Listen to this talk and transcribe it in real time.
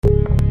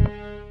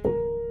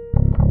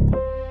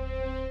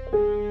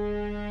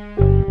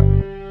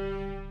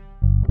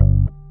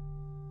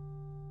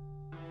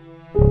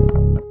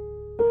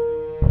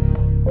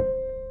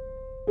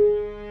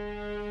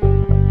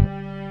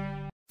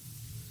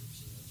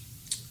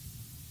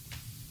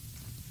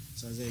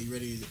So Isaiah, you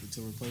ready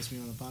to replace me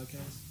on the podcast?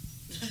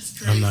 That's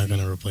crazy. I'm not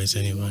gonna replace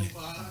anybody.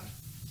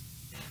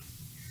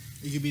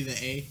 You could be the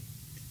A,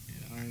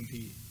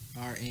 RNP,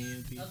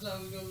 RANP. I thought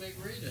we were gonna make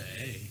Ray the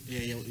A.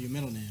 Yeah, your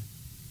middle name.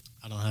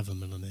 I don't have a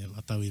middle name.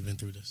 I thought we've been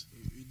through this.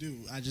 You do.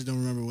 I just don't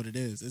remember what it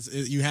is.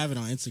 You have it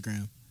on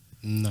Instagram.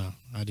 No,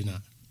 I do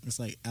not. It's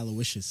like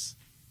Aloysius.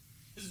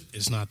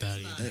 It's not that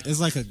either. It's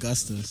like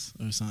Augustus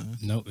or something.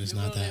 Nope, it's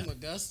Your not middle that. name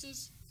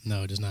Augustus?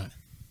 No, it is not.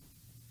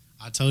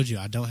 I told you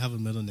I don't have a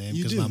middle name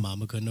You because do. my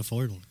mama couldn't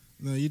afford one.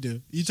 No, you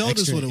do. You told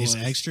us what it was.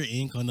 It's extra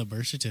ink on the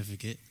birth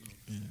certificate,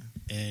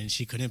 and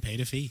she couldn't pay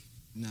the fee.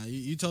 No,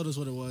 you told us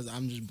what it was.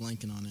 I'm just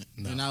blanking on it.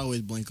 No. And I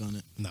always blank on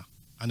it. No,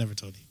 I never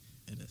told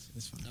you. It is.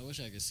 It's fine. I wish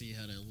I could see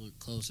how that looked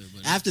closer.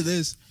 But After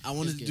this, I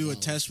wanted to getting do a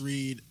old. test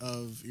read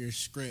of your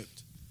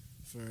script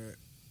for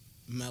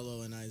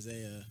Mello and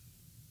Isaiah.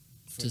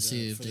 To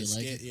see if they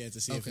like it? Yeah, to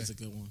see if Okay. it's a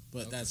good one.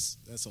 But that's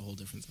a whole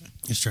different thing.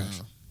 It's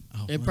trash.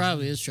 Oh, it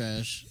probably is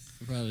trash.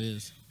 It probably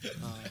is.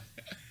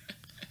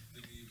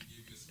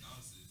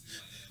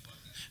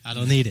 I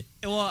don't need it.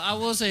 Well, I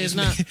will say it's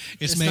not.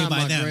 It's made not by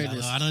my them. greatest.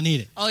 Mello. I don't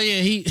need it. Oh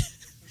yeah, he.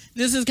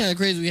 This is kind of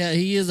crazy.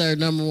 He is our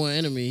number one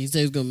enemy. He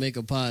said he's gonna make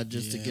a pod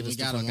just to get us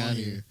the fuck out of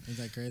here. Is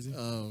that crazy?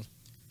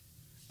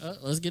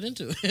 Let's get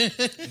into it.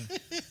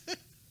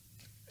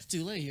 It's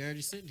too late. You're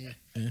already sitting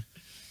here.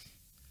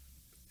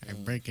 I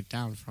break it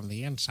down from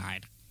the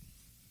inside.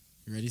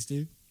 You ready,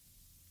 Steve?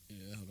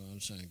 Yeah, hold on. I'm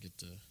trying to get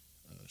the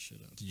shit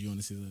out. Did you want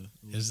to see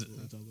the? Is it-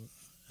 what we talk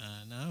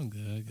about? No, I'm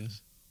good, I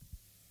guess.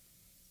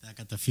 I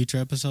got the future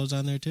episodes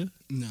on there too?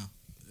 No,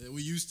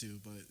 we used to,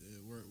 but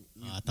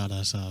I thought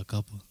I saw a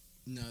couple.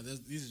 no.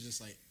 These are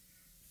just like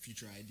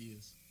future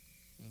ideas.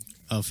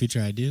 Oh, future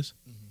ideas?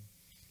 You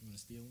want to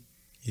steal them?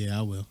 Yeah,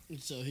 I will.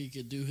 So he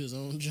could do his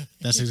own job.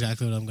 That's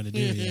exactly what I'm going to do,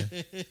 yeah.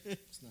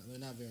 They're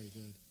not very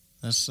good.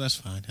 That's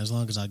fine. As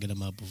long as I get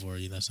them up before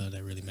you, that's all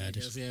that really I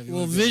matters. guess, yeah, if you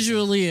Well, wanna do it.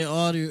 visually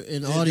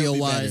and They'll audio be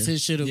wise, better.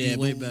 his shit will be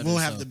way but better. We'll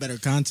have so. the better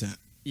content.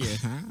 Yeah,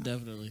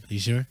 definitely. You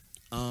sure?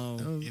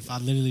 Um, If I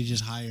literally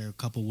just hire a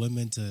couple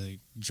women to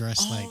dress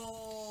like,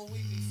 we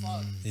be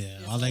fucked. yeah,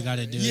 all they got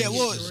to do Yeah, is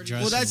well, just dress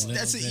well, a that's little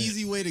an bit.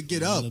 easy way to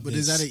get a up, little but bit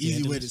is that an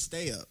easy way to scandalous.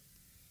 stay up?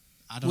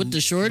 I don't, With the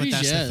shorties, but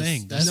that's yes. the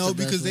thing. That's no, the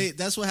best because way.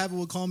 that's what happened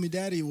with Call Me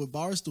Daddy with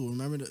Barstool.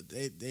 Remember,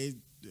 they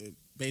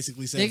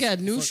basically said They got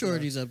new fuck that.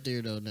 shorties up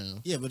there though now.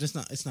 Yeah, but it's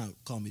not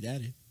Call Me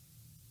Daddy.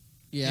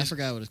 Yeah, I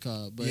forgot what it's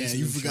called. But Yeah, it's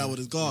you new forgot shorties. what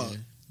it's called. Yeah.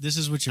 This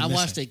is what you're I missing.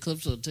 watched their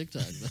clips on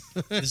TikTok.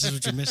 Though. This is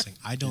what you're missing.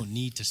 I don't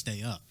need to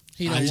stay up.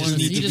 He I don't just want.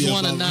 need He to just be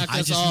want to above- knock I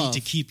us just off,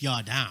 need to keep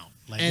y'all down.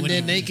 Like, and what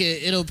then do they you-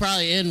 could. It'll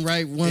probably end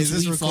right once Is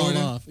this we fall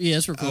recording? off. Yeah,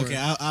 it's recording.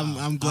 Okay,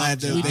 I'm glad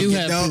that We they do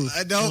get- have no,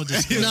 proof. no, Full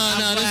disclosure. No,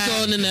 I'm this glad.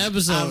 going in the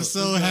episode. I'm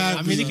so happy.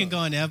 I mean, it can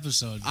go in the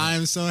episode. but- I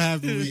am so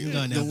happy can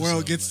go in the the world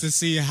episode, gets but- to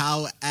see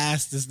how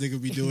ass this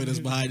nigga be doing us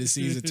behind the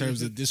scenes in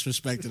terms of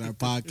disrespecting our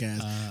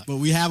podcast. But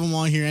we have him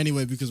on here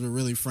anyway because we're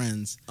really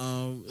friends.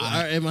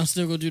 Am I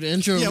still gonna do the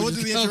intro? Yeah, we'll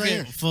do the intro right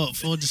here.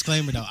 Full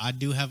disclaimer though, I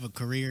do have a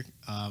career.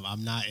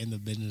 I'm not in the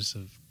business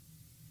of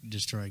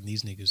destroying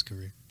these niggas'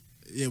 career.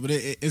 Yeah, but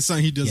it's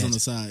something he does Yes. on the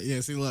side.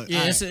 Yeah, see, look.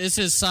 Yeah, all it's, right. it's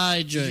his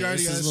side Did you joint.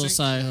 already It's his got a little sync?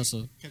 side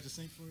hustle. Catch a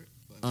sync for it?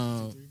 Uh,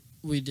 1, 2, 3.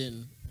 We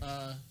didn't.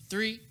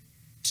 3,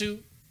 2,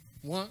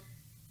 1.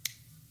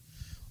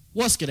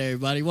 What's good,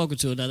 everybody? Welcome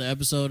to another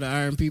episode of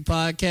RMP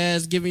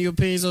Podcast, giving you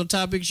opinions on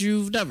topics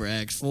you've never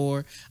asked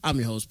for. I'm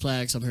your host,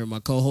 Plax. I'm here with my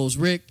co-host,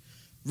 Rick.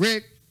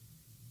 Rick,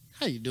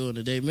 how you doing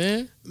today,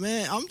 man?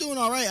 Man, I'm doing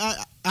all right.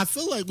 I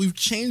feel like we've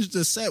changed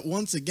the set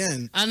once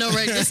again. I know,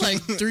 right? It's like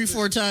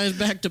 3-4 times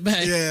back to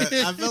back. Yeah,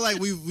 I feel like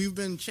we've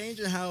been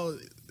changing how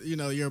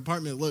your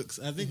apartment looks.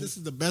 I think this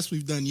is the best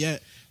we've done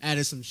yet.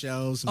 Added some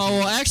shelves. Oh,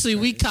 well, actually,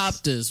 we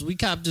copped this. We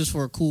copped this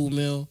for a cool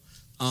meal.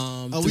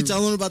 We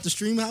telling them about the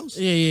stream house?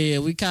 Yeah.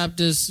 We copped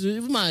this. We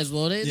might as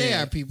well. They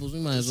Yeah. are peoples. We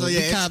might as So, well. yeah,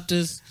 We it's- copped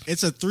this.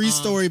 It's a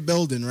 3-story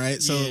building, right?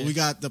 So Yeah. we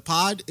got the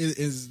pod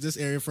is this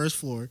area, first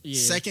floor.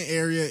 Yeah. Second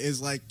area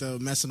is like the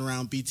messing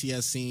around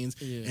BTS scenes,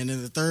 Yeah. and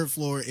then the third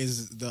floor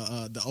is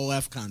the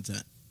OF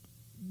content.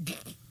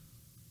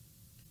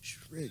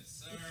 Rick.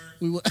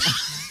 We w-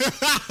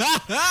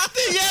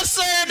 yes,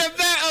 sir. In the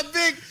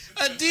back,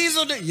 a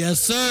diesel. Yes,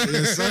 sir.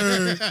 Yes,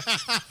 sir.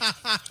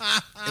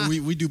 And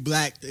we do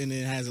black, and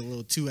it has a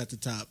little 2 at the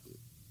top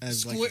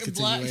as like a Square,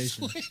 black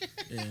continuation. square.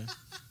 Yeah.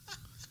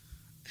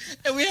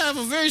 And we have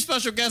a very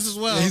special guest as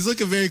well. Yeah, he's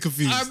looking very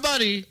confused. Our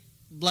buddy,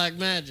 Black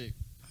Magic.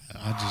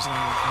 I just.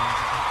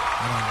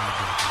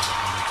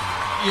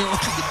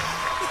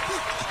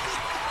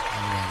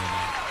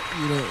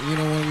 You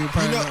don't want to be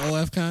part of the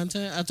OF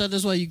content? I thought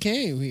that's why you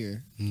came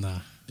here. Nah,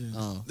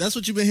 Oh, That's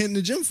what you've been hitting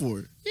the gym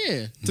for,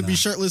 yeah. to be Nah.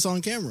 shirtless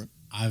on camera.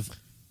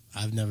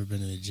 I've never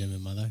been in the gym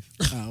in my life.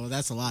 Oh, well,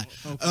 that's a lie.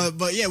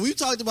 But yeah, we've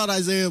talked about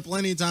Isaiah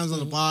plenty of times on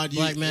the pod.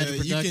 Black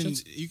Magic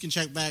Productions. You can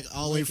check back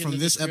all the way Link in from the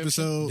this description.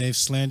 episode. They've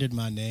slandered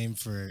my name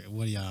for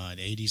what are y'all on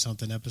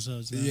 80-something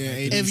episodes now? Yeah, I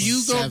think. 80. If you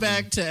go 7.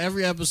 back to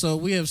every episode,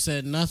 we have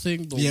said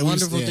nothing but Yeah, we-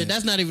 wonderful yeah. things.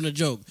 That's not even a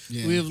joke.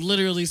 Yeah. We have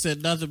literally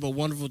said nothing but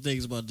wonderful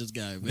things about this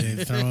guy, man.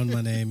 They've thrown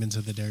my name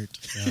into the dirt.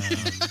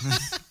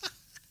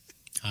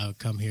 I've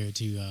come here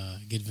to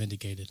get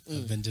vindicated.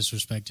 I've been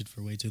disrespected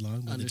for way too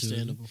long. By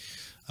Understandable.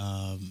 The two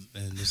of them.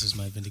 And this is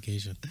my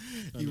vindication.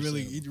 He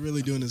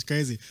really doing this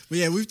crazy. But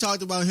yeah, we've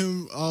talked about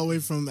him all the way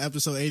from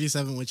episode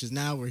 87, which is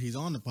now where he's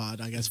on the pod.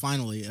 I guess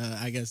finally,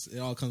 I guess it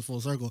all comes full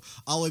circle.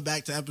 All the way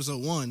back to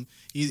episode 1.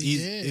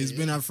 He's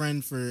been our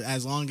friend for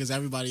as long as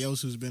everybody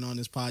else who's been on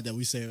this pod that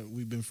we say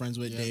we've been friends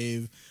with.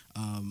 Dave,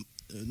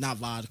 not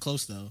Vod,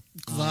 close though.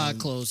 Vod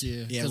close,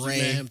 yeah. Yeah, Ray.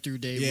 We met him through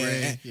Dave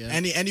Ray. Yeah.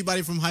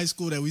 Anybody from high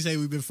school that we say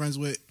we've been friends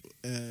with,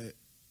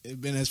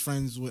 been as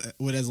friends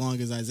with as long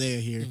as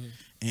Isaiah here,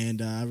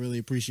 and I really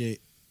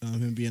appreciate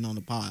him being on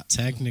the pod.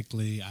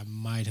 Technically, I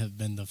might have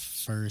been the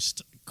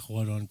first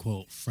quote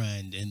unquote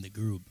friend in the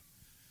group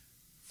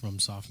from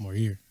sophomore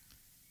year.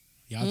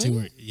 Y'all two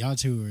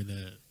were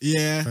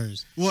the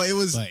first. Well, it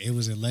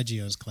was in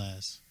Legio's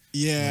class.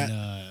 Yeah,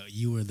 when,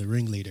 you were the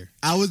ringleader.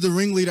 I was the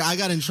ringleader. I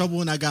got in trouble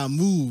when I got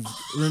moved.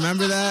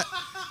 Remember that?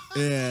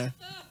 Yeah.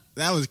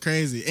 That was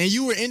crazy. And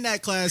you were in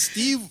that class.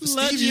 Steve used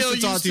to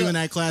talk to you in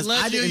that class.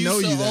 I didn't know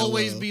you that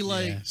always well. Be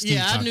like,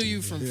 I knew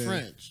you from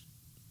French.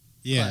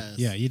 Yeah,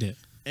 you did.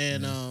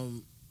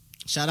 And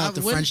shout out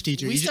to French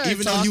teacher.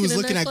 Even though he was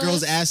looking at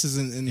girls' asses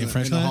in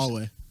the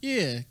hallway.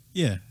 Yeah.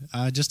 Yeah,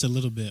 just a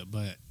little bit,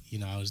 but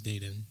I was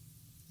dating.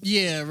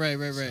 Yeah, right.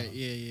 So.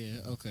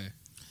 Yeah. Okay.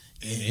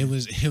 It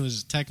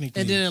was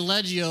technically. And then in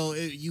Legio,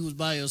 you was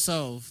by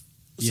yourself,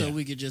 so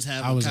we could just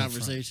have a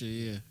conversation.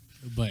 Yeah.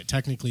 But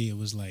technically, it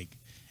was like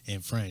in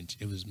French.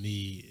 It was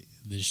me,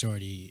 the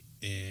shorty,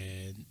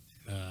 and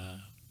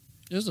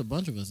there's a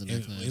bunch of us in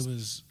that class. It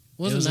was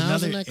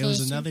another. In that class? It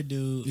was another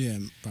dude. Yeah,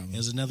 probably. It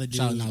was another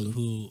dude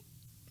who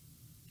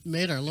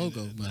made our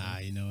logo. Nah,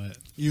 you know what?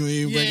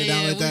 You break it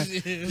down like that.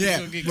 Yeah,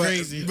 gonna get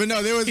crazy. But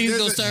no, he's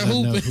gonna start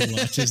hooping. Who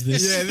watches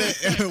this?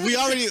 Yeah, we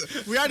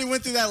already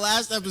went through that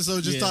last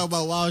episode. Just talking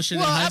about wild shit.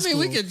 Well, in high school.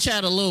 we can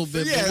chat a little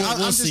bit. Yeah, but we'll I'm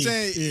just see.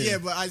 saying. Yeah,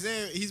 but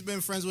Isaiah, he's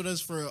been friends with us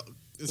for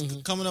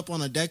coming up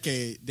on a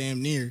decade,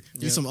 damn near.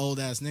 He's some old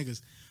ass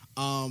niggas.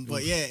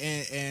 But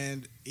yeah,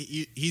 and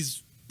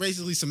he's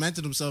basically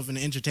cemented himself in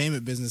the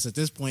entertainment business at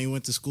this point. He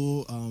went to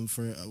school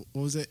for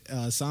what was it?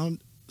 Sound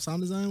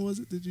design, was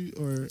it? Did you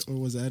or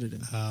was it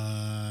editing?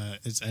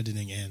 It's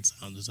editing and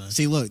sound design.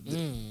 See, look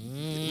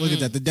at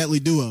that, the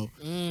deadly duo.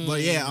 But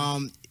yeah,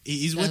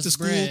 he's went to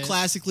school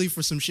classically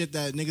for some shit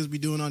that niggas be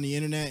doing on the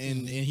internet,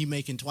 and he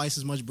making twice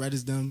as much bread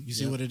as them. You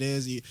see what it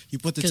is? You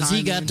put the time. Because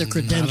he got the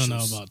credentials. I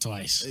don't know about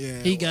twice. Yeah,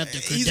 he got the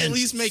credentials. He's at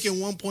least making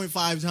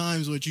 1.5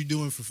 times what you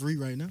doing for free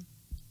right now.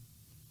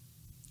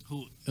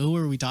 Who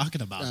are we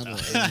talking about? Well,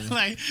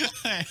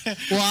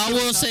 I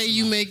will say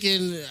you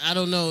making, I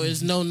don't know,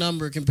 it's no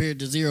number compared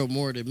to zero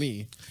more than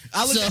me.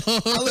 I look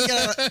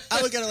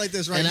at it like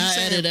this, right? And I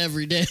edit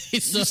every day.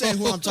 So. You say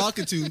who I'm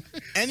talking to.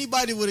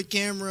 Anybody with a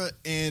camera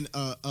and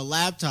a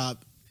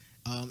laptop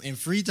and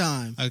free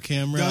time. A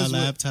camera, a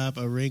laptop,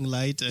 a ring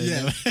light.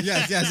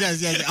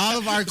 Yes. All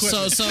of our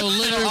equipment. So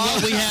literally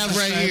what we have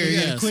right here.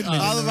 Yes.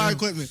 All of our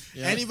equipment.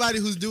 Yeah. Anybody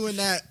who's doing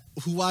that,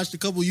 who watched a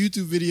couple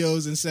YouTube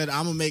videos and said,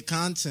 I'm going to make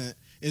content,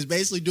 is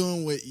basically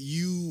doing what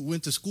you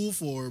went to school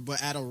for,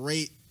 but at a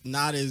rate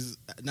not as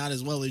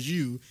well as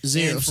you.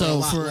 Zero.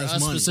 So for us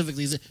money.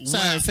 Specifically,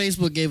 sorry,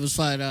 Facebook gave us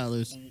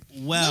 $5.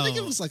 Well, they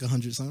gave us like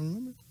 100 something,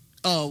 remember?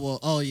 Oh,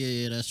 well,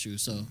 yeah, that's true.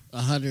 So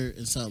 100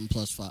 and something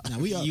plus 5. Now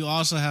you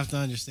also have to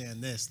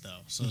understand this,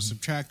 though. So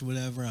subtract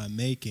whatever I'm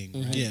making,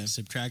 right? Yeah.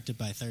 Subtract it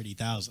by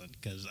 30,000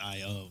 because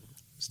I owe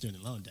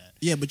student loan debt.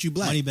 Yeah, but you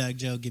black. Moneybag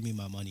Joe, give me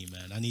my money,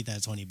 man. I need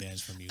that 20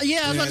 bands from you.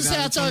 Yeah, I was about to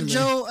say, I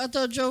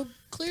thought Joe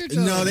cleared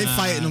Joe. No, they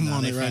fighting him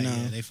on it right now.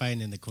 Yeah, they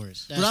fighting in the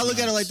course. But I look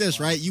at it like this,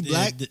 right? You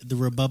black. The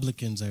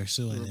Republicans are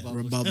suing him.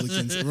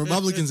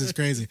 Republicans is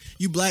crazy.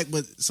 You black,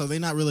 but so they're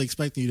not really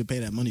expecting you to pay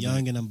that money.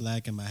 Young and I'm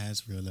black and my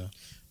hat's real though.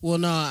 Well,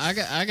 no, I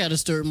got a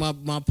story.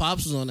 My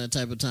pops was on that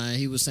type of time.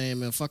 He was saying,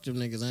 "Man, fuck them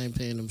niggas. I ain't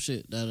paying them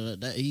shit."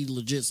 He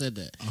legit said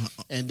that.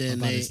 And then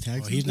about his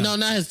taxes?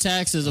 not his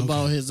taxes. Okay.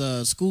 About his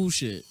school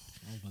shit.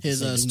 His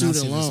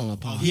student loan.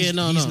 He's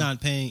not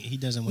paying. He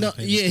doesn't want to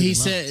pay. Yeah, he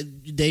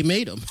said they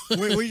made him.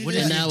 What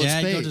did your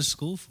dad go to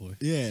school for?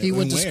 Yeah, he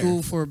went to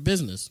school for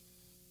business,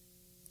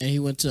 and he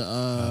went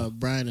to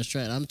Bryan and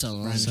Stratton. I'm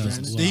telling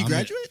you, did he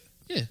graduate?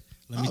 Yeah.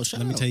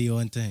 Let me tell you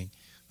one thing.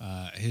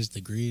 His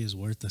degree is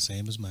worth the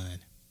same as mine.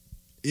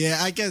 Yeah,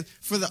 I guess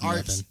for the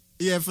arts. Nothing.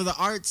 Yeah, for the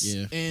arts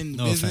and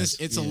business,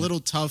 it's a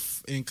little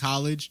tough in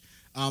college.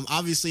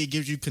 Obviously, it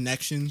gives you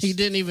connections. He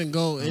didn't even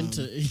go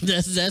into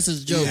that's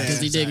his joke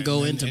because he didn't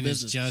go into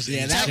business.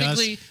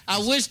 Technically, I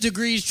wish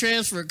degrees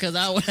transfer because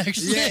I would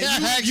actually.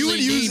 Yeah, you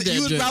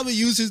would probably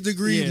use his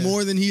degree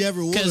more than he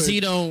ever would because he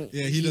don't.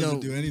 Yeah, he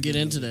doesn't do anything. Get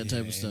into that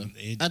type of stuff.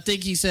 I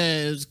think he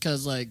said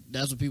because like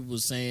that's what people were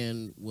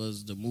saying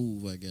was the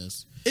move. I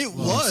guess it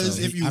was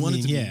if you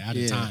wanted to. Yeah, at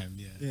the time.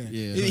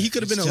 Yeah. He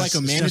could have been like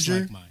a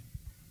manager.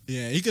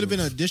 Yeah, he could have been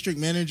a district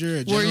manager.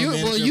 A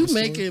well, you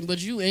making,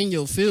 but you in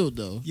your field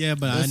though. Yeah,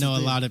 but I know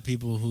a lot of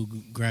people who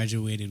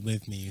graduated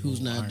with me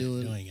who's not aren't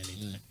doing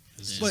anything.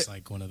 It's just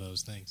like one of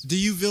those things. Do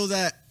you feel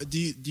that? Do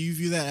you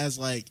view that as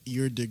like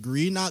your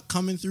degree not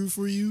coming through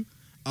for you,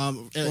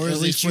 Or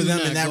is it for them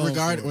in that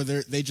regard, or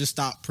they just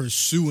stop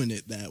pursuing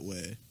it that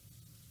way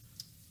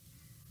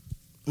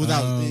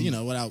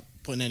without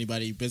putting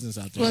anybody's business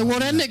out there? Like, well,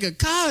 that nigga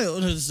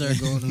Kyle start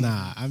going.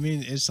 Nah, I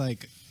mean, it's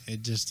like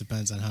it just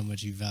depends on how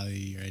much you value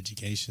your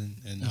education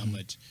and how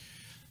much.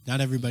 Not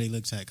everybody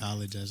looks at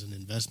college as an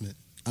investment.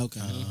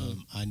 Okay.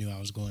 I knew I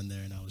was going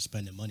there and I was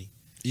spending money.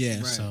 Yeah.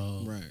 Right.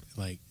 So,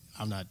 like,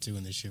 I'm not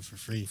doing this shit for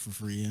free.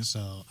 Yeah.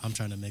 So I'm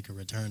trying to make a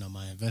return on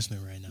my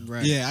investment right now.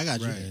 Right. Yeah, I got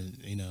you. Right. And,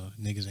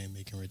 niggas ain't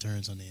making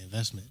returns on the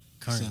investment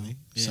currently.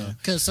 So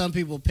because some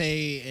people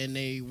pay and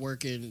they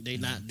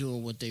not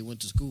doing what they went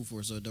to school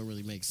for, so it don't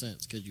really make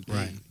sense because you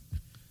pay.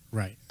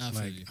 Right.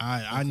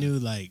 I knew,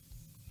 like,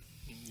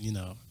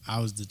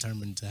 I was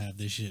determined to have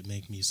this shit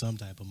make me some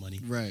type of money.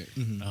 Right.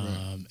 And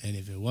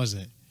if it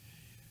wasn't,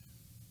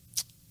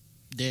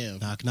 damn.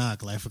 Knock,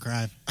 knock, life of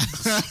crime.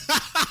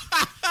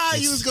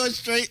 You was going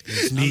straight.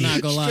 I'm not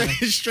gonna lie.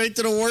 Straight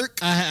to the work.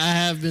 I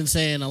have been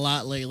saying a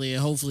lot lately,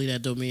 and hopefully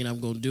that don't mean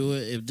I'm gonna do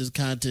it. If this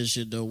content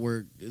shit don't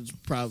work, it's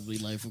probably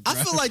life of crime.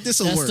 I feel like this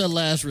will work. That's the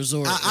last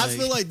resort. I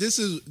feel like this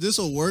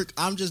will work.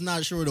 I'm just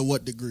not sure to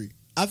what degree.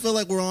 I feel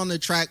like we're on the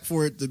track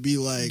for it to be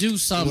like do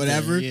something,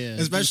 whatever. Yeah,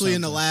 especially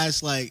in the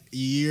last like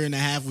year and a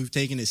half, we've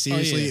taken it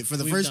seriously. For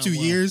the first 2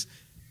 years,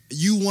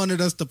 you wanted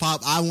us to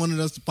pop, I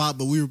wanted us to pop,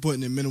 but we were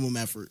putting in minimum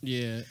effort.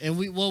 Yeah, and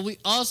we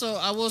also,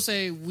 I will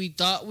say, we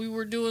thought we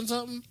were doing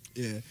something.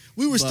 Yeah,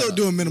 we were still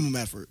doing minimum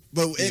effort,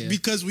 but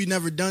because we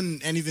never done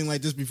anything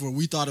like this before,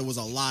 we thought it was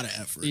a lot of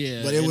effort.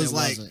 Yeah, but it was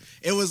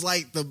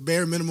like the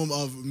bare minimum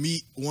of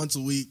meet once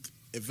a week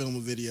and film a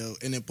video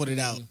and then put it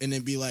out and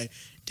then be like,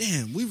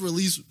 damn, we've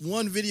released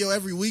one video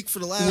every week for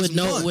the last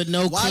month. With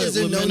no Why is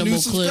there no new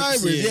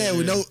subscribers?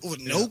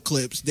 With no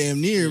clips,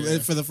 damn near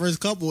for the first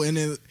couple, and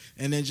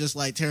then just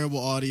like terrible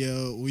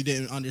audio. We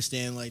didn't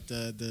understand like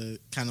the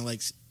kind of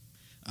like.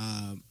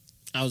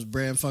 I was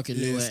brand fucking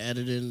new at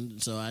editing,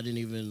 so I didn't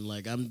even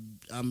like.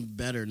 I'm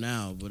better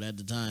now, but at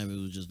the time it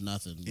was just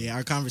nothing. Yeah,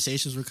 our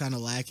conversations were kind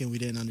of lacking. We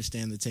didn't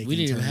understand the take. We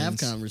didn't even have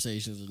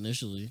conversations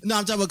initially. No,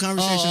 I'm talking about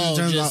conversations in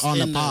terms of on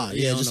the pod.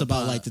 Yeah, just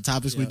about like the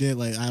topics we did.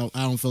 Like I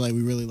don't feel like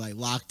we really like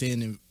locked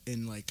in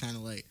and like kind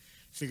of like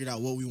figured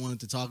out what we wanted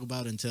to talk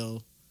about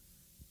until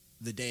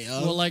the day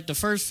of. Well, like the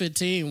first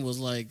 15 was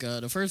like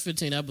the first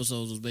 15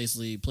 episodes was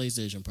basically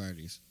PlayStation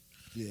parties.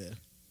 Yeah.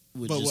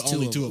 But with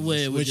only two of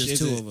us. With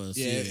just two of us.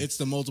 Yeah, it's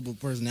the multiple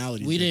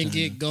personalities. We didn't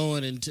get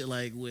going into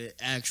like with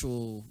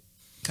actual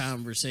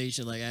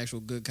conversation, like actual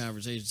good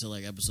conversation, until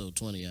like episode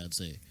 20. I'd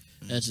say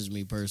that's just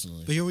me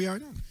personally. But here we are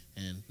now,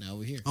 and now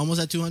we're here,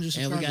 almost at 200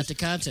 subscribers. And we got the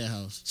content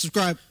house.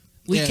 Subscribe.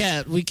 We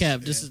capped.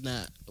 This is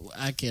not.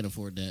 I can't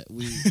afford that.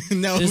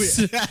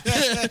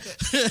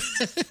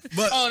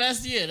 But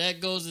that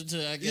goes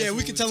into. I guess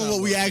we can tell them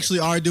what we actually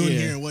are doing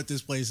here and what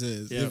this place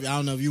is. Yep. I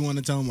don't know if you want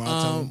to tell them or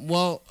I'll tell them.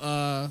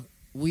 Well,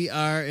 we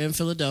are in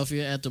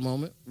Philadelphia at the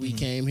moment. We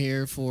came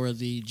here for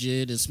the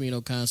Jid and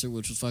Smino concert,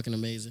 which was fucking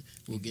amazing.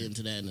 We'll get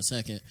into that in a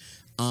second.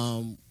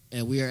 And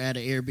we are at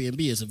an Airbnb.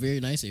 It's a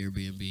very nice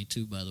Airbnb,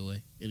 too, by the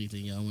way.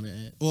 Anything y'all want to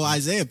add? Well,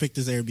 Isaiah picked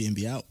this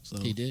Airbnb out. So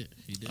He did.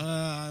 It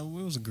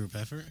was a group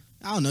effort.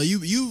 I don't know.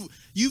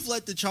 You've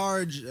led the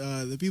charge.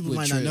 The people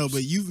might not know,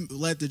 but you've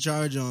led the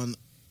charge on,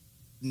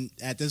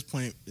 at this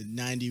point,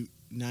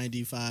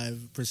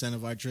 95%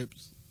 of our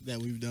trips that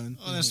we've done.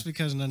 Oh, that's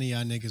because none of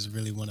y'all niggas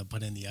really want to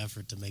put in the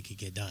effort to make it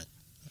get done.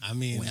 I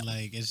mean,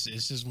 it's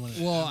just one.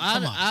 Well,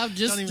 I've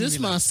just this is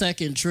my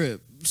second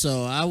trip,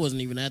 so I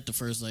wasn't even at the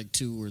first like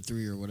 2 or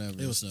 3 or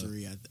whatever. It was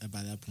 3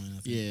 by that point. I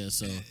think. Yeah,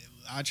 so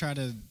I try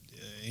to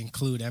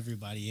include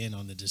everybody in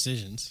on the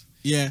decisions.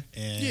 Yeah,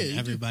 and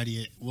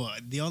everybody. Well,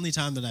 the only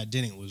time that I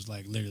didn't was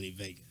like literally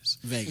Vegas.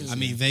 Vegas. I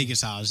mean,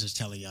 Vegas. I was just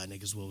telling y'all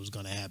niggas what was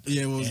gonna happen.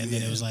 Yeah,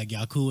 then it was like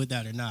y'all cool with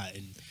that or not,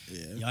 and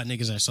y'all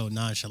niggas are so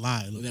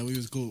nonchalant. That we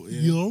was cool.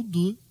 Yeah, I'll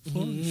do it.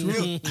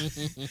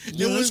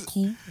 It was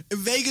cool.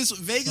 Vegas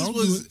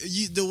was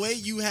the way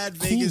you had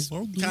Vegas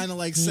kind of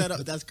like set up.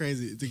 That's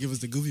crazy to give us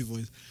the goofy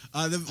voice.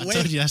 I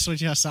told you that's what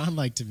y'all sound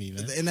like to me,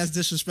 man. And that's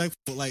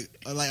disrespectful. Like,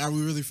 are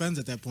we really friends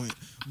at that point?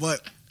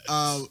 But.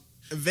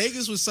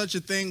 Vegas was such a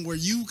thing where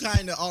you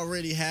kind of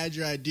already had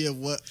your idea of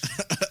what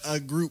a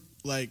group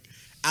like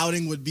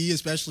outing would be,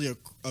 especially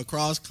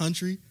across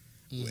country.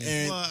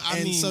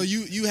 And so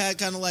you had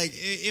kind of like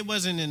it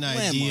wasn't an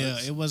idea.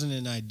 It wasn't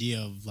an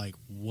idea of like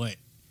what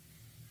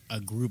a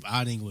group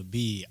outing would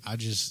be.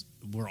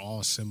 We're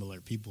all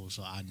similar people,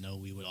 so I know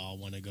we would all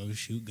want to go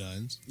shoot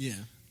guns. Yeah.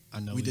 I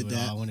know we would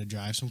all want to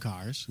drive some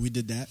cars. We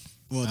did that.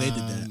 Well, they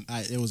did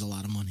that. It was a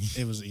lot of money.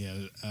 It was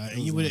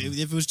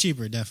if it was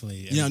cheaper,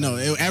 definitely.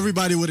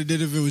 Everybody would have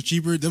did it if it was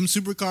cheaper. Them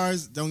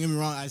supercars. Don't get me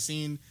wrong. I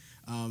seen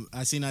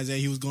Isaiah.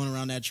 He was going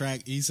around that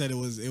track. He said it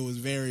was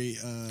very.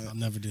 I'll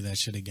never do that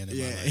shit again.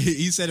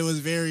 He said it was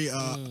very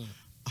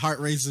heart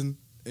racing.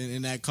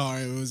 in that car.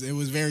 It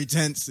was very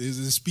tense. It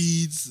was the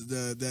speeds,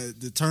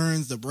 the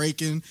turns, the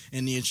braking,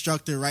 and the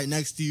instructor right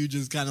next to you,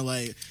 just kind of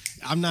like.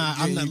 I'm not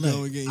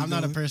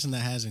a person that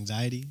has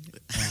anxiety.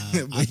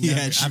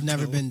 I've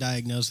never been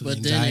diagnosed with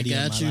anxiety in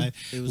my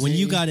life. When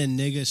you got a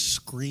nigga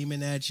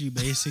screaming at you,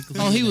 basically.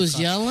 Oh, he was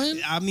yelling?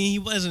 I mean, he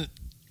wasn't.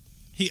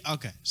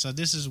 Okay, so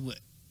this is what.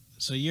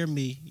 So you're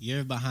me.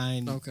 You're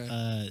behind.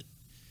 Okay.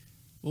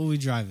 What are we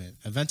driving?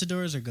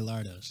 Aventadors or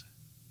Gallardos?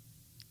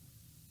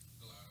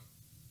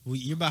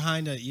 You're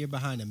behind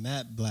a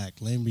matte black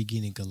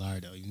Lamborghini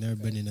Gallardo. You've never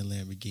been in a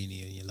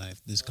Lamborghini in your life.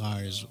 This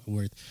car is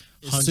worth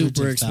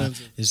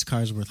This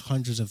car is worth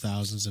hundreds of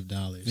thousands of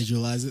dollars.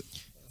 Visualize it.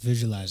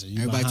 Visualize it.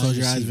 Everybody close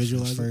your eyes.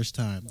 Visualize it. First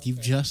time.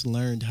 You've just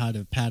learned how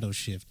to paddle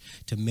shift,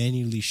 to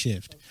manually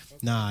shift.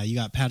 Nah, you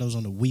got paddles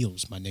on the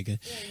wheels, my nigga.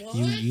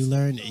 You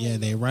learned. Yeah,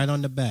 they right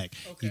on the back.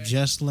 Okay. You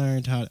just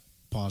learned how.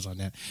 Pause on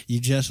that. You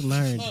just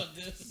learned.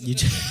 You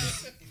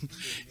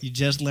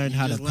just learned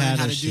how to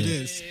paddle shift. Do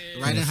this.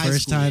 Right in high school.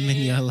 First time in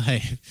your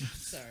life.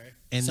 Sorry.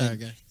 And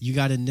then you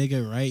got a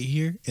nigga right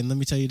here, and let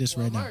me tell you this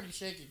right now. I'm already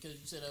shaking because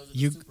you said I was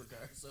in a supercar.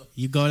 So.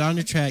 You go down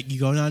the track, you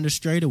go down the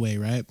straightaway,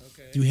 right?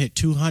 Okay. You hit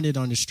 200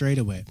 on the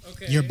straightaway.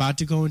 Okay. You're about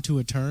to go into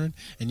a turn,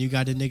 and you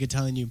got a nigga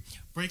telling you,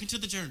 break into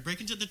the turn,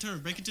 break into the turn,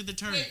 break into the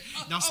turn.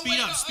 Now speed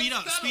up.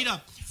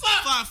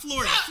 Fuck.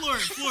 Floor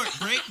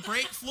it.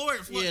 Break, floor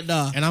it. Yeah,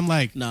 nah. And I'm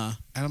like, nah.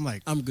 And I'm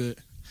like, I'm good.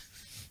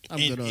 I'm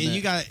good on that. And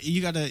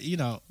you got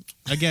to,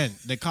 again,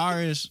 the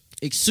car is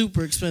it's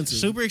super expensive.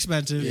 Super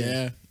expensive.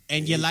 Yeah.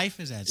 And your life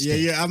is at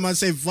stake. Yeah. I'm going to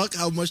say, fuck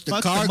how much the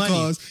car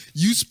costs.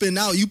 You spin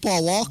out. You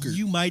Paul Walker.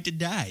 You might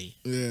die.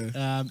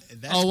 Yeah.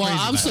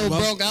 I'm so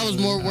broke. I was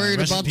more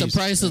worried about the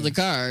price of the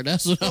car.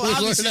 That's what I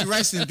was worried about.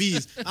 Rest in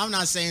peace. I'm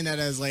not saying that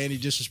as like any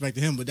disrespect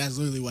to him, but that's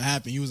literally what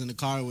happened. He was in the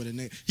car with a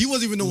nigga. He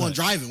wasn't even the one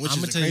driving, which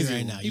is crazy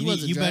right now.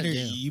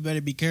 You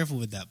better be careful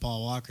with that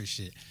Paul Walker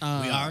shit. We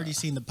already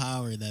seen the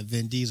power that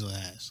Vin Diesel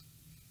has.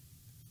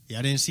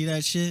 Y'all didn't see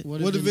that shit? What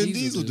did Vin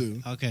Diesel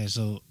do? Okay,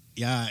 so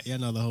yeah,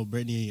 the whole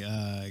Brittany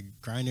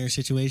Griner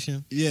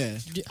situation. Yeah,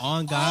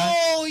 on God.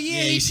 Oh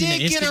yeah, he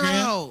did get her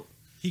out.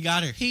 He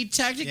got her. He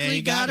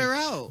technically got her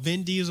out.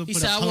 Vin Diesel. He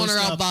said, "I want her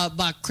out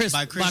by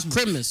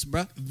Christmas,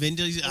 bro." Vin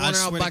Diesel. I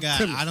swear to God,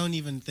 Christmas. I don't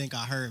even think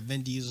I heard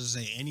Vin Diesel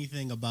say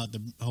anything about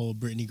the whole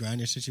Brittany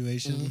Griner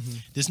situation. Mm-hmm.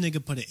 This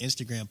nigga put an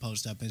Instagram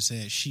post up and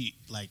said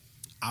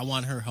I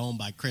want her home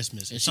by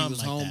Christmas. And she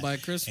was home by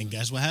Christmas. And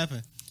guess what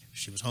happened?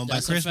 She was home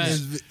by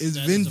Christmas. Is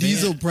Vin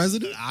Diesel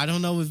president? I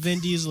don't know what Vin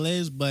Diesel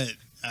is, but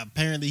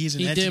apparently he's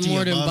an entity did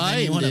more than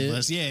Biden one of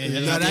us. Yeah,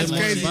 that's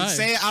crazy.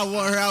 Say I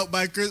want her out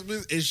by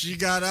Christmas, and she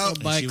got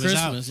out by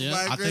Christmas.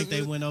 Yeah, I think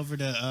they went over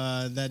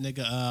to that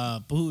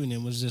nigga Putin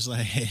and was just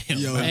like,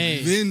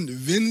 hey,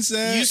 Vin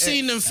said, you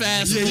seen them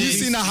fast? Yeah, you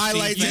seen the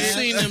highlights? You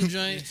seen them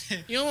joints?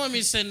 You don't want me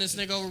to send this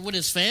nigga over with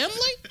his family?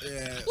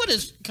 Yeah. What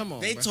is? Come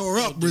on, they tore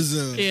up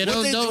Brazil. Yeah,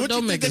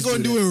 don't make us. They're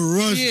gonna do in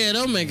Russia? Yeah,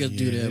 don't make us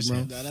do that,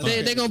 bro.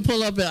 They gonna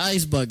pull up in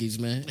ice buggies,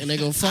 man, and they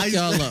gonna fuck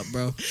y'all up,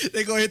 bro.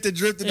 They gonna hit the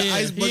drift in the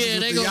ice buggies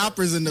with the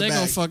Yoppers in the back. They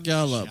gonna fuck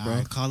y'all up,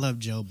 bro. Call up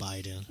Joe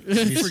Biden.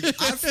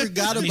 I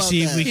forgot about that.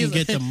 See if we can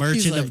get the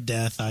Merchant of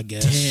Death, I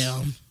guess.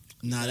 Damn.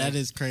 Nah, that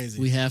is crazy.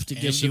 We have to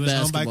give the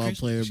basketball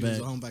player back. She was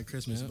home by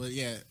Christmas, but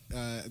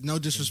no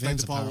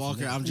disrespect to Paul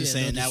Walker. I'm just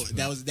saying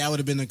that would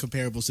have been a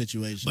comparable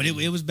situation. But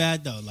it was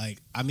bad though. Like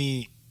I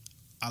mean,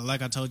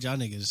 like I told y'all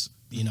niggas,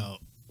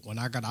 when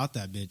I got out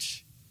that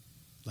bitch,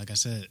 like I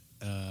said,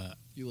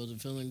 you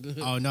wasn't feeling good.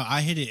 Oh no,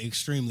 I hit it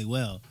extremely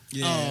well.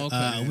 Yeah. Oh,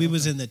 okay. We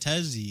was in the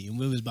Tessie and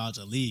we was about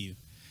to leave,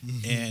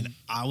 and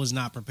I was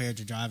not prepared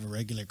to drive a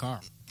regular car.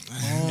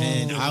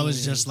 And I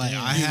was just like,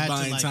 I had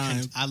to like,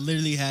 time. I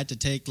literally had to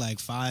take like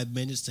 5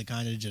 minutes to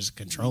kind of just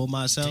control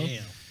myself.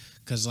 Damn.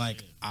 Cause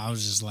like I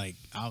was just like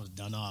I was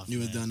done off. You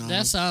was done off.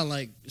 That sounded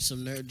like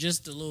some nerve.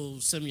 Just the little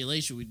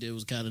simulation we did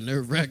was kind of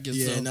nerve wracking.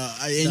 Yeah,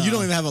 so, and you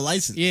don't even have a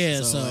license.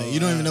 Yeah, so like, you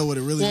don't even know what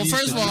it really. Well, means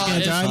first of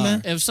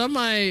all, if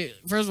somebody,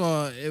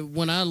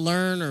 when I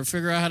learn or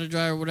figure out how to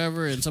drive or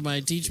whatever, and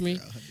somebody teach me,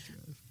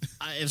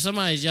 if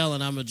somebody's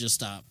yelling, I'm gonna just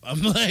stop.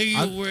 I'm like,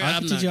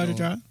 I'm teach you how to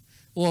drive.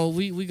 Well,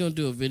 we gonna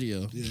do a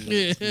video.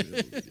 Yeah.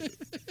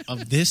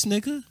 Of this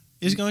nigga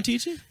is gonna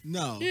teach you?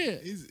 No. Yeah.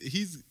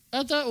 He's.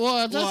 I thought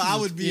I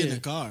would be in the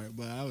car,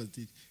 but I would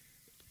teach.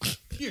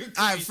 You're crazy.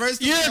 All right,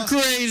 first of all,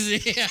 crazy.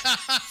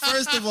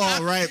 First of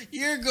all, right?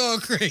 You're going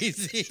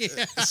crazy.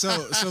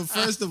 So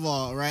first of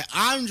all, right?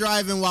 I'm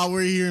driving while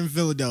we're here in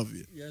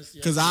Philadelphia. Yes.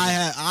 Because I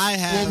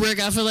have. Well,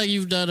 Rick, I feel like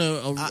you've done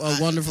a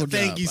wonderful job.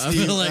 Thank you,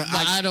 Steve. I feel like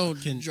I don't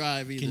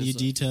drive either. Can you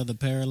detail the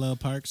parallel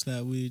parks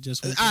that we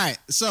just went to? All right,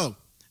 so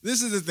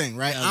this is the thing,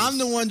 right? I'm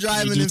the one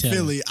driving in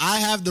Philly. I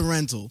have the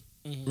rental,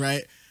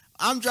 right?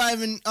 I'm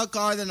driving a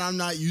car that I'm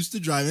not used to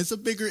driving. It's a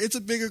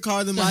bigger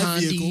car than my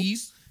vehicle.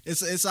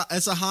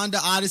 It's a Honda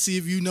Odyssey,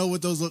 if you know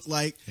what those look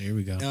like. Here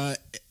we go.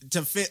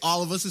 To fit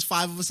all of us, there's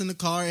 5 of us in the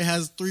car. It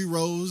has 3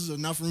 rows,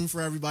 enough room for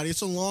everybody.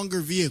 It's a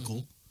longer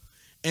vehicle.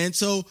 And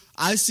so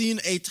I seen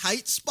a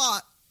tight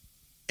spot,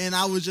 and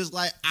I was just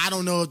like, I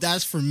don't know if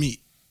that's for me.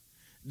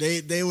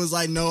 They was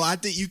like, no, I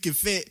think you can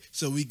fit.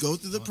 So we go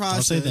through the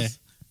process. Don't say that.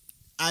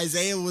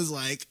 Isaiah was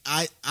like,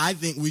 I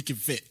think we can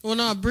fit. Well,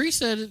 no, Bree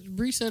said it.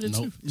 Nope.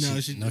 Too. No,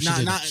 she didn't.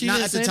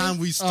 Not at the time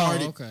we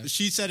started. Oh, okay.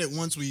 She said it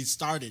once we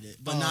started it,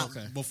 but not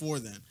before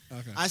then.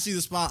 Okay. I see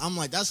the spot. I'm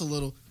like, that's a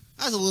little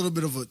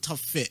bit of a tough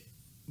fit.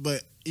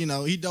 But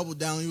he doubled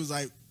down. He was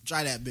like,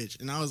 try that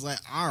bitch, and I was like,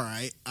 all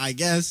right, I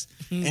guess.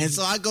 And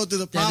so I go through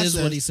the process. That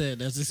is what he said.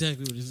 That's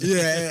exactly what he said.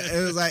 Yeah,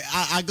 it was like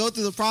I go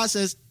through the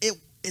process.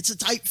 It's a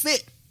tight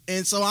fit.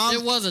 And so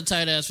it was a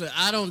tight ass fit.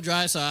 I don't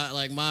drive, so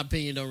my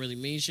opinion don't really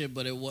mean shit.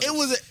 But it was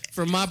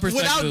from my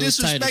perspective. Without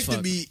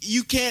disrespecting me,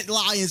 you can't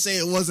lie and say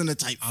it wasn't a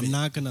tight fit. I'm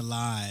not gonna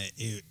lie.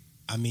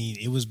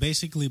 It was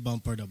basically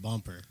bumper to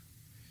bumper,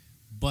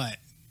 but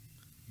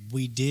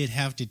we did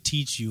have to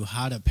teach you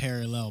how to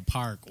parallel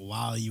park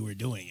while you were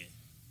doing it.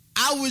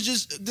 I was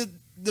just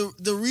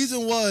the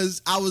reason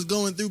was I was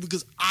going through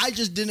because I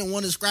just didn't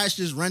want to scratch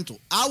this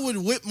rental. I would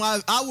whip my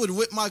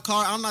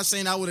car. I'm not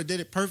saying I would have did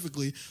it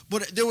perfectly,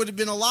 but there would have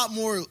been a lot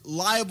more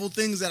liable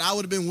things that I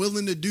would have been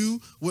willing to do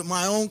with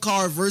my own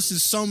car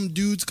versus some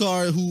dude's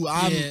car who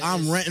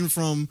I'm renting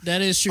from.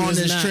 That is true on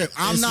this trip.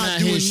 I'm not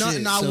doing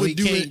nothing I would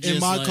do it in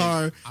my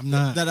car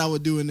that I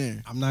would do in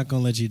there. I'm not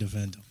gonna let you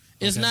defend him.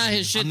 It's not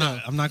his shit.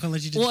 I'm not gonna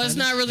let you defend him. Well, it's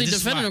not really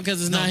defending him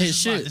because it's not his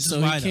shit.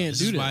 So he can't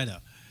do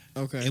that.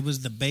 Okay. It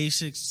was the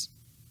basics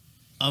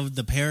of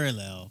the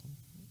parallel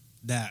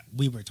that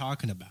we were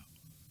talking about.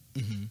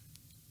 Mm-hmm.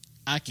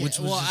 I can't argue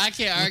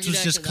that. Which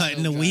was just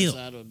cutting the wheel.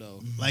 I don't know.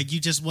 Like, you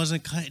just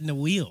wasn't cutting the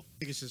wheel. I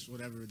think it's just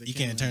whatever. You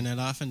can't turn that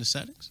off in the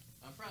settings?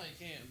 I probably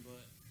can, but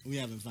we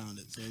haven't found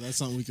it, so that's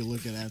something we can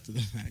look at after the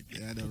fact.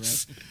 Yeah, I know,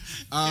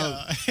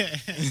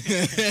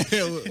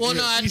 right? Well,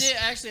 no,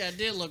 I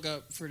did look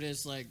up for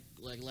this like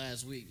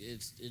last week. It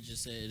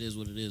just said it is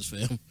what it is,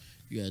 fam.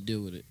 You gotta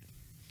deal with it.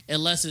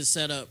 Unless it's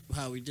set up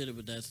how we did it,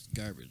 but that's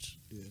garbage.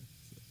 Yeah,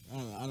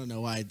 I don't know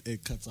why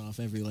it cuts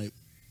off every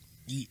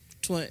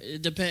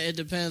It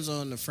depends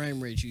on the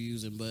frame rate you're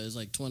using, but it's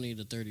like 20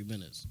 to 30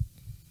 minutes.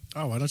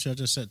 Oh, why don't y'all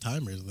just set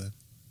timers then?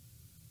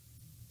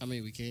 I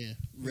mean, we can.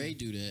 Ray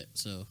do that,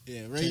 so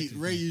yeah.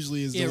 Ray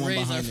usually is the one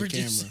Ray's behind our the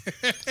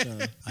camera.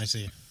 So, I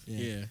see.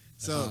 Yeah.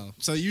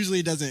 So usually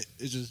it doesn't.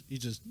 He just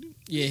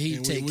he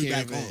take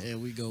care of it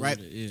and we go with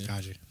it. Yeah.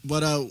 Gotcha.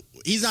 But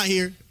he's not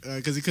here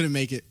because he couldn't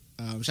make it.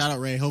 Shout out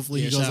Ray.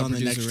 Hopefully he goes on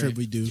the next trip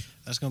we do.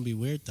 That's gonna be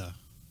weird though,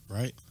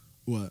 right?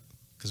 What?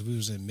 Because we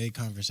was in mid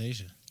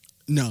conversation.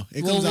 No,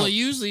 it comes out.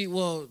 Usually,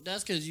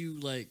 that's because you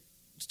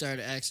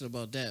started asking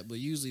about that. But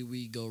usually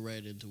we go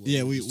right into what.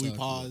 Yeah, we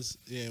pause.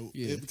 About.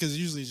 Yeah. Because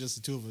usually it's just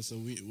the two of us. So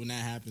when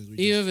that happens,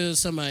 even if there's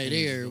somebody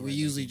there, we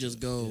usually just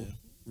go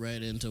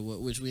right into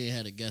which we ain't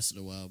had a guest in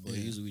a while. But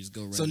usually we just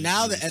go right. So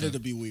now the edit will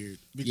be weird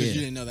because you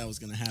didn't know that was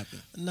gonna happen.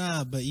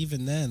 Nah, but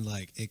even then,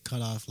 it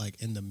cut off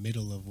in the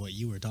middle of what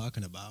you were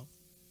talking about.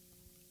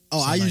 Oh,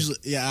 so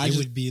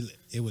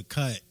it would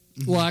cut.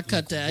 Well, I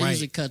cut that. Right. I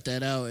usually cut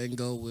that out and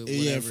go with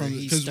whatever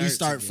because we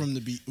start from the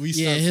beat.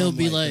 He'll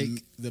be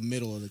the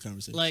middle of the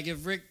conversation. Like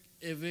if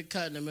it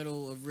cut in the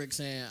middle of Rick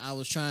saying I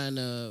was trying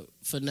to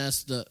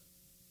finesse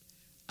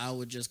I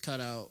would just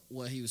cut out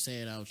what he was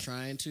saying I was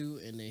trying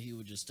to, and then he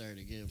would just start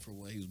again for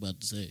what he was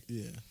about to say.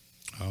 Yeah.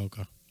 Oh,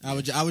 okay. I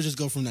would just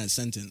go from that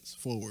sentence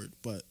forward,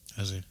 but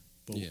I see.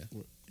 But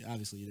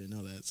obviously you didn't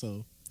know that,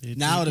 so.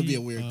 Now it'll be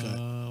a weird cut.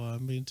 Oh,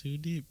 I'm being too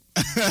deep.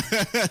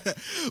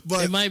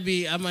 But it might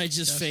be. I might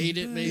just fade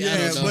it. Maybe.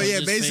 Yeah, but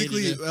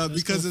basically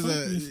because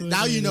of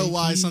now you know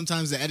why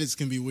sometimes the edits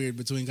can be weird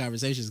between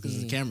conversations because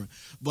of the camera.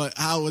 But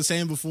how I was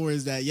saying before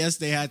is that yes,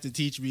 they had to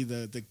teach me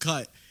the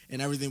cut and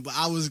everything. But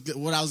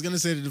what I was gonna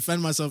say to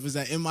defend myself is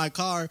that in my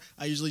car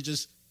I usually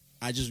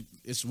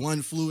it's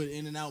one fluid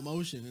in and out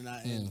motion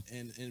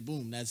and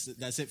boom,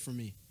 that's it for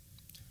me.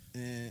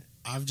 And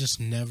I've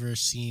just never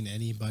seen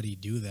anybody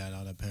do that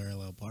on a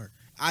parallel park.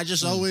 That's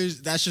just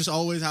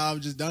always how I've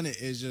just done it.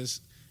 It's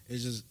just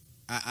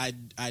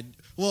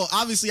well,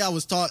 obviously I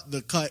was taught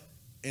the cut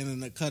and then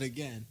the cut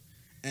again.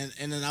 And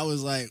then I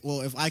was like, well,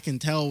 if I can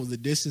tell the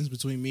distance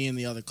between me and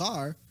the other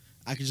car,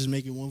 I can just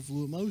make it one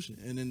fluid motion.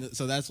 And then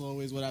so that's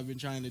always what I've been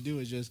trying to do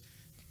is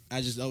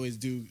I just always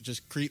do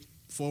just creep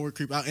forward,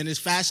 creep out, and it's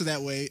faster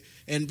that way.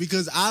 And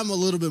because I'm a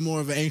little bit more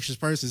of an anxious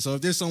person, so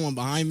if there's someone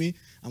behind me,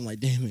 I'm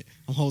like, damn it,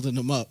 I'm holding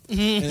them up.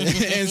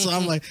 and so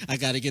I'm like, I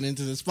got to get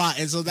into the spot.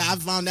 And so I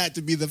found that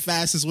to be the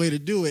fastest way to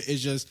do it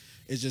is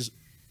just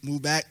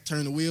move back,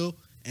 turn the wheel,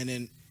 and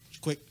then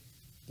quick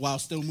while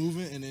still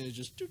moving, and then it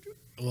just.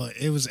 Well,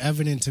 it was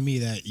evident to me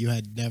that you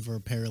had never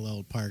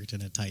parallel parked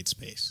in a tight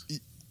space.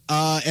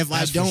 If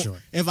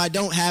I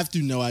don't have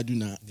to, no, I do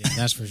not. Yeah,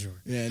 that's for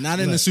sure. Yeah, not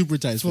in a super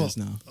tight space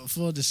now.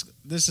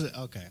 This is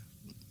okay.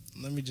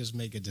 Let me just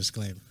make a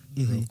disclaimer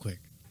real quick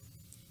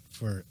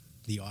for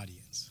the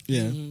audience.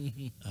 Yeah.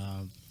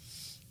 I'm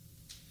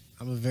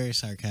a very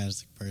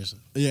sarcastic person.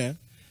 Yeah. It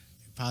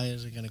probably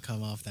isn't gonna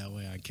come off that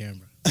way on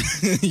camera.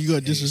 You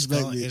gonna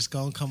disrespect me. It's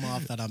gonna come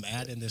off that I'm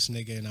adding this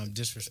nigga and I'm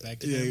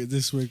disrespecting him. Yeah,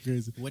 this way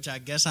crazy. Which I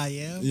guess I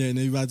am. Yeah, and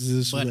you about to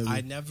disrespect me.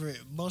 But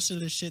most of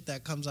the shit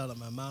that comes out of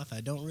my mouth,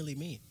 I don't really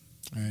mean.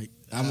 All right,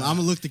 I'm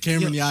gonna look the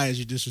camera in the eye as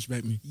you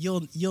disrespect me.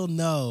 You'll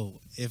know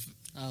if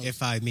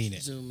I mean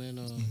it. Zoom in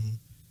on.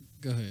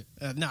 Go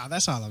ahead. No,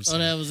 that's all I'm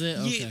saying. Oh, that was it.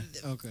 Okay.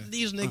 Okay.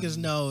 These niggas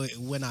know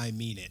when I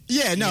mean it.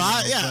 Yeah, no,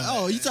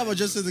 you talking about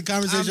just in the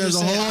conversation as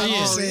a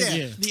whole?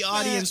 Yeah. The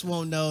audience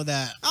won't know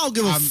that. I don't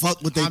give a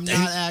fuck what they think. think.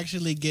 I'm not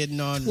actually getting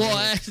on.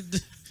 Well,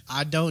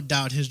 I don't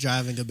doubt his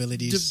driving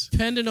abilities.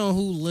 Depending on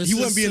who listens, he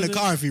wouldn't be in the this,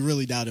 car if he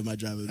really doubted my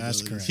driving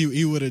abilities. That's correct.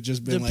 He would have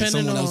just been like,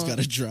 someone else got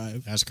to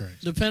drive. That's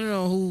correct. Depending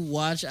on who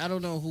I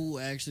don't know who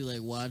actually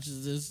like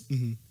watches this.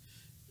 Mm-hmm.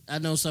 I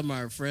know some of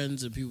our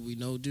friends and people we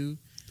know do.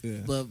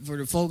 Yeah. But for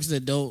the folks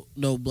that don't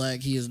know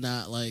Black, he is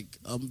not like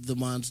the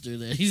monster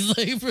that he's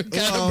like for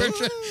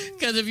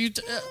because if you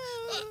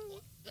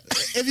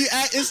if you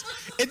ask,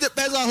 it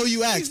depends on who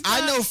you ask.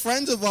 I know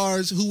friends of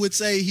ours who would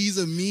say he's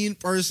a mean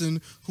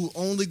person who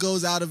only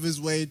goes out of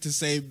his way to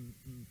say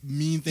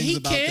mean things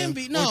about them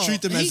or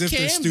treat them as if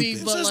they're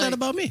stupid. What says that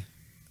about me?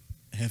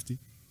 Hefty.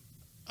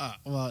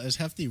 Well, is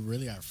Hefty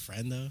really our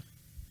friend though?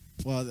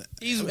 Well,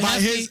 he's by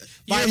his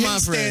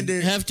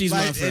standard, Hefty's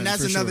my friend, and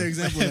that's another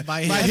example.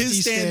 By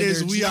his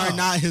standards, we are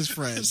not his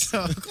friends.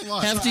 So, come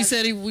on. Hefty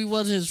said we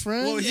wasn't his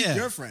friend. Well, he's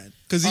your friend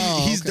because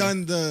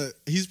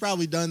he's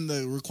probably done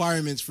the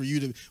requirements for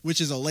you to,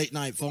 which is a late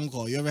night phone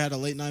call. You ever had a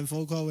late night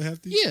phone call with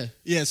Hefty?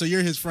 Yeah. So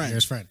you're his friend. You're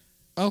his friend.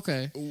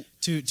 Okay.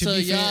 To so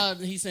be y'all,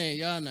 fair, he's saying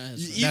y'all not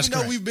his friend. Even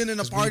though we've been in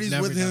the parties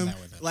with him,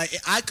 with like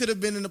I could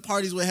have been in the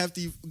parties with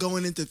Hefty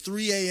going into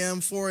 3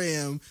 a.m., 4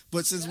 a.m.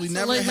 But since we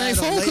never had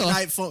a late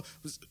night phone,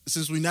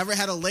 since we never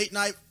had a late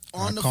night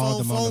on the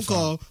phone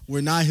call,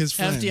 we're not his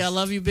friends. Hefty, I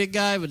love you, big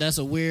guy, but that's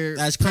a weird.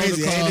 That's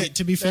crazy.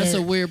 To be fair, that's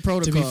a weird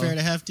protocol. To be fair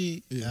to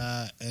Hefty,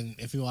 and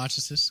if he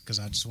watches this, because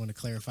I just want to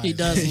clarify, he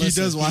does. He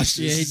does watch this.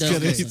 Yeah, he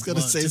does. He's gonna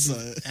say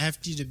something.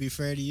 Hefty, to be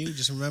fair to you,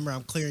 just remember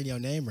I'm clearing your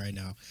name right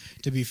now.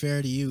 To be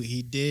fair to you,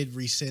 he did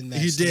rescind that.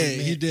 He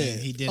statement, did.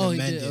 He did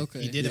amend it.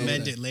 Okay. He did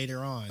amend it later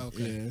on.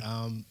 Okay.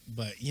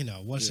 But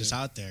once it's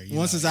out there,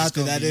 it's out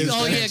there, that is.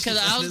 Oh yeah, because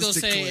I was gonna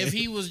say if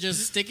he was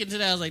just sticking to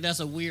that, I was like, that's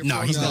a weird.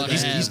 No, he's not.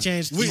 He's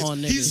changed.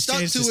 He's stuck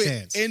to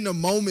it in the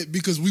moment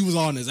because we was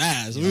on his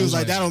ass. We was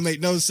like, that don't make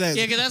no sense.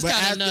 Yeah, because that's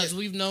kind of nuts.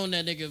 We've known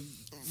that nigga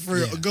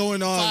for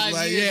going on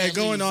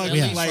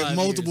like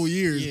multiple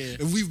years. Yeah.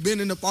 And we've been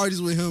in the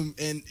parties with him,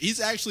 and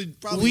he's actually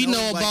probably we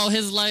know about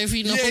his life.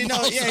 He knows he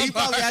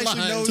probably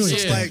actually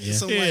knows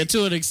some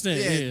to an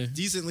extent.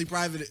 Decently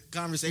private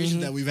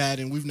conversations that we've had,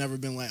 and we've never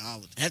been like,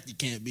 oh, Hefty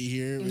can't be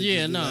here.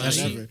 Yeah, no,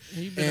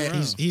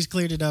 he's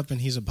cleared it up and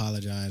he's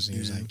apologized, and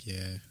he was like,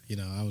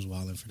 I was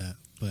wilding for that.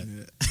 But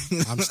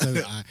I'm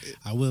still,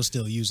 I will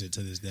still use it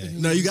to this day.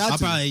 No, you got to. I'll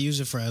probably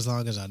use it for as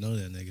long as I know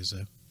that nigga.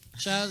 So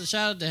shout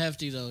out to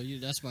Hefty though.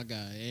 That's my guy,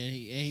 and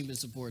he been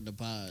supporting the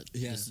pod.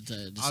 Yeah,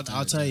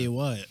 I'll tell you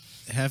what,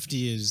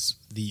 Hefty is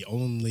the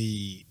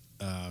only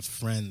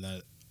friend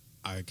that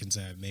I can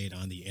say I've made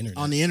on the internet.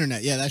 On the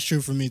internet, yeah, that's true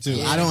for me too.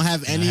 I don't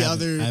have any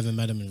other. I haven't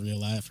met him in real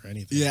life or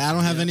anything. Yeah, I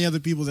don't have any other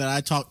people that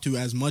I talk to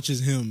as much as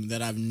him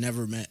that I've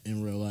never met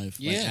in real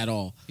life, at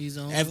all. He's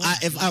on.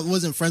 If I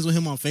wasn't friends with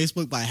him on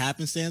Facebook by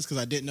happenstance, because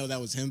I didn't know that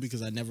was him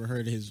because I never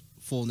heard his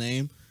full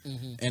name,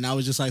 and I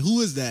was just like,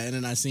 "Who is that?" And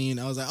then I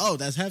was like, "Oh,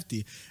 that's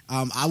Hefty."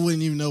 I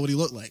wouldn't even know what he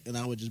looked like, and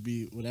I would just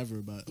be whatever.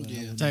 But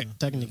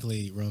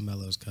technically,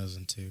 Romelo's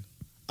cousin too.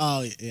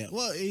 Oh yeah,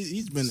 well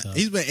he's been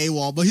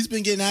AWOL, but he's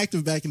been getting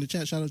active back in the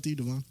chat. Shout out to you,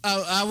 Devon.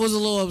 I was a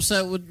little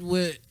upset with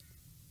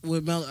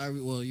Mel.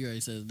 Well, you already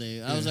said his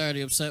name. I was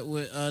already upset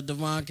with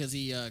Devon because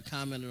he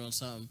commented on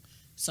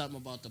something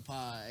about the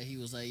pod. He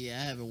was like, "Yeah,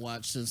 I haven't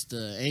watched since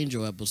the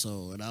Angel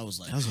episode," and I was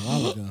like, "That was a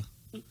while ago."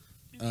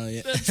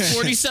 Yeah, that's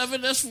 47.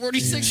 That's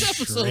 46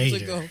 episodes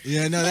ago.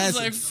 Yeah, no, that's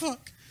like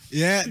fuck.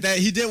 Yeah, that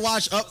he did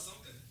watch up.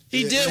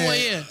 He did one,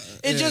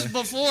 It just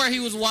before he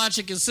was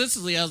watching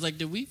consistently, I was like,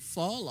 did we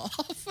fall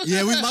off?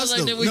 Yeah, we must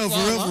have. No,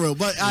 for real.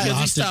 But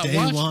he stopped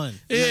watching. One.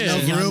 Yeah,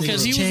 for real.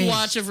 Because he was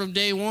watching from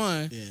day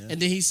one, and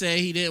then he said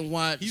he didn't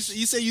watch. He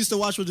said he used to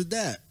watch with his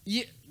dad.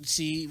 Yeah.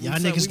 See, y'all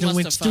niggas done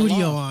went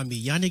studio on me.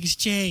 Y'all niggas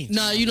changed.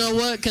 Nah, you know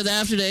what? Because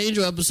after the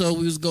Angel episode,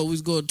 we was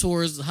going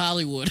towards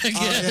Hollywood. I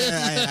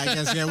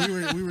guess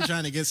we were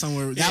trying to get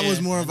somewhere. That was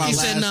more of our. He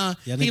last. Said, nah.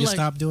 Y'all niggas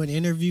stopped doing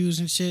interviews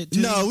and shit.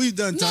 Too? No, we've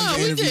done tons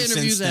of interviews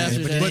since after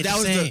then. But that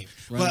was the.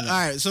 But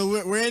all right, so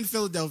we're in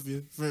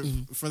Philadelphia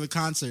for the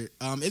concert.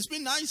 It's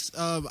been nice.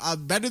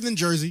 Better than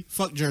Jersey.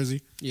 Fuck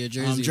Jersey. Yeah,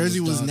 Jersey. Jersey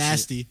was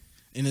nasty,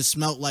 and it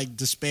smelled like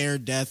despair,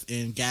 death,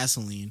 and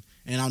gasoline.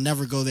 And I'll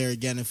never go there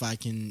again if I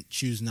can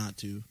choose not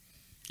to.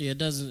 Yeah, it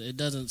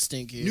doesn't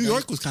stink here. New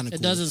York was kind of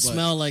cool. It doesn't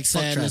smell like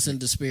sadness and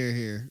despair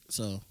here.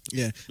 So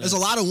yeah, there's a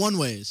lot of one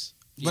ways,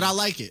 but I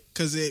like it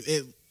because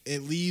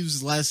it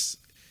leaves less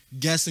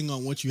guessing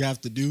on what you have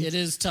to do. It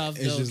is tough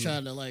though,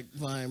 trying to like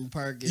find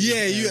parking.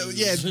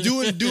 Yeah,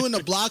 doing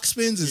the block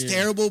spins is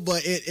terrible,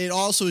 but it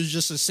also is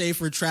just a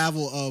safer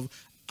travel of.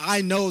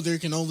 I know there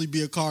can only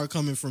be a car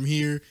coming from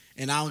here,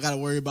 and I don't got to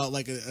worry about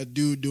like a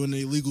dude doing an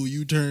illegal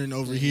U-turn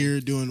over here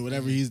doing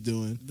whatever he's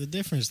doing. The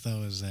difference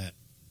though is that.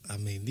 I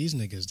mean, these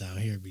niggas down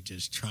here be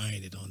just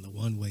trying it on the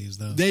one ways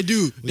though. They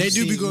do. They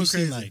do be going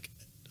crazy. Like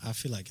I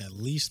feel like at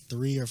least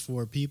 3 or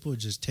 4 people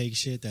just take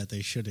shit that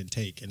they shouldn't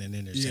take in an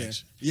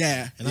intersection.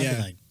 Yeah. And I'd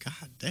be like,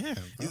 God damn,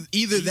 bro.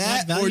 Either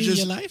that or just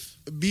your life?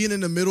 being in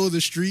the middle of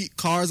the street,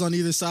 cars on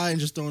either side, and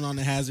just throwing on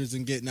the hazards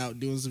and getting out,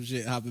 doing some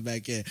shit, hopping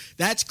back in.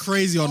 That's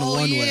crazy on the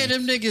one way. Oh, yeah,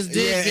 them niggas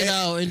did get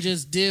out and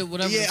just did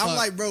whatever. Yeah, I'm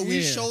like, bro,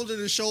 we shoulder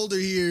to shoulder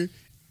here.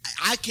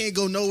 I can't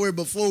go nowhere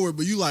but forward,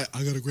 but you like,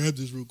 I gotta grab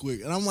this real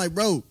quick. And I'm like,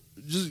 bro,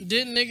 just...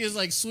 Didn't niggas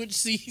like switch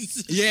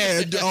seats?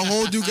 Yeah, a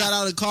whole dude got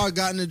out of the car,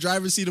 got in the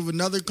driver's seat of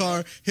another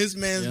car. His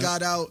man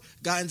got out,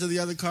 got into the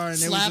other car, and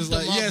they was just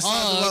like,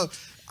 slapped him up.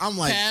 I'm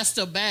like, passed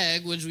a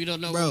bag, which we don't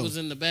know what was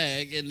in the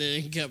bag, and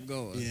then he kept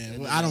going. Yeah,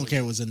 well, I don't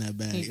care what's in that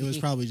bag. It was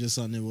probably just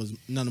something that was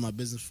none of my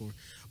business for.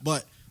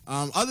 But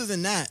other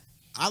than that,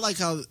 I like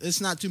how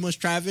it's not too much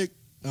traffic.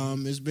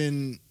 It's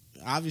been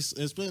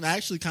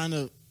actually kind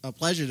of a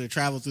pleasure to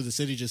travel through the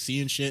city, just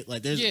seeing shit.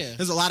 Like there's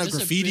a lot of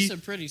graffiti. It's a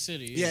pretty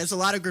city. Yeah, it's a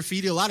lot of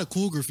graffiti, a lot of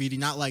cool graffiti,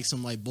 not like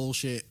some like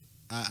bullshit.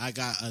 I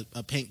got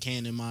a paint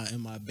can in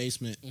my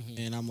basement,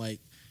 and I'm like,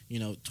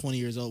 20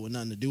 years old with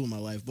nothing to do with my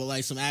life, but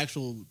like some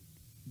actual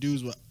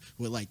dudes with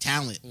like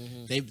talent,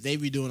 they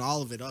be doing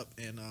all of it up,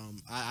 and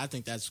I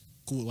think that's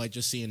cool. Like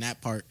just seeing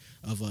that part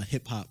of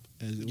hip hop,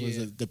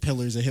 the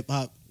pillars of hip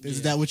hop.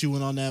 Is that what you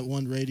went on that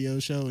one radio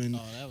show? And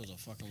that was a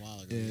fucking while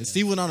ago. Yeah,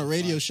 Steve went on a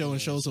radio show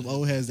and showed some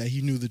old heads that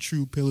he knew the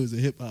true pillars of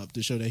hip hop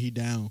to show that he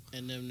down.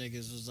 And them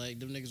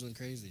niggas went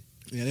crazy.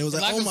 Yeah, they was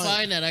if like, I can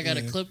find that, I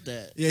gotta clip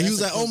that. Yeah, he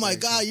was like, oh my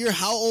god, you're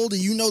how old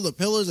and you know the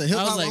pillars of hip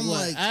hop?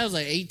 I was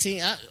like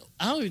 18. I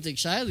don't even think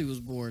Shiley was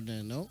born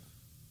then. No.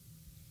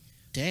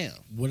 Damn.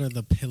 What are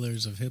the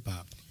pillars of hip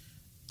hop?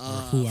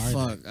 Who are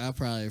they? I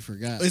probably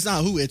forgot. It's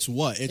not who, it's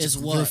what. It's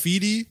what?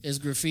 Graffiti. It's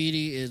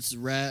graffiti. It's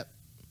rap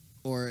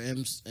or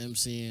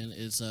MCing.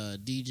 It's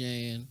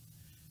DJing,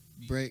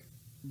 break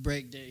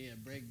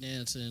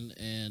dancing,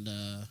 and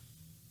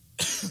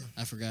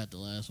I forgot the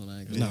last one.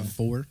 It's not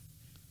 4.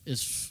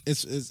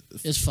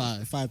 It's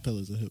 5. 5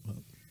 pillars of hip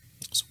hop.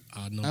 So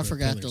I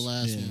forgot the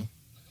last one.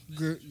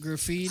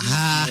 Graffiti.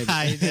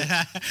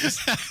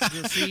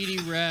 Graffiti,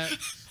 rap.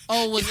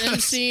 Oh, was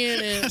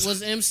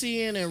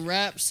MCing and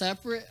rap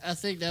separate? I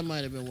think that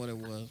might have been what it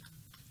was.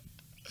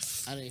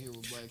 I didn't hear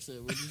what Black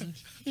said. What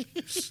did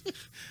you say?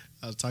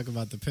 I was talking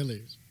about the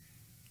pillars.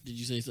 Did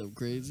you say something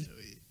crazy?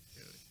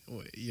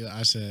 Yeah,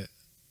 I said.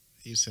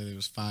 You said it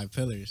was 5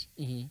 pillars.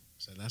 Mm-hmm.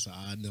 So that's an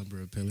odd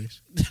number of pillars.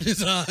 That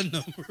is an odd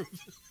number.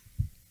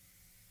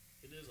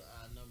 It is an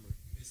odd number.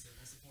 That's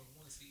the point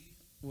one, Steve.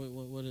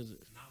 What is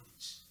it?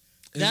 Knowledge.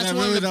 That's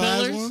one of the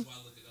pillars.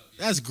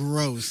 That's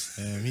gross.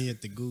 Damn, he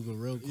hit the Google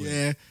real quick.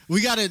 Yeah,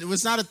 we got it.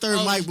 It's not a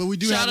third mic, but we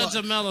do shout have. Shout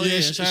out to Mello.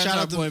 Yeah, shout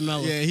out to boy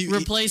Mello. Yeah,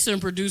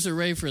 replacing producer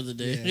Ray for the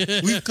day.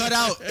 Yeah. We cut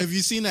out. If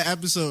you've seen the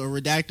episode, a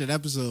redacted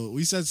episode,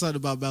 we said something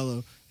about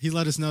Mello. He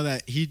let us know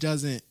that he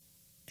doesn't.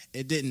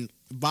 It didn't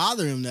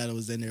bother him that it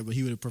was in there, but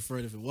he would have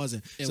preferred if it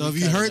wasn't. Yeah, so if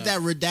you heard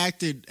that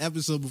redacted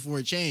episode before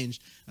it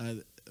changed.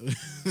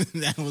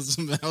 that was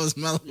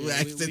Mello who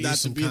asked it not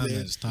to be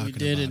there. We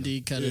did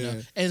indeed cut it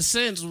out. And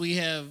since we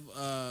have,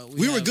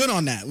 we were good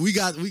on that. We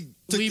took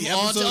the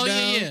episode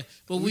down.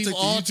 But we've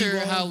altered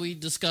how we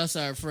discuss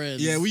our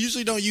friends. Yeah, we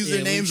usually don't use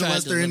their names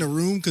unless they're in the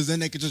room, because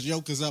then they could just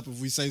yoke us up if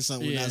we say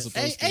something we're not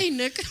supposed to. Hey,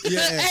 Nick. Yeah.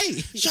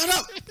 Hey, shut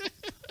up.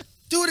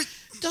 Do it.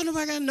 Don't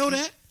nobody gotta know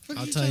that.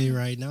 I'll tell you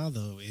right now,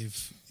 though,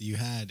 if you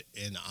had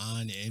an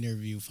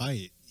on-interview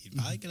fight, you'd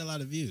probably get a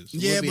lot of views.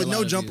 Yeah, but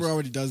No Jumper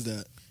already does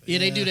that. Yeah,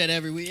 they do that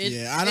every week.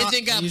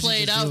 It got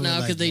played out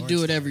now because they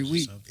do it every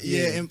week.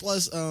 Yeah, and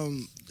plus,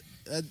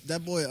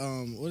 that boy,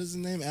 what is his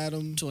name?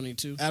 Adam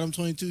 22. Adam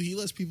 22. He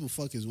lets people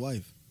fuck his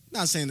wife.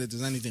 Not saying that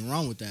there's anything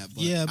wrong with that,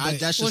 but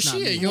that's just not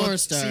she a yarn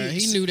star.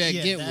 He knew that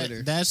get with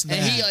her. That's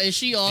that. And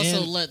she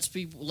also lets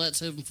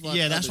him fuck.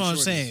 Yeah, that's what I'm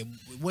saying.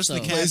 What's the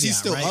caveat? Is he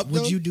still up?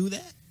 Would you do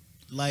that?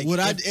 Like, would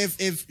I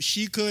if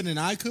she could and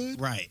I could?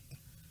 Right.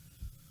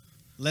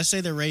 Let's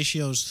say the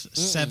ratio's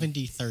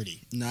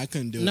 70-30. No, I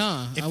couldn't do it.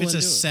 No, if it's a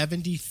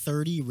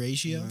 70-30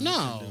 ratio,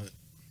 no.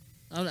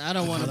 I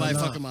don't want nobody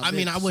fucking my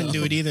bitch, I wouldn't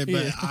do it either,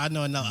 but I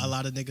know a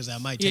lot of niggas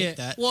that might take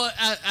that.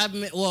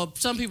 Well,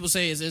 some people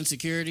say it's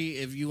insecurity.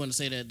 If you want to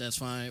say that, that's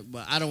fine.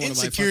 But I don't want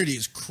nobody. Insecurity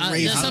is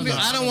crazy.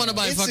 I don't want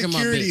nobody fucking my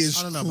bitch. Insecurity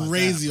is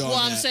crazy. Well,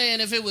 I'm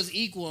saying if it was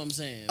equal, I'm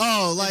saying.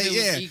 Oh, like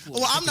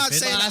Well, I'm not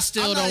saying I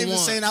still I'm don't not even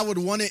want. saying I would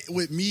want it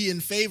with me in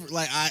favor.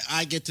 Like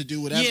I get to do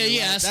whatever.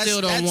 Yeah. I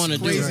still don't want to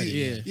do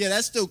it. Yeah,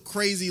 that's still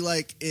crazy.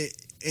 Like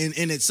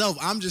in itself,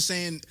 I'm just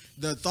saying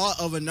the thought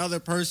of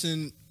another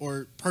person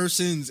or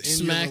persons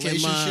in your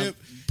relationship,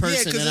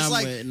 person that I'm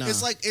with,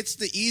 it's like it's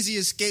the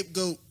easiest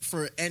scapegoat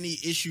for any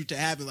issue to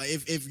happen. Like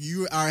if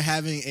you are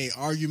having a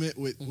argument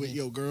with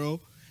your girl,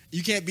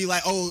 you can't be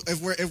like, oh,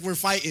 if we're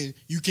fighting,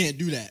 you can't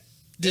do that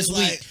this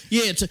week.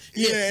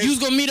 You was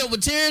gonna meet up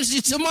with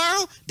Terrence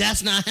tomorrow?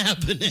 That's not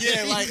happening.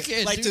 Yeah, like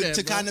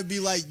to kind of be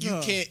like you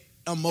can't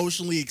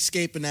emotionally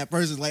escaping that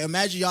person. Like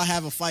imagine y'all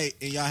have a fight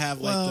and y'all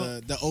have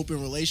like the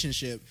open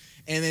relationship,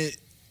 and then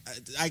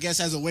I guess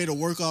as a way to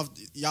work off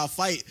y'all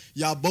fight,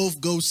 y'all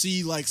both go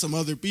see like some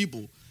other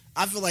people.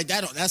 I feel like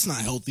that's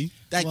not healthy.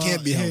 That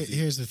can't be healthy.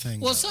 Here's the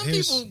thing. Well, some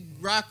people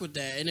rock with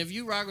that, and if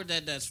you rock with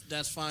that,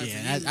 that's fine.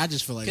 Yeah, for you, I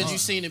just feel like because you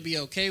seem to be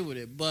okay with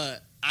it.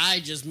 But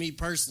me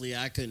personally,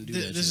 I couldn't do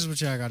that. This is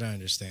what y'all gotta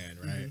understand,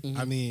 right? Mm-hmm.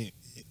 I mean,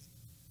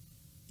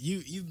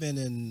 you've been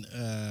in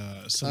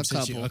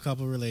a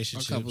couple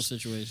relationships, a couple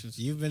situations.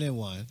 You've been in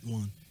one.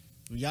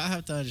 Y'all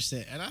have to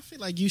understand, and I feel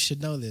like you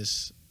should know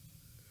this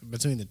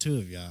between the two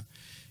of y'all.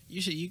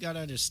 You gotta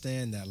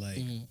understand that like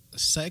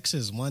sex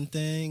is one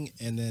thing,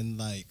 and then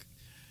like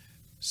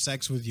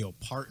sex with your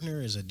partner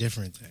is a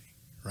different thing,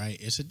 right?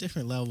 It's a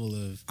different level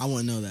of I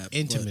wouldn't know that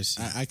intimacy.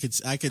 I could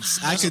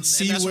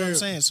see that's where what I'm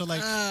saying. So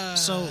like,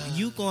 so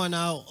you going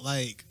out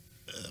like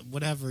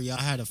whatever, y'all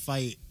had a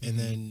fight, and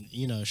then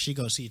she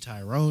go see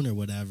Tyrone or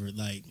whatever.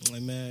 Like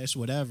man, it's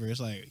whatever. It's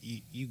like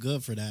you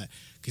good for that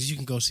because you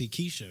can go see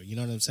Keisha. You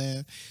know what I'm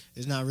saying?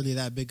 It's not really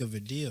that big of a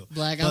deal.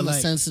 Black, but I'm a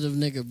sensitive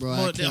nigga, bro.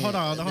 Hold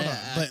on.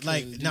 But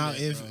like now,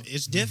 if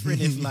it's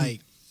different, if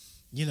like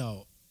I'd be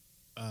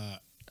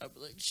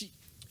like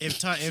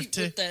if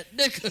that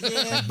nigga.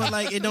 Yeah, but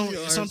like it don't.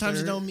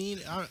 Sometimes it don't mean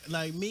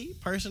like me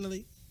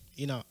personally.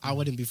 I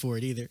wouldn't be for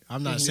it either.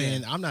 I'm not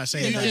saying. I'm not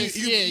saying.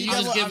 You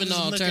just giving the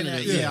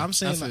alternative. Yeah, I'm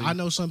saying. Like, I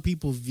know some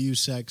people view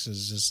sex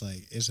as just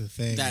like it's a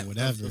thing or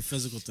whatever, a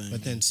physical thing.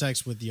 But then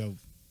sex with your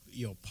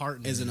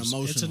partner is an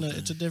emotional.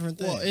 It's a different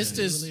thing. Well, it's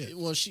just. Really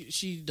well,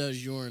 she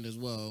does urine as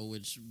well,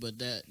 but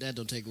that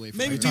don't take away from.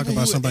 Maybe talking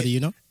about somebody you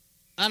know.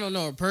 I don't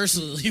know her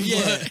personally,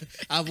 but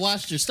I've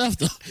watched her stuff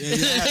though.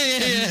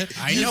 Yeah.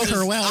 I know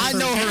her well. I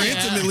know her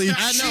intimately.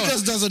 I know. She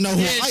just doesn't know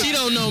who. She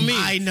don't know me.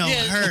 I know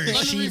her.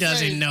 She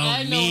doesn't know me.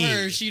 I know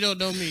her. She don't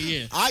know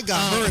me. Yeah. I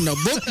got her in the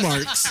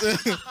bookmarks.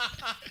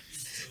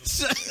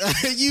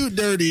 You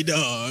dirty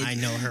dog. I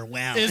know her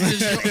well.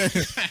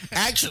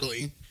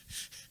 Actually.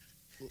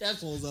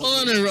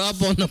 Pulling her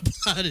up on the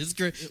pod is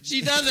great.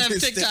 She does have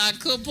TikTok. I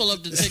could pull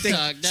up the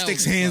TikTok.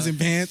 Sticks hands in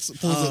pants.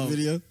 Pulls up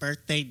video.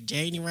 Birthday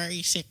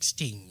January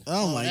 16th.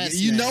 Oh my god!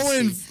 You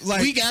knowing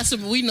like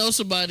we know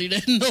somebody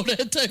that know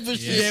that type of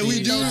shit. Yeah,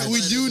 we do.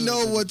 We do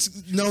know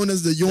what's known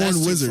as the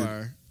Yorn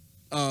Wizard.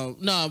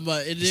 No,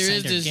 but there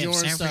is this Yorn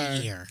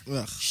star.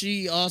 Ugh.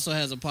 She also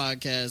has a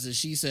podcast, and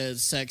she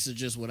says sex is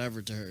just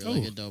whatever to her. Ooh.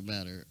 Like it don't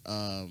matter.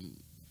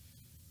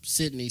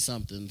 Sydney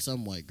something,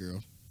 some white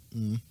girl.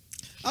 Mm.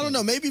 I don't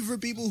know. Maybe for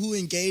people who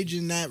engage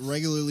in that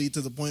regularly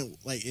to the point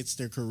like it's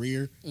their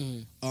career,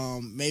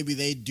 maybe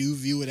they do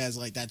view it as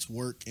like that's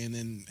work, and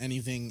then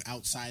anything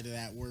outside of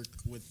that work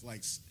with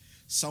like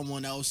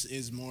someone else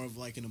is more of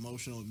like an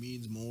emotional. It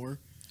means more.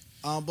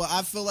 But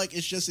I feel like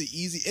it's just an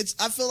easy.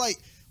 I feel like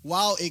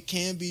while it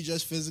can be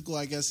just physical,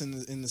 I guess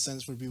in the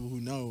sense for people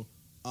who know,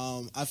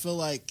 I feel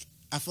like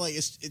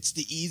it's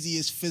the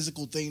easiest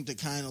physical thing to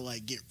kind of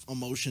like get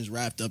emotions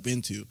wrapped up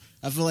into.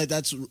 I feel like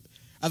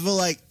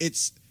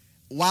it's.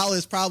 While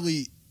it's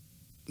probably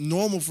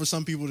normal for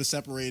some people to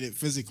separate it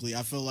physically,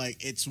 I feel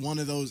like it's one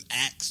of those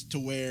acts to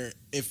where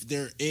if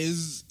there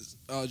is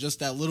just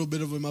that little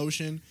bit of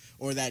emotion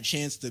or that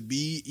chance to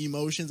be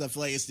emotions, I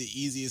feel like it's the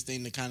easiest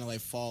thing to kind of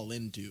like fall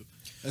into,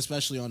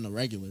 especially on the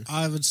regular.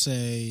 I would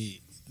say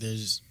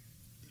there's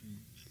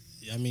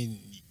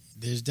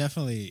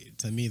definitely,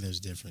 to me, there's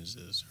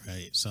differences,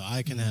 right? So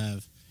I can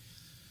have,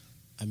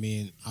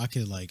 I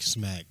could like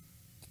smack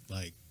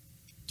like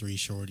 3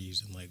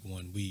 shorties in like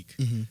 1 week.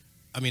 Mm-hmm.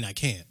 I mean, I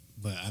can't,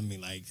 but I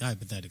mean, like,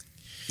 hypothetically.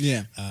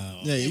 Yeah.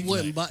 It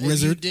wouldn't, like,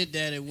 if you did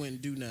that, it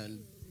wouldn't do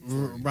nothing.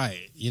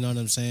 Right. You know what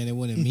I'm saying? It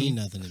wouldn't mean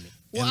nothing to me.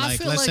 Well, and I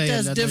feel like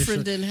that's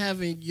different than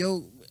having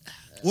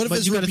What if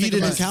it's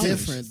repeated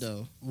encounters? Different,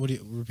 though. What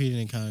repeated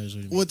encounters?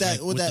 With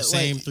the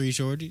same 3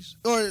 shorties?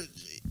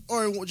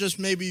 Or just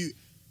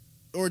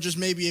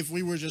maybe if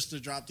we were just to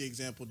drop the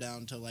example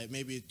down to like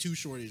maybe 2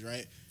 shorties,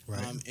 right?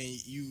 Right. And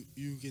you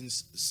can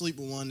sleep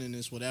with one and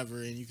it's whatever,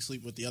 and you can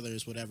sleep with the other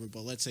is whatever.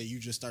 But let's say you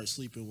just start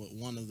sleeping with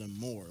one of them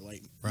more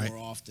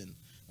often.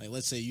 Like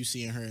let's say you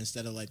seeing her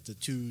instead of like the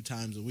 2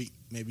 times a week,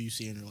 maybe you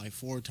seeing her like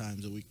 4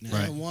 times a week now.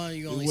 Right. One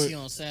you only see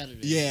on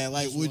Saturday. Yeah,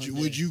 like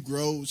would you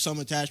grow some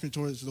attachment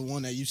towards the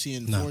one that you see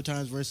in 4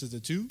 times versus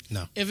the 2?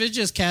 No. If it's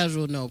just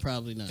casual, no,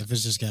 probably not. If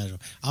it's just casual,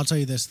 I'll tell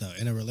you this though.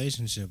 In a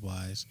relationship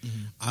wise,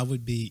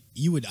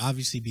 you would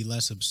obviously be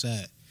less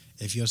upset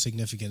if your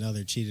significant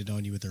other cheated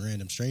on you with a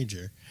random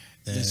stranger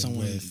than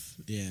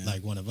with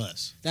like one of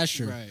us. That's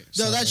true. Right.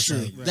 No, that's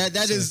true. Like,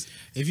 that is.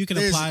 If you can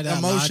apply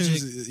that logic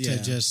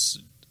to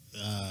just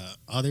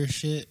other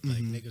shit, like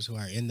niggas who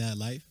are in that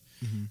life,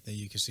 then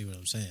you can see what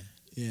I'm saying.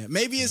 Yeah.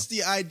 Maybe it's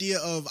the idea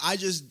of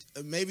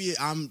maybe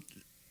I'm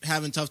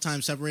having tough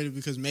time separated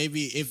because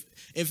maybe if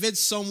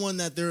it's someone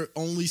that they're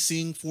only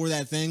seeing for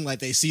that thing, like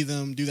they see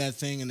them do that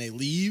thing and they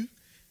leave,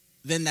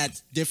 then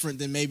that's different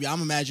than maybe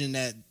I'm imagining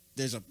that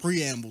there's a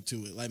preamble to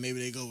it. Like maybe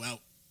they go out,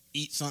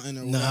 eat something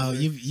or whatever. No,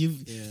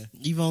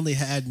 you've only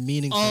had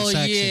meaningful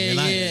sex in your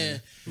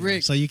life.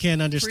 Rick, so you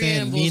can't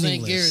understand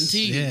meaningless.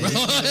 Ain't guaranteed, bro.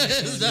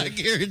 It's not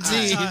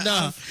guaranteed.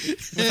 No.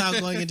 Without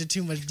going into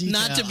too much detail,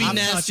 Not to be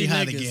nasty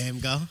how niggas. the game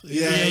go.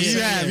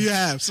 You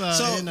have.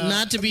 So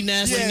not to be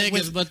nasty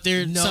niggas, but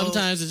there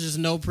sometimes there's just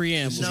no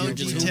preamble. No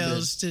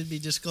details to be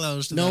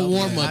disclosed. No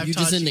warm up. You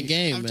just in the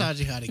game. I've taught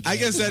you how to game. I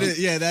guess that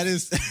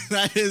is.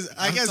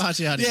 I guess. Taught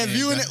you how to game,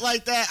 viewing it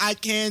like that, I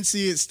can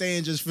see it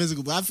staying just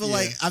physical. But I feel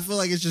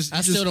like it's just.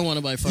 I still don't want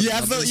nobody fucking. Yeah,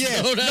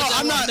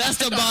 I'm not. That's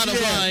the bottom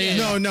line.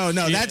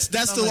 No.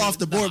 That's still off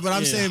the board. But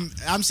I'm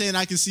saying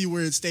I can see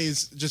where it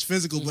stays just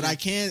physical. But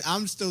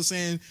I'm still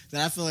saying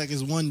that I feel like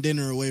it's one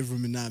dinner away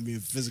from it not being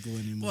physical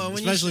anymore. Well,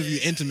 especially if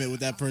you're intimate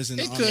with that person.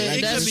 It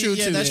could. That's true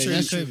too. That's true.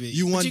 That could be.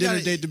 You want dinner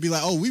date to be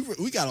like, oh,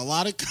 we got a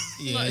lot of.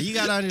 Yeah, you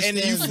gotta understand.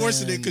 And you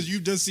forcing it because you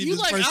just see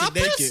this person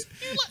naked.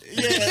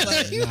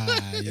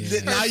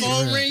 Now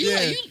phone ring.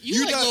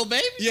 You like little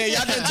baby. Yeah,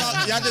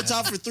 y'all done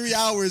talk for 3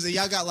 hours and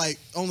y'all got like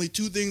only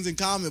 2 things in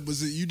common, but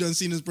you done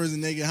seen this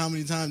person naked how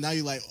many times? Now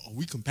you like, oh,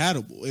 we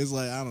compatible. It's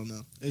like, I don't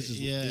know. It's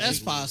just that's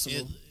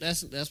possible.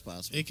 That's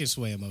possible. It can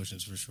sway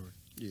emotions for sure.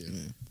 Yeah.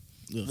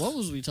 What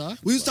was we talking?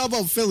 We was talking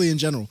about Philly in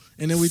general,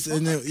 and then we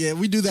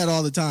do that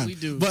all the time. We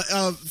do, but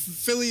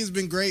Philly has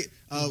been great.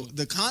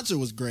 The concert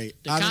was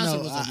great. The concert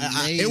was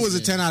amazing. It was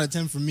a 10 out of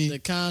 10 for me. The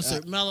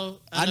concert, Mello.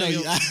 I know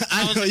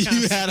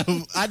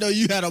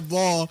you had a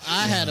ball.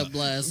 I had a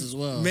blast as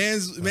well.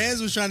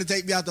 Mans was trying to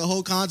take me out the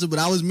whole concert, but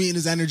I was meeting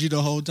his energy the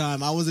whole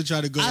time. I wasn't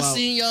trying to go out. I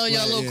seen y'all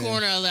little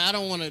corner. I was like, I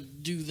don't want to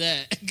do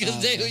that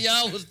because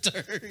y'all was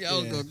turned.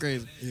 Y'all was going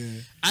crazy.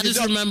 Yeah. I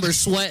just remember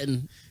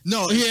sweating.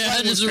 No,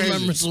 I just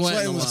remember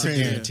sweating. Was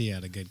crazy. I guarantee I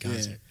had a good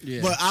concert.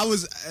 Yeah. But I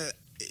was.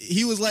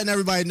 He was letting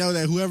everybody know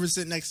that whoever's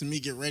sitting next to me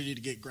get ready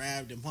to get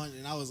grabbed and punched,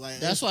 and I was like,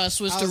 "That's why I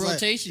switched the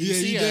rotation." You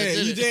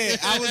did.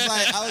 I was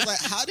like,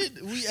 how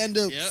did we end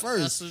up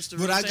first?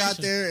 But I got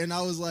there, and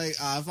I was like,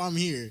 if I'm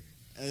here,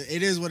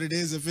 it is what it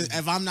is.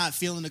 If I'm not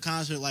feeling the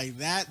concert like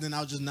that, then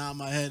I'll just nod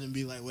my head and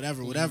be like,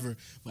 whatever.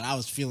 But I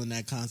was feeling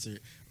that concert.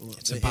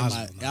 It's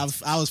impossible.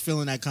 I was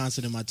feeling that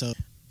concert in my toe.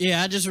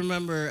 Yeah, I just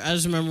remember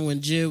when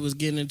Jid was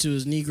getting into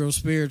his Negro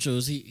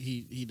spirituals.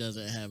 He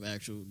doesn't have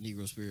actual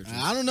Negro spirituals.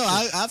 I don't know.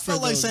 I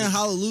felt like saying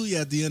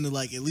hallelujah at the end of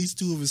like at least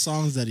 2 of his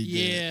songs that he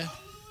did. Yeah.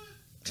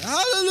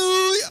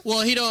 Hallelujah.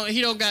 Well, he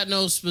don't got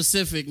no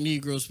specific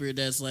Negro spirit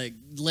that's like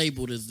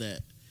labeled as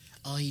that.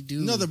 Oh, he do.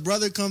 No, the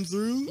brother come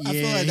through. I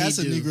feel like that's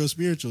a Negro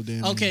spiritual.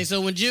 Damn. Okay,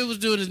 so when Jid was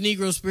doing his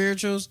Negro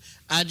spirituals,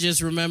 I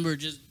just remember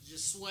just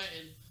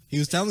sweating. He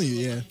was telling you,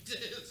 yeah.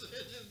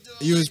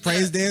 You was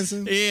praise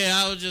dancing? Yeah,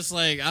 I was just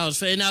like, I was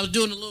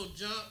doing a little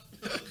jump.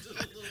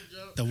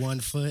 The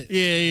 1 foot?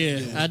 Yeah.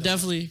 I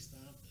definitely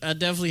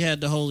had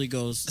the Holy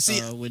Ghost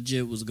when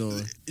Jid was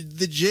going.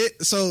 The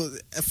Jid, so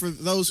for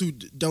those who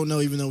don't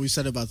know, even though we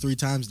said it about 3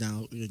 times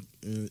now,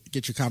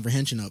 get your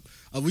comprehension up.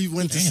 We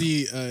went to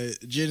see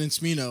Jid and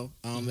Smino.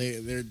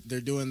 They're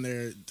doing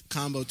their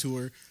combo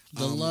tour.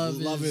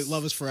 Love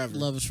is Forever.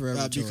 Love is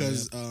Forever tour,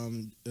 because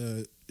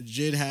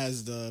Jid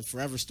has the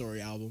Forever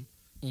Story album.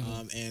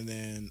 And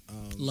then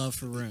Love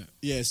for Rent.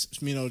 Yes,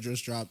 Smino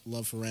just dropped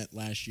Love for Rent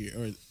last year,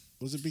 or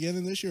was it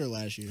beginning this year or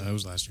last year? It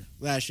was last year.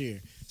 Last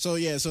year. So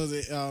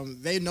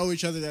they know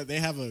each other. That they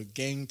have a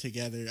gang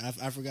together.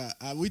 I forgot.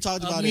 We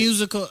talked about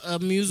a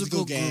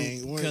musical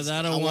gang because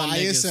I don't want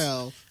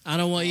ISL. Niggas. I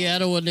don't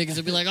want niggas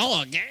to be like,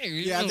 oh, a gang.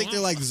 Yeah, I think they're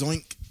like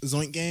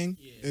Zoink Gang.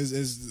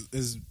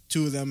 Is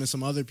 2 of them and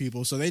some other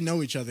people. So they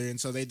know each other, and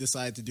so they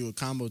decided to do a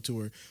combo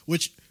tour,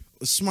 which.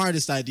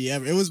 Smartest idea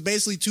ever. It was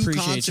basically 2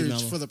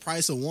 concerts for the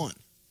price of 1.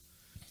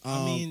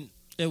 I mean,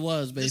 it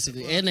was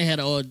basically, and they had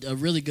a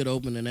really good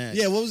opening act.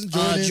 Yeah, what was it?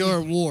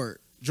 Jordan Ward.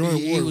 Ward.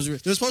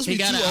 There's supposed to be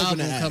 2 got an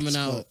opening album acts,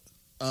 coming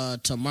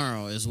out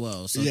tomorrow as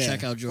well. So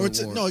check out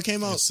Jordan Ward. No, it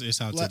came out.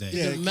 It's out today.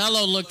 Yeah.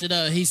 Mello looked it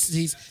up.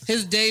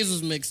 His days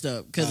was mixed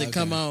up because it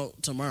come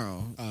out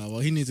tomorrow. Well,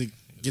 he needs to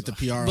get the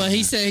PR. But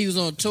he said he was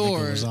on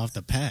tour. He was off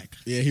the pack.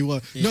 Yeah, he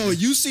was. Yeah. No,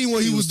 you seen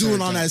what he was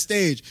doing on that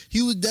stage.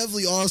 He was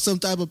definitely on some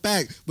type of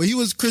pack. But he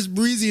was Chris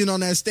Breezy on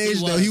that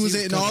stage, though. He was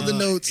hitting all the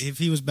notes. If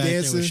he was back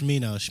dancing.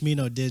 There with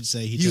Smino did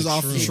say he was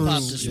off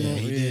shrooms. Yeah,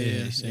 he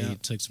did. He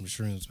took some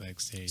shrooms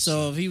backstage.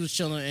 So if he was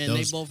chilling, and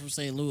they both from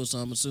St. Louis, so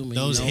I'm assuming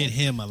those hit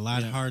him a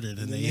lot harder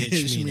than they hit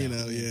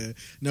Smino. Yeah,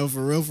 no,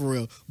 for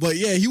real. But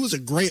yeah, he was a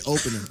great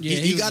opener.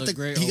 He got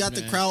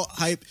the crowd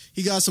hype.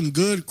 He got some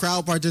good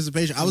crowd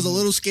participation. I was a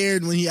little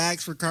scared when he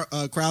asked for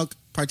crowd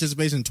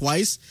participation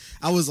twice.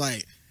 I was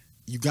like,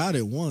 you got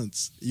it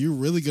once. You're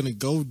really going to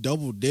go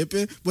double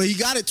dipping? But he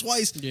got it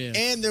twice. Yeah.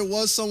 And there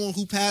was someone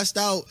who passed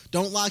out.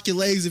 Don't lock your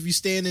legs if you're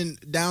standing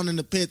down in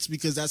the pits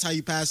because that's how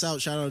you pass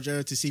out. Shout out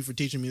Jared TC for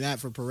teaching me that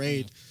for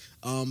Parade.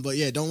 But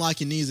yeah, don't lock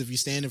your knees if you're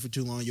standing for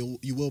too long.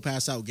 You will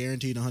pass out,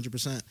 guaranteed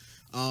 100%.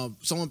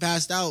 Someone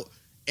passed out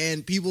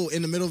and people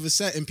in the middle of a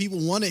set and people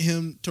wanted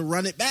him to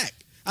run it back.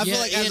 I feel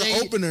like as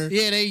an opener,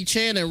 they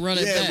chanted run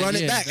it back. Run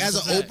it back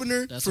as an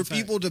opener for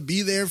people to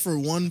be there for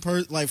one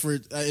person, like for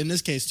in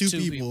this case 2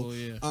 people.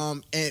 Yeah.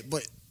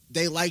 But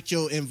they liked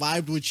you and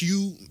vibed with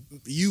you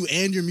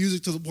and your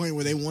music to the point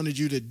where they wanted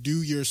you to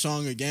do your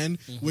song again,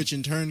 which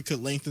in turn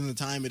could lengthen the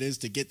time it is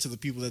to get to the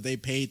people that they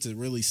paid to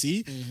really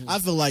see. I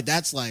feel like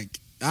that's like,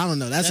 I don't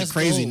know, that's a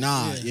crazy gold.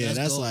 nod. Yeah,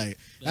 that's like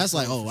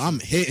oh, I'm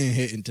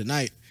hitting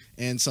tonight.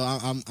 And so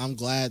I'm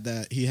glad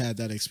that he had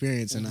that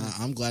experience, and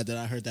I'm glad that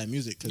I heard that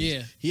music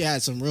because he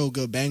had some real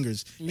good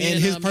bangers. And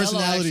his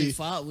personality.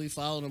 We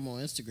followed him on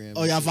Instagram.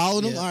 Oh, y'all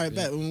followed him? All right,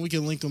 bet we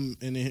can link him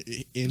in here.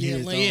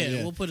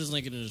 We'll put his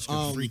link in the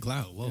description. Free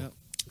clout. Whoa. Yep.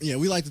 Yeah,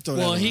 we like to throw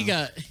that around. He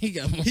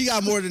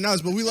got more than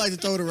us, but we like to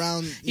throw it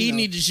around. He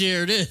need to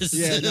share this.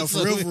 Yeah, no,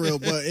 for real.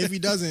 But if he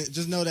doesn't,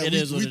 just know that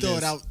we throw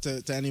it out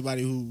to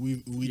anybody who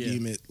we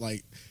deem it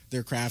like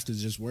their craft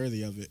is just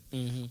worthy of it.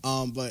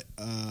 But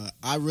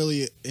I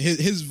really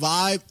his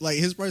vibe, like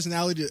his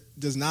personality,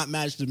 does not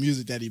match the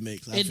music that he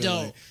makes. I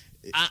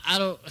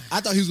don't. I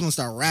thought he was gonna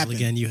start rapping. Well,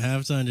 again, you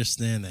have to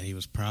understand that he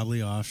was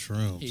probably off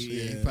shrooms.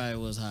 He probably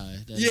was high.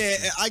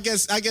 I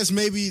guess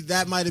maybe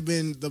that might have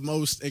been the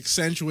most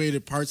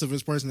accentuated parts of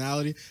his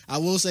personality. I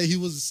will say he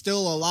was still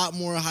a lot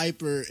more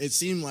hyper, it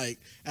seemed like,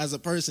 as a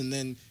person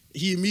than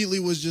he immediately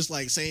was just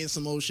like saying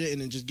some old shit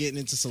and then just getting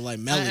into some like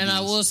melodies. And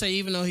I will say,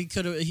 even though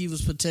he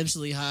was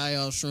potentially high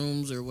off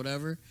shrooms or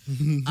whatever,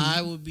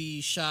 I would be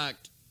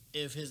shocked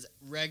if his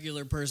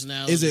regular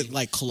personality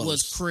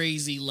was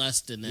crazy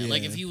less than that.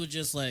 Like if he was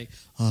just like,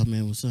 oh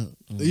man, what's up?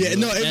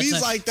 If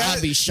he's like that,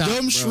 I'd be shocked,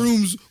 them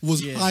shrooms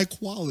was high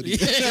quality.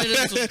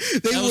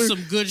 That was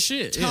some good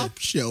shit. Top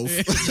shelf.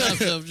 Top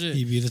shelf shit.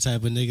 He'd be the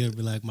type of nigga to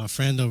be like, my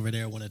friend over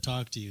there want to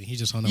talk to you. He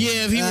just on the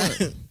if he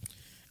were.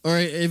 Or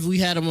if we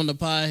had him on the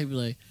pod, he'd be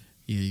like,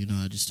 yeah,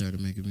 I just started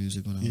making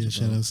music when I was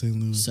shout out St.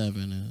 Louis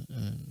 7.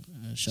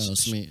 Shout out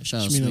Smee.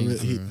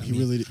 He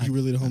really the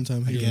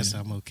hometown hero. I guess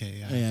I'm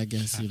okay. I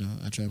guess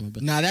I try my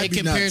best. Nah, that'd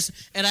be nuts.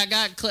 And I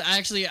got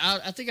I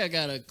think I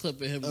got a clip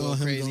of him going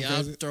crazy.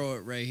 I'll throw it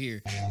right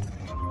here. Ready?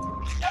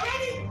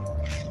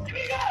 Here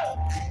we go.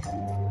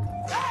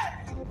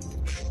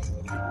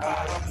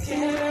 I don't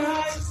care,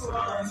 I just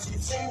want you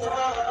to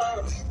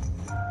know.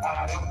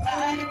 I don't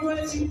like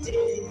what you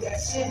did, that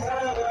shit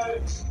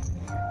hurts.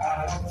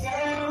 I don't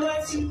care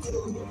what you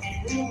do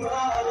anymore.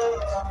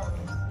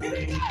 Here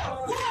we go.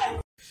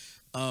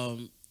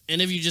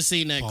 And if you just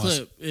seen that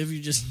clip, if you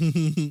just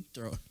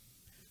throw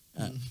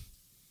it,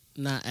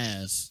 not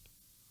ass,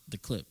 the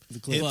clip,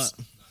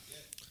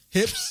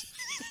 hips.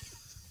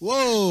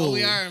 Whoa! Oh,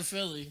 we are in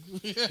Philly.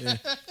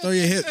 Throw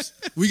your hips.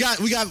 We got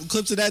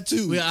clips of that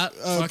too.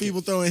 People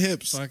throwing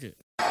hips. Fuck it.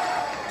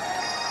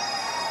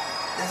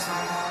 That's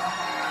my mom.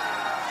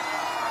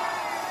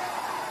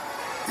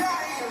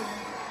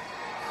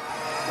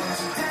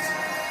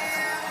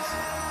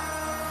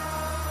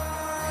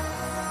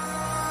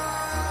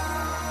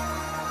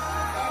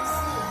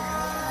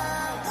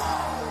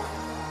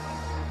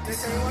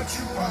 This ain't what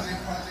you want.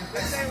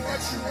 This ain't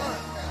what you want.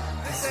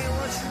 This ain't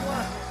what you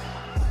want.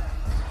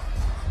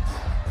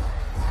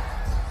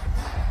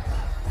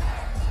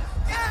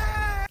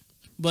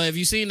 But if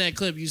you seen that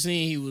clip, you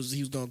seen he was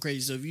going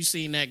crazy. So if you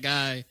seen that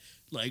guy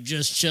like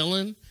just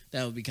chilling,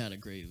 that would be kind of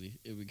crazy.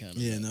 It would be kind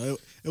of it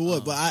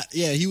would. But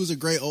he was a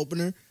great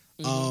opener.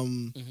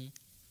 And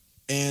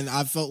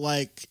I felt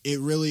like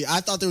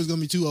I thought there was going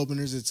to be 2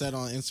 openers. It said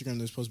on Instagram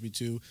there's supposed to be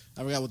 2.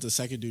 I forgot what the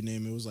second dude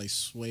name. It was like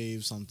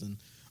Swave something.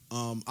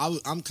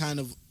 I'm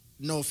kind of,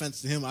 no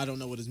offense to him, I don't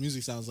know what his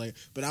music sounds like,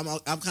 but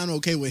I'm kind of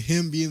okay with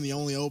him being the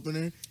only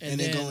opener and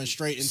then going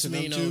straight into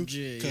them 2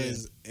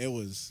 because it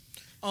was.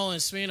 Oh, and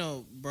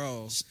Smino,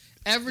 bro,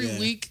 every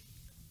week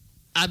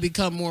I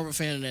become more of a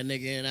fan of that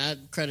nigga, and I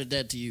credit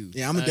that to you.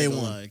 Yeah, I'm a day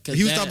one.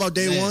 He was talking about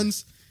day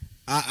ones.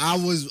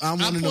 I'm one of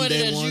them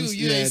day ones.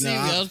 You ain't see me.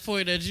 I was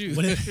pointing at you.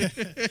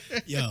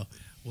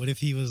 What if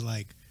he was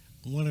like,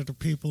 one of the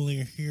people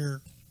in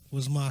here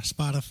was my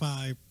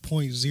Spotify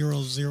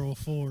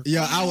 .004.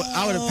 Yeah,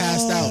 I would have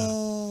passed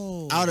out.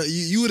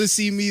 You would have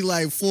seen me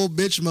like full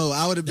bitch mode.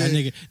 I would have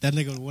been that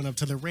nigga went up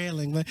to the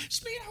railing like,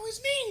 Speedo, it's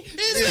me.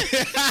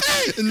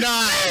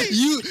 Nah,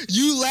 you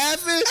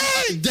laughing?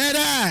 Dead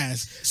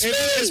ass. And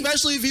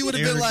especially if he would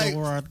have been like,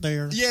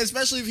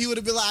 especially if he would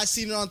have been like, I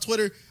seen it on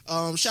Twitter.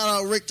 Shout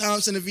out Rick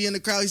Thompson if he in the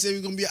crowd. He said he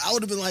was gonna be. I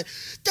would have been like,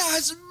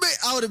 that's me.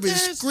 I would have been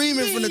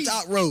screaming from the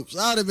top ropes.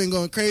 I would have been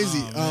going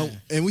crazy.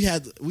 And we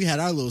had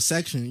our little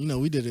section.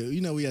 We did it.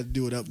 We had to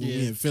do it up when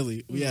we in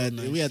Philly. We had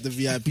the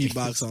VIP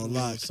box on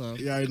lock.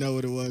 You already know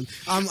what it was.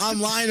 I'm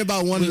lying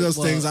about one of those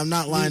things. I'm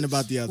not lying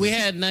about the other. We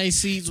had nice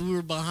seats. We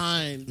were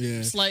behind.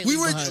 Slightly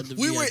behind the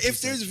we were. VIP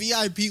If there's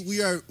VIP,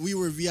 we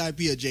were VIP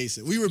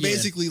adjacent. We were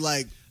basically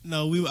like.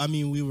 No, we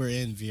were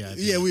in VIP.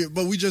 Yeah,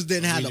 but we just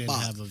didn't have a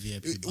box.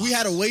 VIP box. We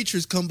had a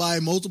waitress come by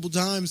multiple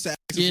times to ask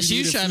if we she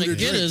was trying to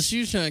get us. She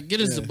was trying to get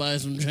us to buy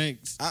some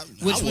drinks.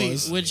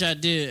 Which I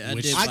did. I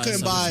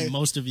couldn't buy.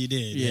 Most of you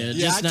did.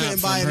 Yeah, I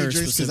couldn't buy any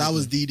drinks because I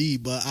was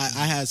DD, but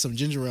I had some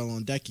ginger ale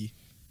on decky.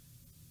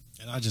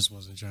 And I just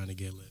wasn't trying to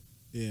get lit.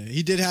 Yeah,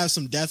 he did have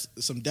some death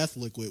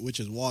liquid, which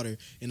is water,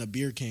 in a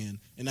beer can,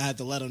 and I had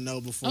to let him know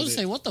before. I was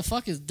say, what the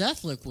fuck is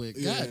death liquid?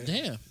 Yeah. God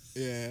damn.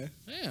 Yeah.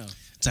 Damn.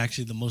 It's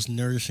actually the most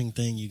nourishing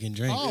thing you can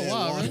drink. Oh, Yeah,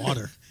 wow. water. Really?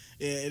 Water.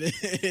 Yeah,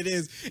 it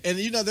is. And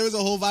there was a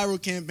whole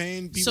viral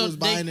campaign. People was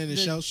buying it in the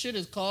shelves. shit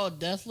is called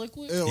death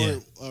liquid?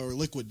 Or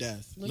liquid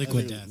death.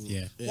 Liquid death,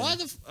 yeah. Why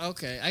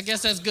okay, I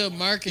guess that's good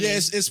marketing. Yeah,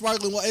 it's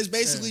sparkling water. It's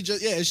basically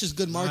it's just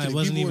good marketing. it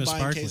wasn't People were even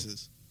buying sparkling.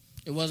 cases.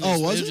 It wasn't. Oh,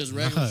 it was was it? just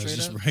regular, No, straight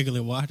it's up. just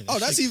regular water. Oh,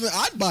 that's even.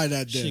 I'd buy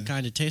that then. Shit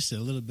kind of tasted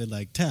a little bit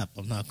like tap.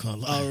 I'm not gonna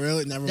lie. Oh,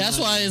 really? Never. That's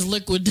mind. why it's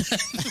liquid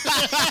death.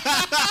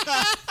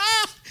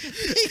 He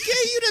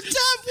gave you the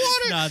tap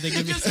water. Nah, they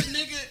give me. Just a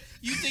nigga.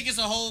 You think it's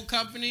a whole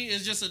company?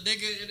 It's just a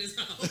nigga in his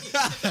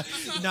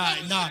house.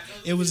 Nah.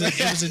 It was a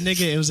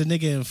nigga. It was a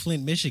nigga in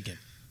Flint, Michigan.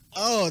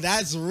 Oh,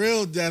 that's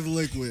real death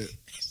liquid.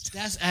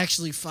 That's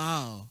actually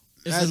foul.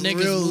 If That's a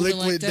nigga's real moving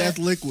liquid like that, death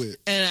liquid.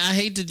 and I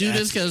hate to do this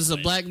That's because it's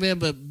a black man,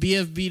 but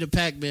BFB the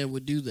Pac Man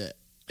would do that.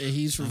 And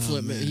he's from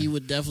Flint. man. He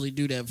would definitely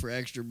do that for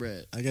extra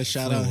bread. I guess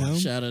shout out him.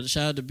 Shout out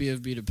to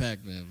BFB the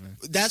Pac Man, man.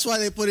 That's why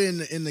they put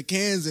it in the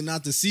cans and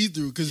not the see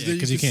through because Yeah,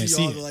 'cause you can't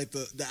see all it.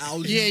 the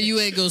algae. Yeah, you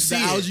ain't gonna see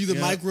the algae, it. the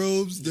Yeah.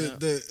 microbes, Yeah.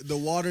 the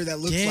water that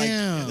looks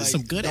Damn. like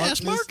Some good ass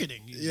darkness.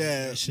 marketing.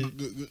 Yeah. That shit.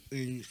 Do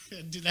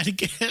that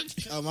again.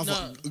 Oh, my No.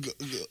 fault.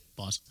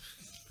 Boss.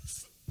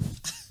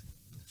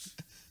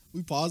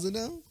 We pausing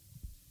now?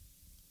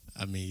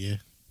 I mean, yeah.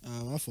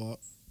 My fault.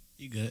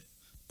 You good?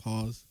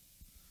 Pause.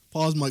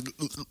 Pause my.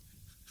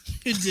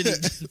 It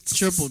didn't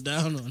triple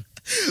down on it.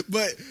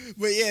 but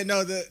yeah,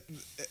 no,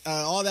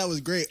 all that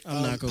was great.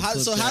 I'm not gonna how,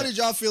 clip so how that. did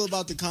y'all feel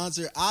about the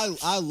concert?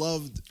 I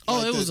loved.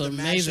 Oh, it was the an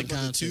amazing mashup of the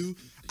concert. two.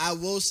 I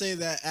will say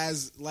that,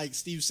 as like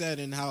Steve said,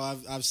 and how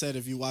I've said,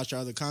 if you watch our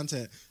other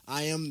content,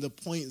 I am the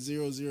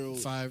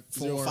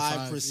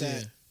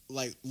 0.0005%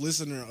 like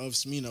listener of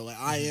Smino. Like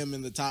I am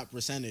in the top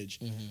percentage.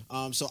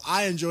 So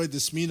I enjoyed the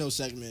Smino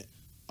segment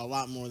a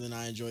lot more than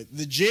I enjoyed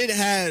the Jid.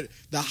 Had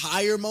the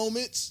higher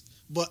moments,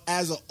 but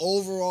as an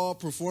overall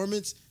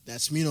performance, that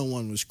Smino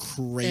one was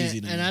crazy.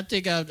 And, to and me. I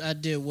think I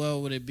did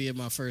well with it being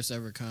my first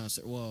ever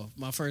concert. Well,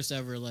 my first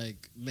ever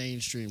like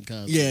mainstream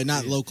concert. Yeah,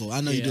 not local. I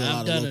know you do a lot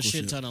I've of done local a shit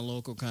shit. ton of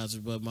local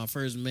concerts, but my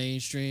first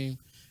mainstream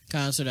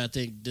concert, I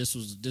think this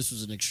was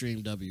an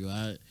extreme W.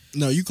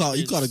 No, you caught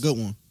a good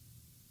one.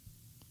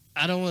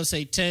 I don't want to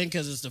say 10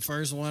 because it's the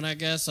first one, I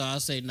guess. So I'll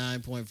say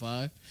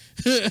 9.5.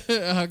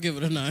 I'll give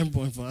it a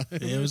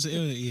 9.5. It was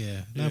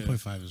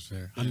 9.5 is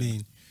fair. I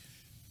mean,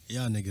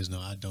 y'all niggas know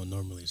I don't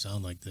normally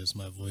sound like this.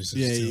 My voice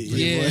is still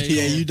pretty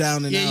Yeah, you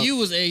down and Yeah, out. you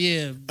was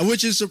yeah.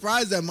 Which is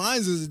surprised that mine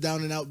is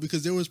down and out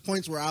because there was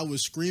points where I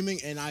was screaming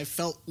and I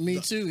felt Me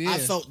too, yeah. I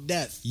felt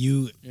death.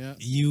 You Yeah.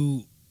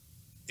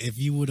 if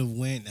you would have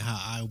went how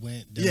I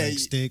went during Yeah,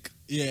 Stick,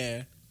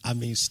 Yeah. I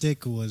mean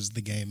Stick was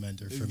the game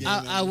ender for me.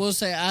 Yeah. I will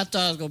say I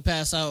thought I was gonna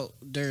pass out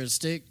during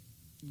Stick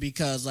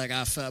because like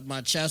I felt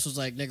my chest was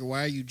like, nigga,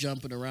 why are you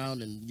jumping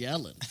around and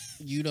yelling?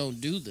 You don't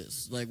do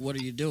this. Like, what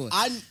are you doing?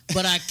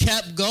 But I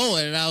kept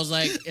going and I was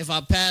like, if I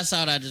pass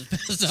out, I just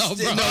pass out,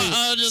 bro. No,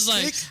 I was just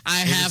like, Stick- I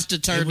have to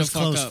turn it the was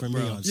fuck close up, for me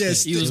bro. on Yeah,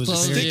 Stick. He was Stick,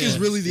 close, Stick yeah. is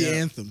really the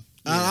Yeah. anthem.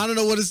 I don't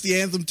know what it's the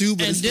anthem to,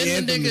 but And it's the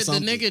then anthem to the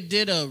something. nigga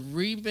did a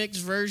remix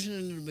version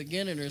in the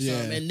beginning or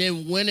something, Yeah. and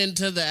then went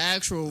into the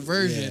actual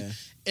version. Yeah.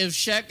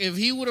 If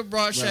he would have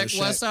brought Bro, Shaq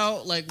West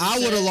out, like we I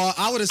said, would have lost.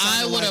 I would have.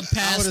 I would have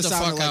passed the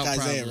fuck out.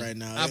 Isaiah Probably. right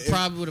now. I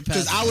probably would have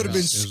passed. because I would have been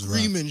It was rough.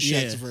 screaming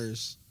Shaq's Yeah.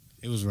 verse.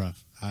 It was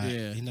rough.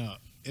 Yeah.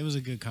 It was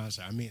a good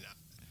concert. I mean,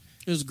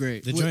 It was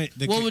great. the joint.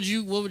 What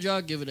would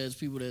y'all give it as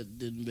people that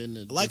didn't been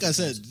to Like I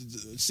different said,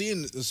 concerts?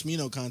 seeing the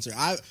Smino concert,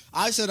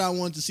 I said I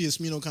wanted to see a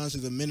Smino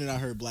concert the minute I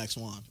heard Black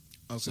Swan.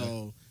 Okay.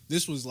 So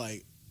this was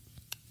like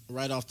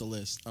right off the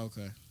list.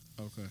 Okay.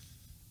 I What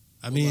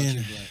about mean,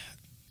 you, Black?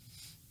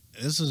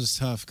 this was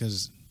tough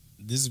because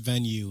this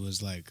venue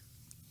was like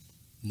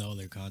no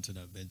other concert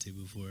I've been to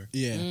before.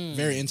 Yeah, Mm.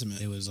 very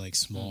intimate It was like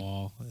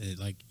small. It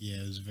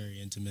was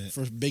very intimate.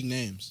 for big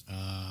names.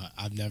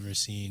 I've never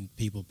seen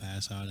people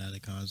pass out at a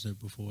concert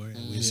before,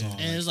 and we Mm. saw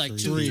And it's like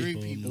three three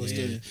people.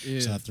 Yeah, Yeah.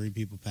 saw 3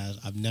 people pass.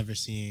 I've never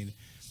seen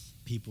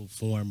people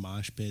form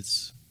mosh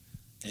pits,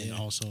 and Yeah.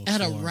 also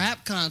At a form-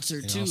 rap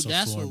concert and too. also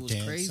That's what form was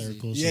dance crazy.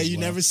 circles Yeah, as you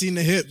well. never seen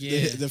the hip,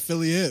 Yeah. the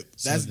Philly hip.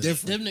 So That's the-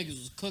 different. Them niggas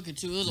was cooking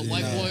too. It was a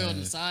white boy on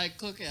the side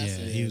cooking. I Yeah,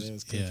 said, he was. that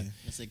was Yeah, cooking.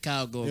 I said,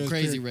 Kyle It going was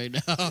crazy pure- right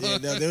now. Yeah,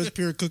 there was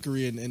pure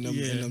cookery in them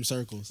Yeah. in them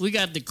circles. We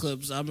got the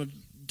clips. I'm gonna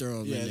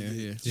throw them Yeah, in there.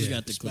 Yeah, yeah. we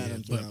got the Spat 'em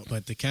clips. through. throughout.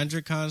 but the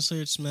Kendrick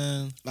concerts,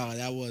 man, Oh,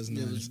 that was It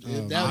nice. was-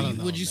 Oh, that- I don't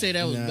know, would you say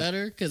that was Nah.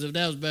 better? Because if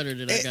that was better,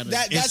 then I It- gotta.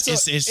 That's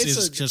it's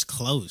a- just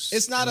close.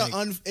 It's not Like,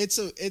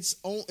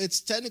 it's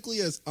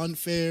technically an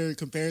unfair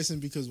comparison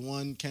because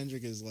one,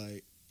 Kendrick is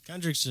like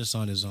Kendrick's just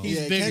on his own. He's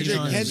yeah, bigger Kendrick,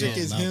 than his Kendrick own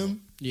is level.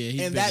 him, yeah, he's and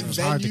bigger. that It was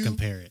hard to venue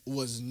compare it.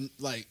 was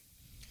like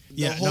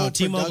the Yeah, whole no,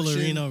 T-Mobile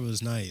production- Arena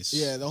was nice.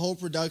 Yeah, the whole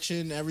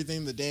production,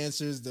 everything, the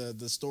dancers,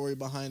 the story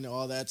behind it,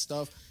 all that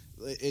stuff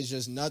is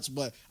just nuts.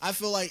 But I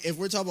feel like if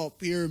we're talking about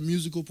pure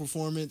musical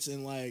performance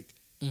and like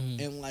Mhm.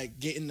 and like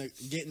getting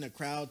the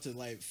crowd to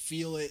like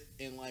feel it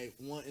and like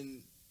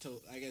wanting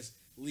to, I guess,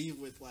 leave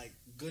with like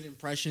good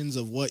impressions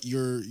of what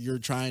you're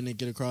trying to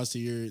get across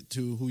to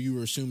who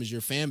you assume is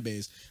your fan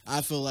base.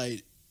 I feel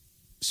like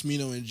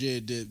Smino and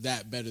Jid did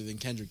that better than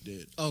Kendrick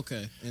did.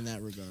 Okay, in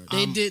that regard,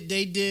 they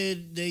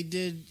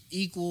did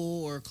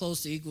equal or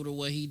close to equal to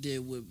what he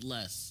did with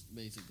less,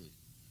 basically,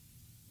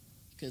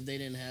 because they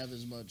didn't have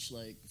as much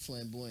like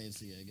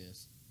flamboyancy, I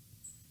guess,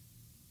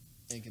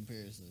 in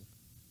comparison.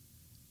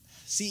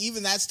 See,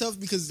 even that's tough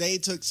because they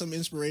took some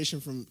inspiration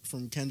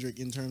from Kendrick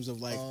in terms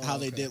of like how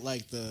they did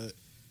like the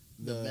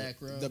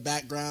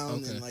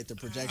background and like the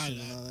projection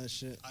and all that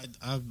shit.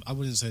 I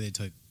wouldn't say they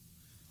took.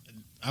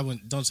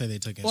 Don't say they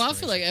took inspiration. Well, I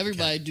feel like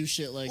everybody do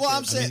shit like that.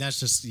 I'm saying, I mean, that's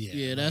just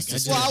that's like,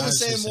 just. Well,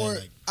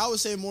 I would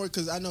say more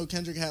because I know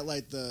Kendrick had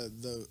like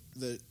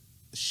the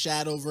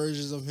shadow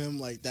versions of him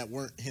like that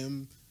weren't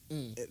him,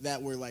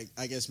 that were like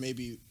I guess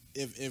maybe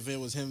if it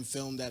was him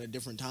filmed at a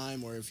different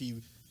time or if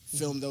he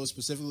filmed those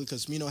specifically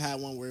because Smino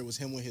had one where it was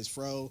him with his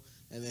fro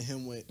and then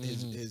him with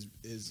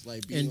his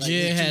like being, and like,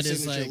 Jid had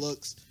his like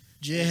looks.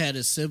 Jid had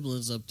his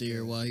siblings up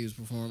there while he was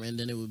performing, and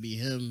then it would be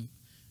him,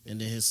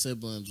 and then his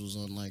siblings was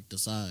on like the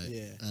side.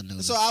 Yeah, I know.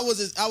 So I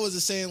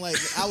was saying like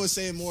I was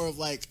saying more of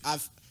like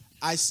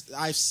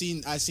I've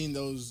seen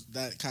those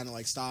that kind of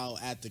like style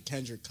at the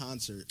Kendrick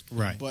concert,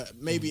 right? But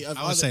maybe I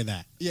would say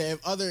that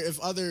if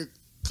other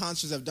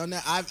concerts have done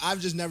that, I've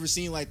just never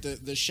seen like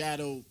the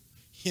shadow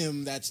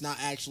him that's not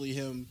actually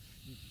him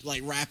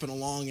like rapping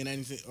along and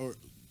anything or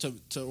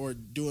or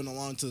doing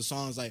along to the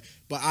songs like.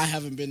 But I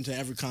haven't been to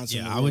every concert.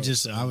 Yeah, I would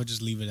just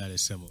leave it at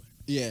as similar.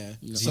 Yeah,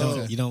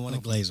 so you don't want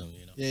to glaze them,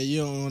 you know. Yeah,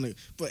 you don't want to.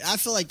 But I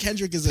feel like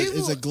Kendrick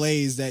is a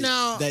glaze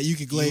that you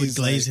could glaze. You would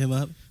glaze him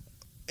up.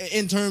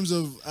 In terms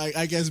of,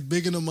 I guess,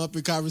 bigging him up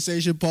in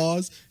conversation.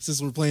 Pause.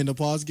 Since we're playing the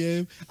pause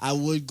game, I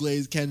would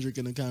glaze Kendrick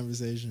in a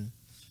conversation.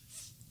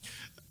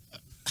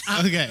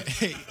 Okay.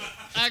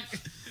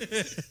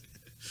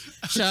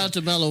 Shout out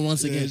to Mello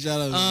once again.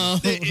 Shout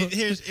out.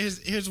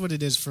 Here's what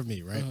it is for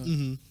me, right?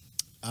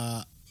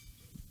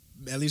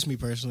 At least me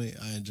personally,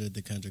 I enjoyed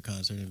the Kendrick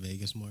concert in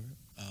Vegas more,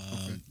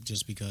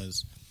 just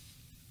because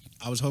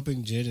I was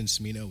hoping Jid and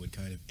Smino would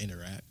kind of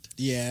interact.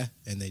 Yeah,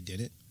 and they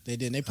didn't. They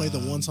didn't. They played the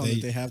one song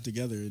that they have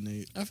together,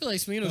 and I feel like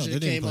Smino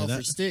just came out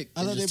for Stick.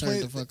 I thought they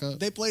played the fuck up.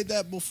 They played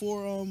that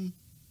before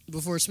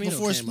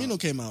Smino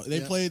came out. They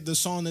played the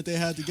song that they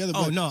had together.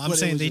 Oh no, I'm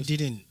saying they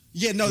didn't.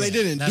 Yeah, no, they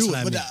didn't do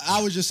it. But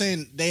I was just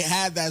saying they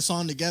had that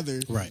song together,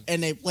 right?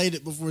 And they played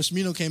it before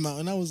Smino came out,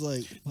 and I was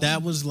like,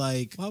 that was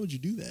like, why would you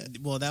do that?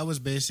 Well, that was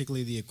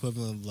basically the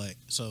equivalent of like,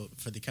 so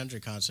for the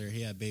Kendrick concert,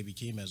 he had Baby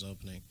Keem as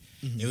opening.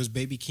 It was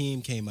Baby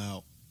Keem came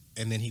out,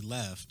 and then he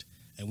left,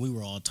 and we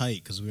were all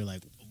tight because we were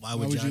like, why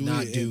would y'all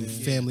not do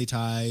Family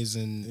Ties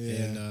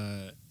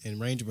and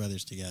Range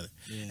Brothers together?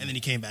 Yeah. And then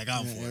he came back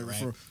out for it,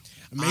 right?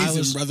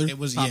 Amazing, brother. It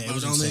was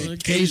insane.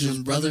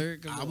 Occasion, brother.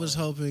 I was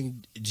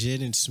hoping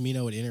Jid and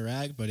Smino would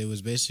interact, but it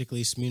was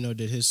basically Smino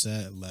did his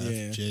set, left.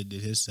 Jid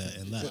did his set,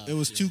 and left. It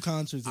was two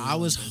concerts. I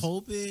was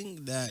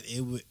hoping that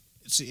it would.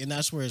 See, and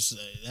that's where it's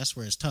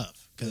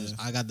tough because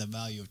I got the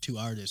value of two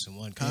artists in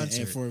one concert,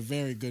 and for a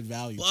very good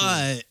value.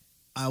 But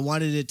I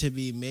wanted it to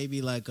be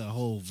maybe like a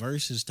whole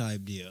versus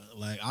type deal.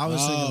 Like I was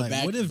thinking,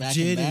 like, what if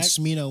Jid and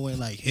Smino went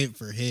like hit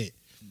for hit,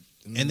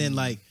 and then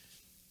like.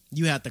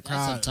 You had the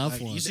crowd. That's a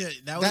tough one.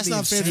 That's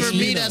not fair to Smino. For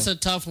me, that's a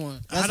tough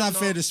one. That's not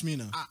fair to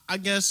Smino. I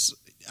guess.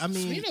 I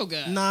mean, Smino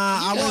got. Nah,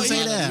 I wouldn't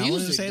say that. I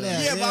wouldn't say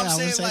that. Yeah,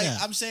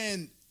 but I'm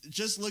saying,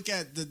 just look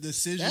at the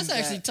decisions. That's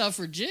actually tough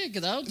for Jid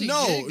because I don't think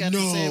Jid got the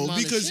same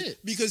amount of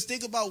shit. Because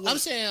think about what I'm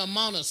saying.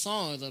 Amount of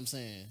songs. I'm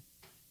saying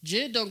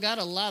Jid don't got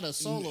a lot of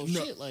solo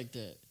shit like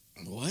that.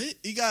 What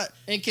he got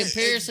in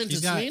comparison to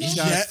Smino? He's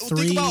got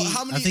three. Think about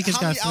how many, I think he's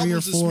got 3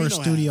 or 4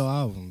 studio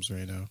albums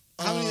right now.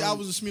 How many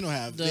albums does Smino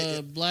have?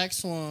 The Black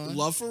Swan,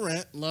 Love for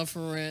Rent,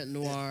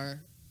 Noir.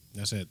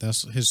 That's it.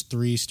 That's his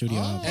 3 studio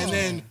albums. And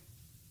then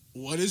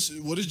what does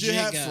Jid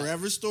have?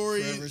 Forever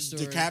Story,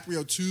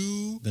 DiCaprio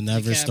 2, The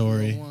Never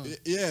Story. 1.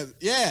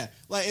 Yeah.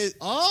 Like it,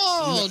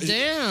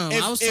 damn!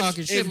 I was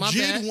talking shit. My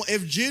bad.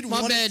 If Jid,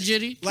 my bad,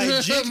 Jiddy. Like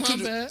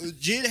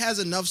Jid has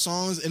enough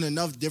songs and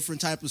enough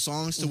different type of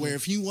songs to where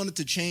if he wanted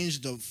to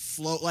change the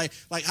flow, like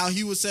how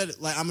he was said,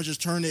 like I'm gonna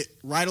just turn it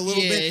right a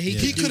little bit.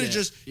 He could have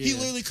just, he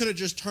literally could have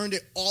just turned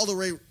it all the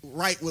way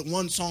right with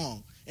one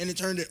song, and it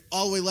turned it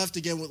all the way left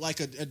again with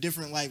like a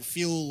different like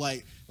feel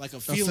like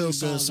a feeling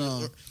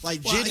song.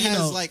 Like Jid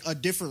has like a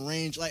different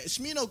range. Like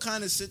Smino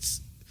kind of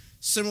sits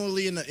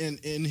similarly in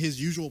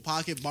his usual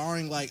pocket,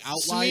 barring like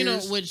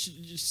outliers. Smino, which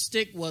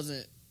Stick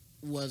wasn't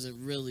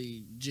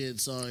really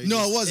Jid's song.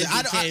 No, it wasn't.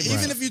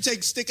 Even if you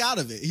take Stick out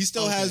of it, he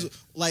still has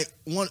like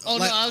one. Oh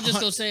no, I was just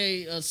gonna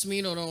say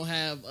Smino don't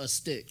have a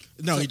stick.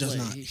 No, he does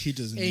not. He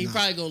does not. And he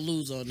probably gonna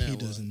lose on that. He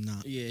does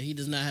not. Yeah, he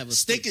does not have a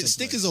stick.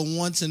 Stick is a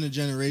once in a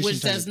generation. Which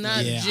that's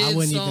not. Yeah,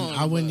 Jid's song,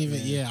 I wouldn't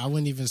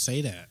even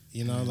say that.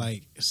 You know,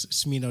 like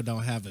Smino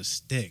don't have a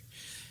stick.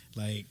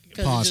 Like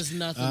pause. It's just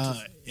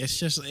nothing.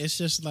 It's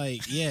just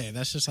like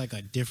that's just like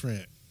a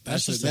different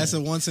That's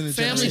a once in a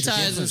Family generation.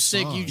 Ties and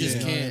Stick. You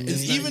just can't.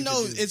 It's, even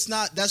though it's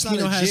not. That's not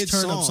Smino a has Jid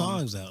turn song. up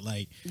songs though.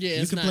 Like Yeah,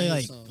 you it's can not play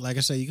his song. like I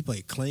said, you can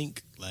play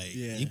Clink. Like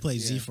you play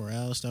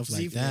Z4L stuff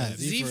like that,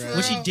 Z4L.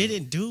 which he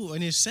didn't do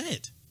in his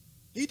set.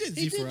 He did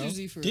He did do Z4L.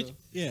 Z4L. Did-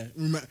 Yeah,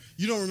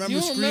 you don't remember You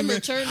don't screaming? remember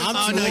turning? I'm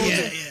Oh, too no, old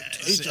yeah,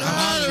 to- You don't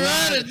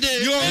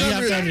You have to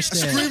remember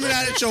understand. screaming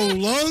out at your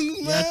lung,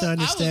 You have to man?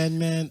 understand,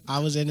 man. I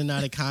was in and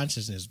out of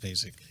consciousness,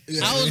 basically.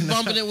 I was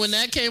bumping it when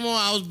that came on.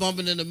 I was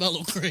bumping into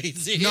Mellow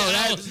Crazy. No,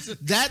 I was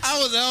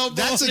elbowing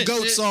that's a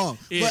goat shit. song.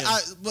 Yeah.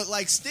 But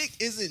like Stick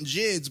isn't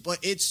Jid's, but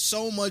it's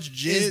so much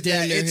Jid It's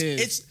damn that near it's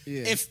his.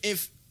 Yeah.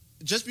 if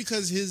just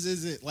because his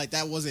isn't like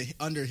that wasn't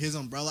under his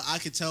umbrella, I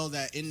could tell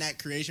that in that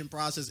creation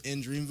process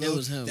in Dreamville, It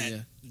was him, that yeah.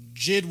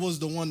 Jid was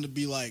the one to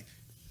be like,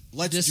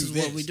 let's This do is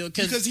this. what we do,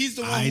 because he's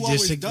the one I who always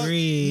does.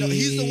 disagree. No,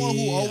 he's the one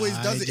who always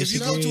I does it. If you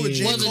go to a disagree.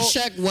 J. Was Cole, it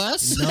Sheck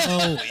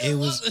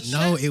West?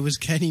 No, it was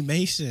Kenny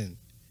Mason.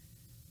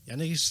 Y'all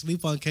niggas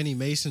sleep on Kenny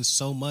Mason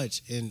so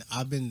much, and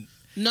I've been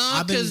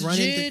No, because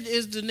Jid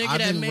is the nigga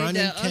that made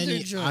that other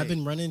joint. I've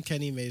been running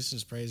Kenny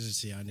Mason's praises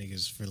to y'all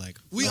niggas for like.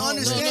 we No,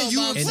 understand no, you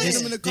no, were but playing this,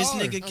 him in the this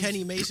car. nigga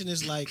Kenny Mason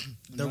is like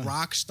the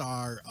rock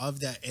star of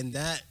that, and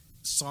that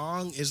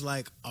song is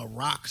like a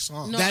rock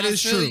song. No, That I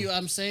is feel true. You.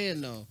 I'm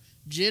saying though,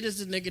 Jid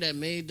is the nigga that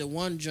made the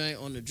one joint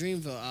on the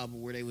Dreamville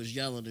album where they was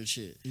yelling and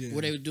shit, Yeah.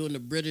 where they were doing the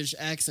British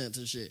accents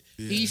and shit.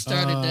 He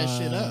started that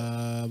shit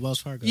up. Wells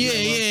Fargo.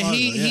 Yeah, Fargo,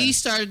 he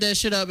started that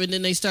shit up, and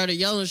then they started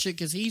yelling shit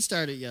because he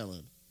started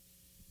yelling.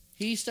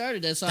 He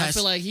started that, so I That's-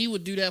 feel like he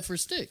would do that for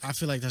Stick. I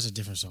feel like that's a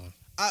different song.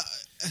 I-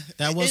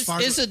 That Wells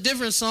Fargo. It's a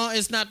different song.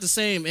 It's not the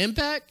same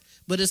impact,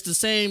 but it's the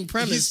same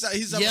premise.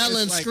 He's yell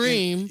and like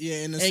scream,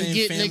 in the and same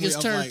get family niggas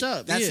of, turned like,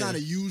 up. That's Yeah. not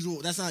a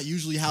usual. That's not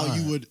usually how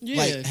you would Yeah,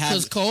 like have.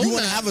 'cause Cole You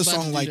wouldn't not have a about to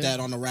song do like that. that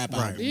on a rap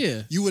Right. album.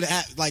 Yeah. You would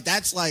have like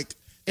that's like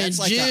And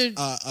like Jid-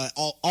 a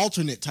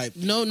alternate type.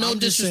 No I'm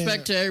just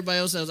disrespect saying- to everybody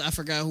else. I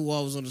forgot who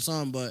all was on the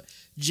song, but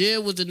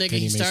Jid was the nigga. Kenny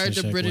He started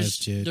Mason, the Sheck British,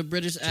 West, Jid. the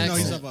British No,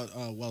 he's accent. talking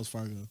about Wells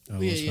Fargo.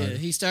 Yeah.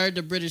 He started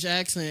the British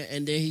accent,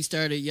 and then he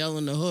started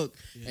yelling the hook,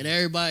 and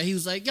everybody. He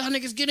was like, "Y'all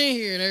niggas get in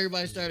here," and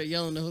everybody started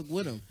yelling the hook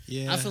with him.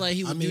 Yeah, I feel like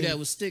he would I mean, do that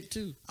with Stick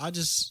too. I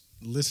just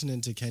listening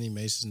to Kenny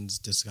Mason's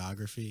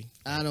discography.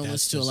 I don't that's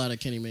listen to a just- lot of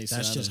Kenny Mason.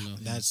 That's I just don't know.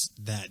 that's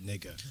that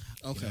nigga.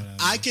 Okay. You know what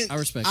I mean? can I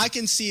respect I it.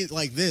 can see it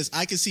like this.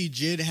 I can see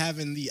Jid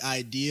having the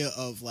idea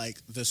of like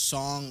the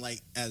song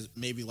like as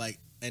maybe like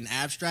an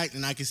abstract,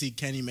 and I can see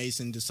Kenny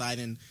Mason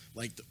deciding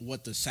like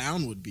what the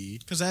sound would be.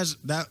 Because as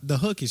that the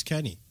hook is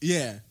Kenny,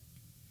 Yeah,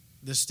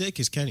 the stick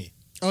is Kenny.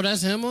 Oh,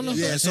 that's him on the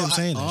Yeah, That's so him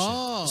saying that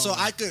Oh, so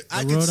I could shit.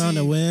 I The could road see on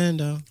the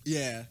window.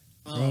 yeah.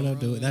 Road up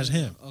the that's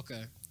him.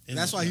 Okay. And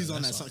that's why he's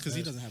on that That's song all. because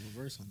he doesn't have a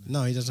verse on that.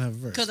 No, he doesn't have a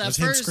verse. Because at That's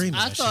him first screaming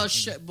I that thought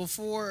shit.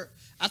 before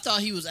I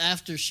thought he was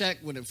after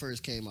Shaq when it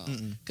first came out.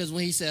 Because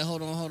when he said,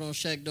 "Hold on,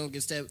 Shaq, don't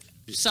get stabbed."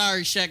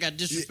 Sorry, Shaq, I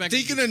disrespected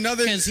Thinking you.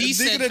 another 'Cause he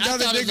thinking said- I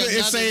another thought it was nigga is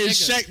another saying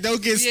nigga. Shaq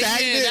don't get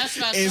stagnant that's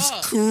what I is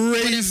thought. crazy.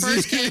 When it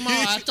first came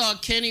out, I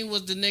thought Kenny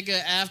was the nigga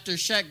after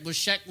Shaq, but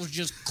Shaq was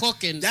just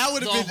cooking That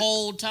would've the been-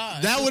 whole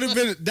time. That would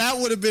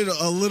have been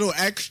a little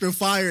extra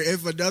fire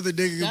if another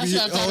nigga could That's be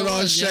what I thought hold it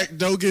on was, Shaq yeah.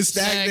 don't get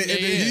stagnant Stagnant,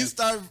 and then yeah. he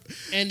start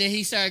And then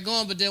he started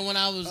going, but then when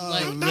I was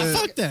like, man.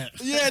 Fuck that.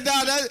 yeah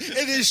nah that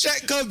and then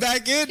Shaq come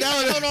back in that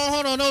would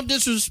hold on, don't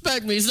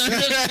disrespect me.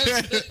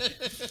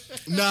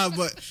 nah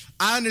but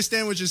I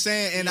understand what you're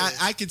saying and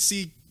I could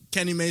see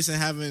Kenny Mason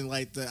having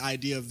like the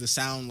idea of the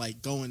sound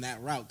like going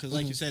that route because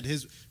like you said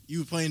you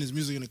were playing his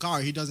music in the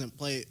car he doesn't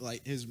play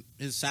like his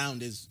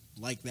sound is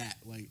like that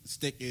like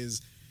Stick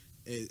is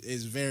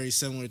very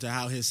similar to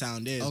how his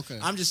sound is. Okay.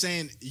 I'm just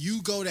saying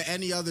you go to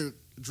any other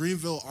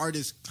Dreamville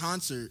artist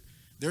concert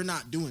they're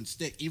not doing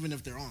Stick even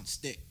if they're on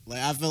Stick like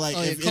I feel like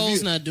Oh, yeah, if Cole's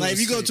you, not doing like if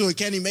you go Stick. to a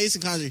Kenny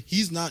Mason concert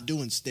he's not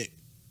doing Stick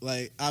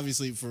like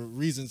obviously for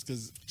reasons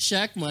because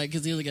Shaq might,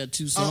 because he only got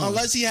 2 songs.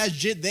 unless he has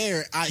Jit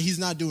there he's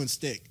not doing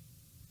Stick.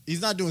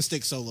 He's not doing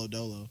Stick solo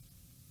dolo.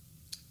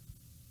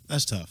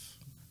 That's tough.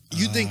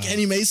 You think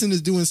Kenny Mason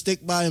is doing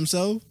Stick by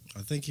himself?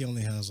 I think he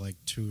only has like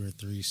 2 or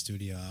 3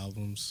 studio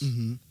albums,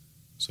 Mm-hmm.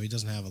 so he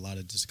doesn't have a lot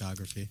of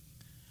discography.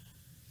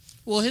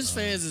 Well, his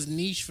fans is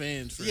niche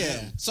fans for Yeah.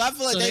 him. So I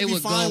feel like So they'd they be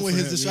would fine go with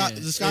for his him, yeah.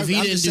 discography. If he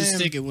I'm didn't just do saying,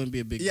 Stick, it wouldn't be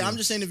a big deal. yeah, I'm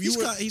just saying if you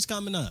were He's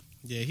coming up.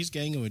 Yeah, he's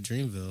ganging with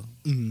Dreamville,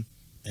 Mhm.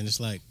 and it's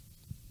like,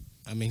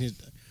 I mean,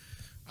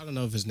 I don't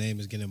know if his name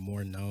is getting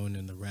more known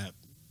in the rap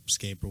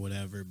scape or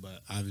whatever,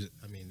 but I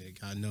mean, it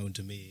got known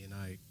to me, and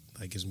I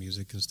like his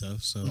music and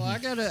stuff. So Well, I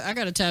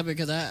gotta tap it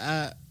because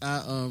I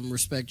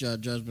respect y'all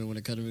judgment when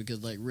it comes to it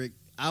because like Rick,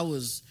 I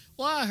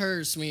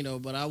heard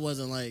Smino, but I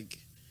wasn't like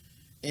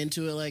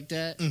into it like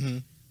that. Mm-hmm.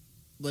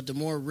 But the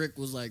more Rick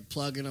was like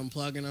plugging them,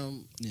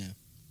 Yeah.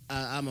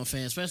 I'm a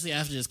fan. Especially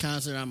after this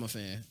concert, I'm a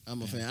fan.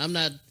 I'm a fan. I'm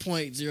not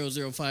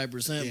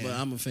 0.005%, Yeah. but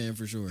I'm a fan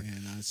for sure. Yeah,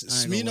 no,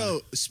 I ain't gonna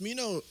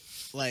Smino,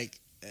 like,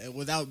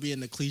 without being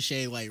the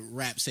cliche, like,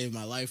 rap saved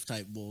my life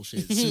type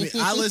bullshit.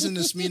 I listen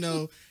to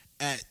Smino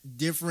at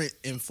different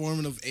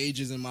informative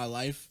ages in my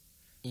life.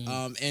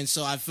 Mhm. And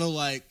so I feel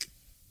like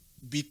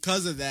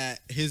because of that,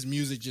 his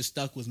music just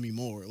stuck with me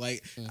more.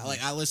 Like,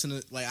 I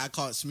listened to, like, I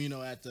caught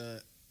Smino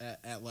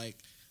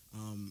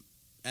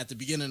at the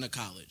beginning of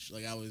college.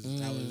 Like, I was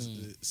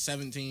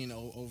 17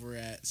 over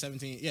at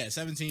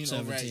 17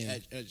 over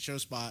at Show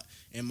Spot,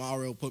 and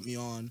Mario put me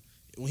on.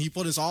 When he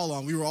put us all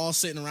on, we were all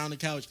sitting around the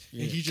couch,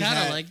 and he just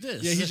had like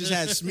this. Yeah, he just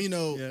had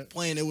Smino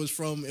playing. It was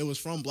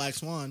from Black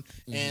Swan,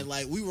 and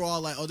like we were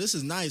all like, "Oh, this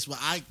is nice." But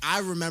I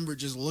remember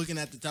just looking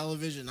at the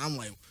television. I'm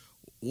like,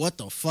 what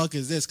the fuck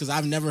is this? Because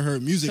I've never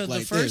heard music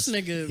like this. The first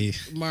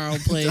nigga Mario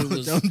played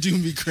was... Don't do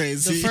me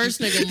crazy. The first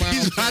nigga Mario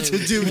He's about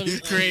played to do me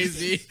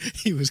crazy.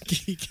 He was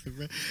geeking,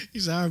 bro. He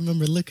said, I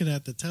remember looking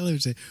at the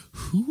television,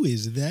 who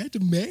is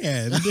that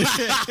man? I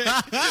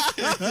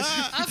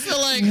feel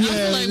like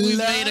we've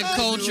made a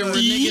culture where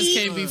niggas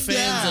can't be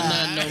fans of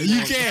nothing no more.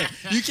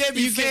 You can't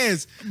be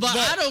fans. But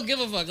I don't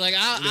give a fuck. Like,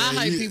 I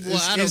hype people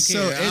up. I don't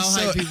care. I'll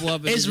hype people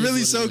up. It's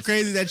really so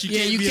crazy that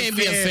you can't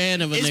be a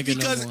fan of a nigga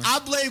no more. It's because I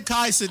blame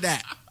Kai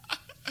Cenat.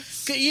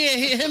 Yeah,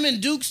 him and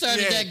Duke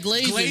started that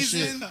glazing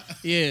shit.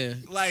 Yeah,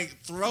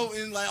 like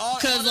throating, like all.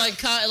 Cause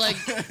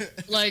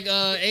like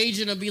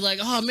Agent will be like,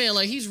 oh man,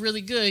 like he's really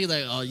good. He's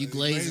like, oh, you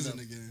glazing him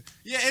again.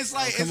 Yeah, it's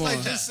like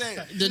just saying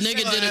the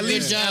nigga did a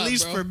good job. At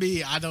least for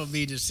me, I don't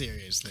mean it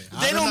seriously.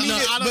 They don't mean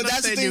it, but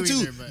that's the thing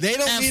too. They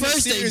don't mean it serious. At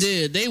first they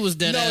did. They was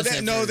dead ass.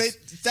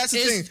 That's the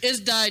thing.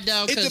 It's died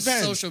down because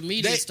social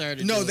media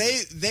started. No,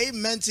 they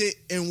meant it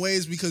in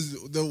ways because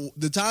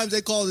the times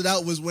they called it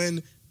out was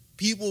when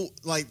people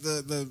like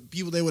the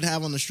people they would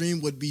have on the stream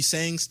would be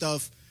saying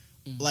stuff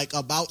like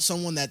about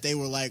someone that they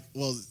were like,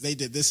 well, they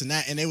did this and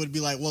that, and they would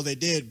be like, well, they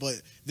did, but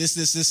this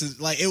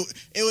is like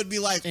it would be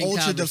like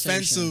ultra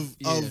defensive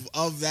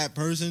of that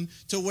person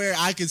to where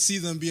I could see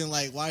them being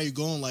like, why are you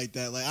going like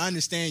that? Like, I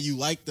understand you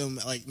like them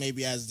like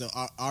maybe as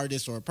the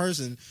artist or a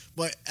person,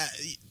 but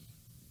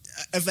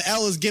if an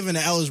L is given,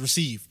 an L is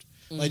received.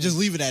 Like, just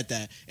leave it at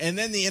that. And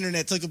then the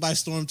internet took it by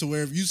storm to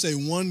where if you say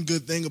one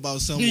good thing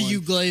about someone, you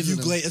glaze,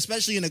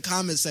 especially in the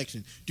comment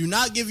section. Do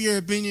not give your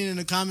opinion in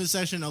the comment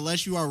section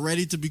unless you are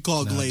ready to be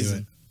called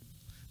glazing.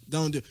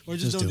 Don't do it. Or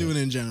just don't do it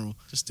in general.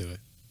 Just do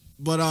it.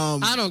 But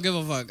I don't give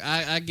a fuck.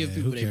 I give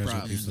people their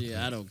props.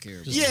 I don't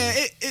care.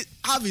 It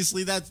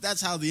obviously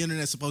that's how the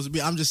internet's supposed to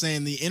be. I'm just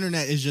saying the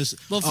internet is just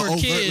an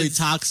overtly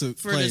toxic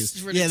place.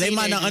 They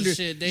might not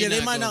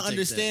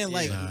understand.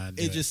 Like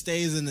it just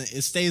stays in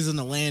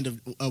the land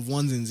of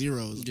ones and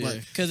zeros. Yeah,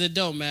 because it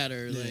don't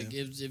matter. Like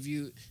if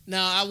you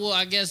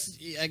I guess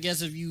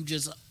if you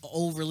just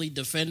overly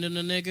defending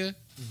a nigga.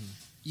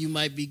 You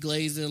might be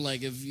glazing,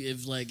 like if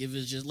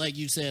it's just like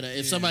you said,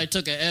 if somebody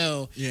took an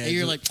L and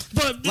you're like,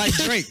 but like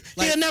Drake,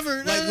 like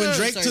never, like when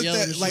Drake took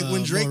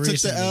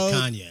the L,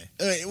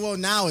 Kanye. Well,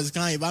 now it's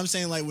Kanye, but I'm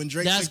saying like when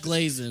Drake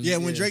glazing.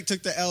 When Drake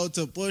took the L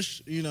to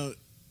Push,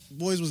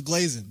 boys was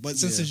glazing, but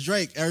since it's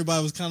Drake,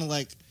 everybody was kind of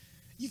like,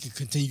 you can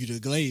continue to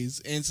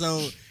glaze, and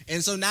so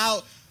now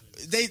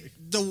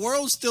the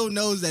world still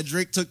knows that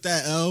Drake took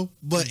that L,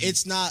 but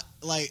it's not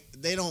like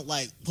they don't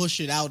like push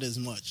it out as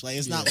much. Like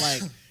it's not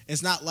like.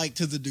 It's not like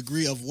to the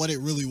degree of what it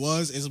really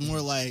was. It's more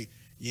like,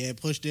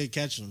 Push did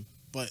catch him,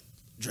 but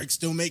Drake's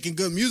still making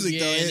good music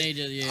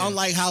though.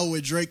 Unlike how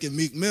with Drake and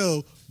Meek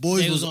Mill,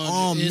 boys was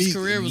on Meek. His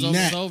career was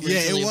almost over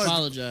until he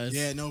apologized.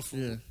 Yeah, no,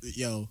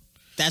 yo,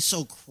 that's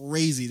so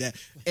crazy that.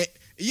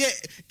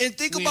 And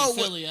think about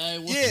Philly,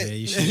 what.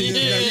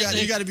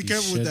 You got to be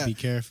careful with that. Be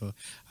careful.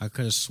 I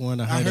could have sworn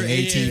I heard an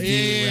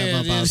ATV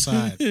rev up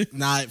outside.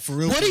 Nah, for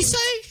real. What'd he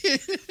say?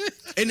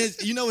 And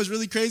what's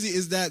really crazy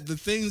is that the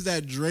things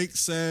that Drake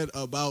said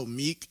about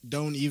Meek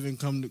don't even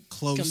come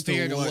close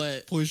compared to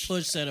what Push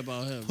said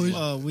about him.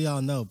 Well, we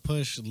all know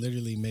Push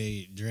literally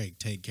made Drake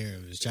take care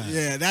of his child.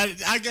 Yeah,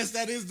 I guess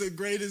that is the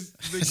greatest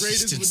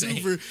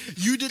maneuver.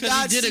 You did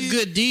not see a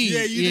good deed.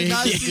 Yeah, you did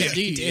not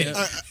see.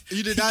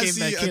 You did not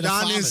see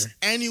Adonis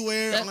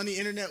anywhere on the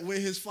internet with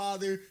his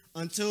father.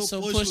 Until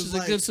Push was is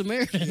a good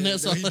Samaritan.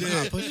 That's all. He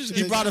did.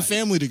 He brought a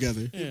family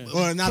together. Yeah.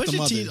 Or not the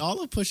mother.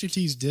 All of Pusha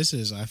T's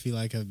disses, I feel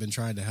like, have been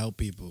trying to help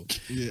people.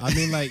 Yeah. I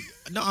mean, like,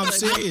 no, I'm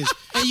serious.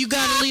 And you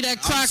gotta leave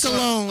that crack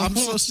alone. I'm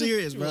so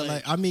serious, bro.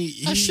 Like, I mean,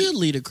 I should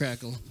leave the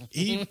crack alone.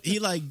 He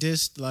like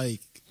dissed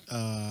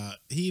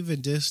he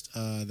even dissed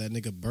that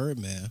nigga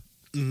Birdman.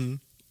 Mm-hmm.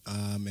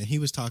 And he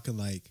was talking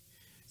like,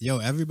 yo,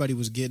 everybody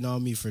was getting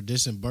on me for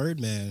dissing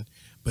Birdman,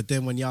 but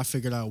then when y'all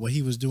figured out what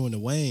he was doing to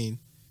Wayne,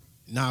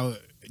 now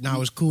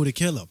it's cool to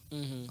kill him.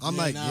 Mm-hmm. I'm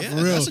like, for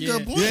real. That's a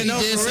good point. Yeah, no,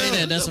 he did for say real.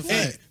 That. That's a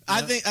fact.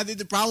 I think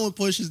the problem with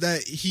Push is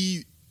that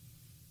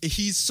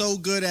he's so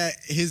good at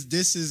his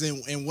disses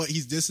and what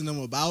he's dissing them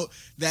about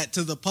that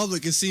to the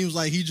public it seems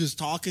like he's just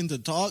talking to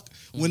talk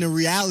when in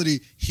reality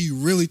he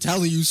really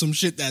telling you some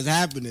shit that's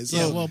happening.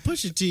 So, well,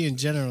 Pusha T in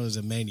general is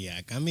a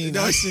maniac. I mean,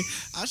 I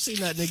seen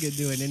that nigga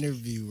do an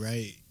interview,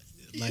 right?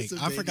 Like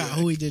I forgot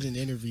who he did an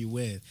interview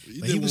with,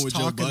 but he was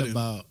talking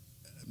about.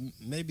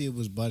 maybe it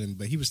was Budden,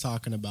 but he was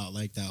talking about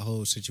like that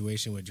whole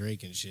situation with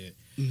Drake and shit.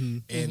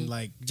 And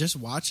like just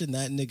watching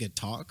that nigga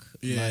talk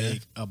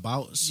like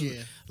about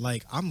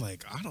like I'm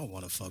like I don't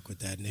want to fuck with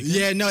that nigga.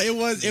 Yeah, no, it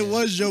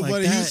was Joe like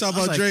Budden. He was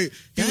talking about Drake.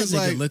 He was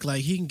like, look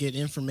like he can get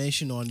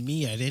information on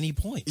me at any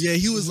point. Yeah,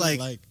 he was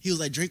like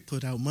Drake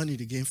put out money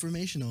to get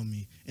information on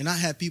me, and I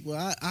had people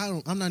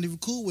I'm not even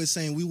cool with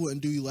saying we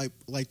wouldn't do you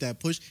like that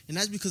push, and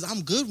that's because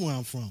I'm good where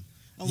I'm from.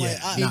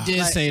 He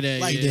did say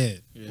that. He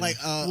did. Yeah. Like,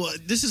 well,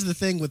 this is the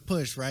thing with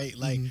Push, right?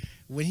 Like,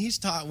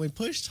 when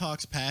Push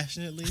talks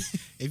passionately,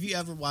 if you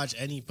ever watch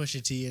any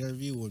Pusha T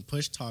interview, when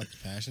Push talks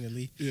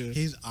passionately,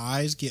 his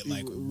eyes get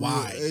like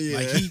wide.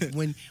 Like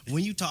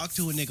when you talk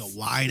to a nigga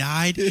wide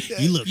eyed,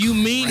 you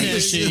mean that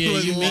shit. Yeah,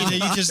 you mean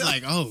it. You just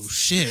like, oh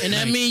shit, and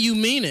like, that mean you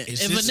mean it.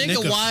 If a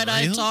nigga wide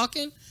eyed real?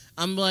 Talking,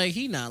 I'm like,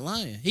 he not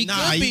lying. He could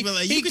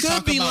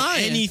could be about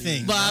lying.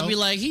 Anything, but bro. I'll be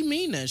like, he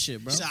mean that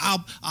shit, bro. So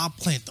I'll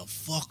plant the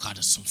fuck out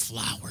of some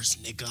flowers,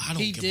 nigga. I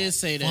don't he give did a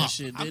say fuck. that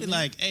shit. I'll be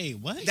like, hey,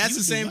 what? That's You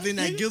the same what, thing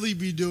that nigga? Gilly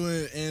be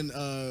doing in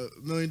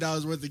 $1 million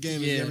worth of game.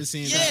 Have you ever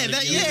seen that?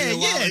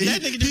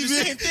 That nigga do the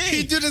same thing.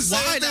 He do the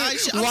same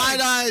thing.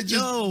 Wide eyed,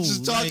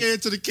 just talking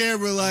into the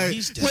camera like.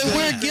 Wait,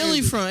 where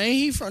Gilly from? Ain't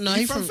he from? No,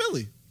 he from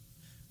Philly.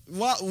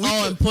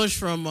 And Push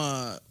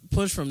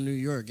from New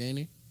York, ain't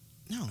he?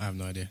 No, I have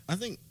no idea. I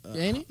think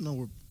ain't he?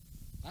 No,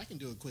 I can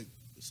do a quick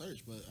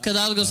search, but because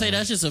I was gonna say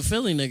that's just a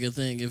Philly nigga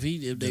thing. If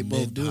they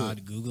both do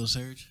it, Google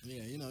search.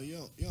 Yeah, you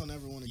don't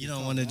ever want to. You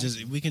don't want to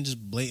just. We can just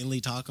blatantly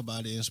talk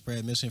about it and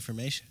spread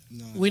misinformation.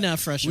 No, we not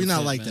fresh. We and not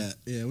fit, like man. that.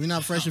 Yeah, we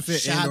not fresh and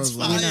fit. We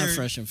not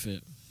fresh and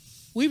fit.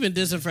 We've been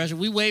dissing fresh.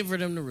 We wait for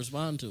them to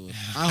respond to us.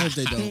 I hope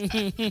they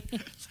don't.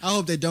 I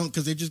hope they don't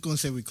because they're just gonna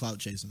say we clout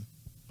chasing.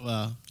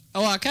 Well,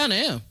 I kind of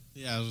am.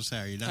 yeah, I was gonna say,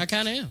 are you not? I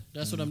kind of am.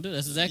 That's what I'm doing.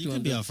 That's exactly what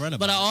I'm doing. Upfront about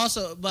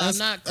But That's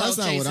I'm not clout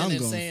not what chasing I'm and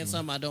going saying for.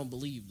 something I don't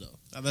believe though.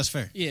 Oh, that's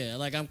fair. Yeah,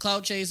 like I'm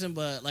clout chasing,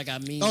 but like I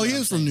mean. Oh, he what is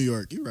I'm from saying. New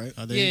York. You're right.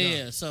 Oh, there you go.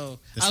 Yeah. So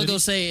The I was city? gonna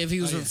say if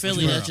he was from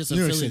Philly, Which that's just a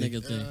New York Philly City.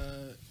 nigga thing.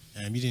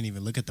 Damn, you didn't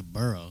even look at the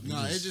borough.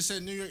 No, it just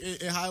said New York.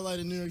 It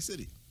highlighted New York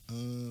City.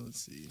 Let's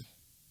see.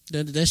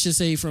 That should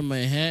say he from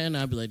Manhattan.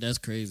 I'd be like, that's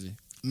crazy.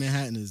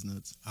 Manhattan is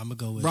nuts. I'm gonna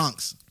go with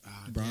Bronx.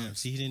 Bronx. Damn,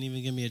 see, he didn't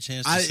even give me a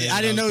chance. To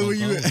I didn't know were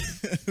you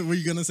were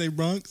you gonna say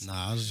Bronx?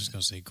 Nah, I was just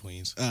gonna say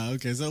Queens.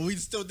 Okay, so we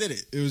still did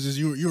it. It was just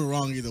you were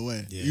wrong either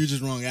way. Yeah. You were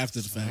just wrong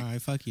after the fact. All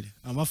right, fuck you.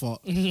 My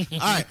fault. All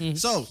right,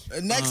 so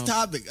next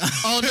topic.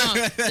 Oh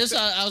no, this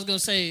I was gonna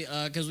say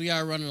because we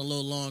are running a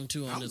little long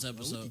too on this We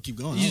episode. can keep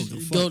going.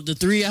 Go to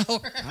 3 hour.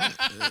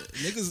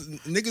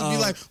 Niggas be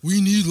like,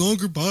 we need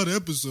longer pod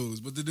episodes,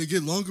 but then they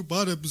get longer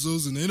pod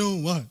episodes and they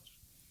don't watch.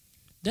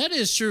 That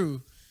is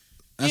true.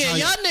 That's how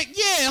y'all niggas.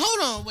 Yeah,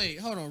 hold on, Rick.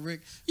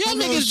 Y'all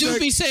Hold on, niggas do Shaq.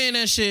 be saying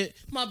that shit.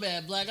 My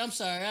bad, Black. I'm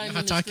sorry. I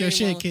I talk your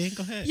shit, kid.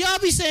 Go ahead. Y'all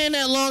be saying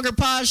that longer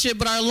pod shit,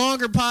 but our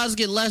longer pods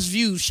get less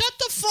views. Shut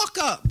the fuck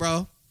up,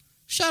 bro.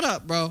 Shut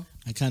up, bro.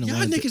 I kind of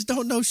Y'all niggas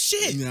don't know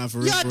shit. Yeah, for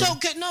real. Y'all for real.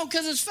 don't no,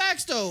 because it's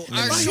facts though.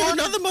 I hear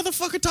another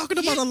motherfucker talking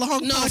about a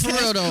long No, podcast.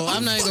 for real though.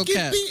 I'm not even fucking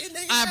gonna cap. beating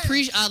their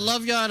I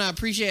love y'all and I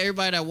appreciate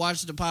everybody that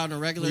watches the pod on a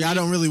regular. Y'all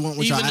don't really want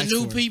what y'all even the asked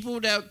new for. people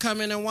that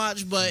come in and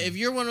watch. But if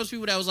you're one of those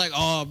people that was like,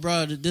 "Oh,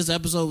 bro, this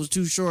episode was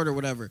too short" or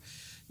whatever,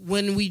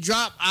 when we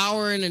drop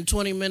hour and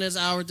 20 minutes,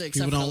 except for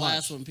the don't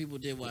last watch. one, people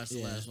did watch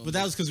the last one. But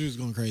that was because we was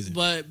going crazy.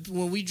 But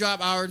when we drop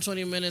hour and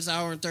 20 minutes,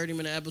 hour and 30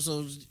 minute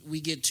episodes,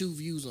 we get 2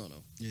 views on them.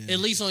 Yeah. At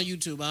least on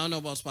YouTube. I don't know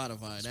about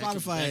Spotify. That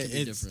could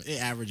be different. it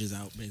averages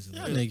out basically.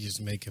 Y'all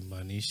niggas making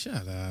money.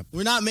 Shut up.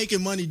 We're not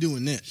making money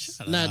doing this.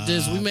 Not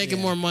this. We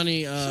making more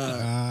money.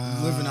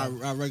 Living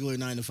our regular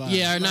 9 to 5.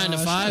 Yeah, our 9 to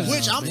 5.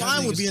 Which I'm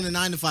fine with being a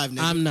 9 to 5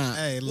 nigga. I'm not.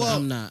 Hey, look, Well,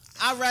 I'm not.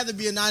 I'd rather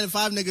be a 9 to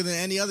 5 nigga than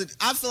any other.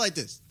 I feel like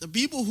this: the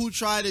people who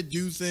try to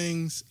do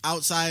things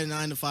outside of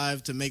 9 to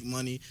 5 to make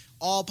money,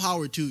 all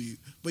power to you.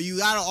 But you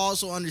gotta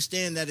also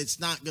understand that it's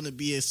not gonna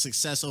be a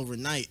success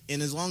overnight.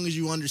 And as long as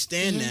you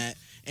understand that,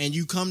 and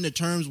you come to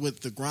terms with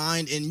the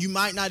grind, and you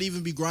might not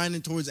even be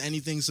grinding towards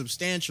anything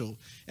substantial,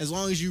 as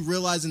long as you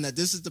realizing that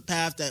this is the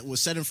path that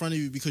was set in front of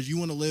you because you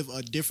want to live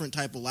a different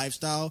type of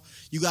lifestyle,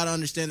 you got to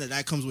understand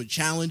that comes with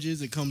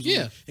challenges. It comes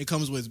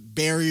with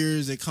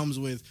barriers. It comes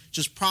with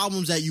just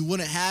problems that you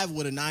wouldn't have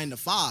with a 9 to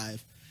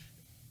 5.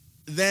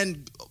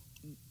 Then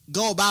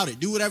go about it.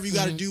 Do whatever you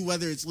got to do,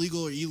 whether it's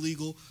legal or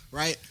illegal,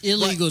 right?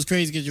 Illegal is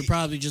crazy because you're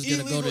probably just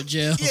gonna go to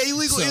jail. Yeah,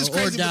 illegal is or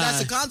crazy, but die.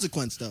 that's a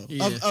consequence though.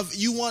 Yeah. Of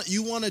you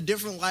want a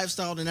different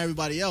lifestyle than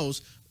everybody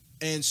else,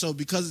 and so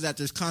because of that,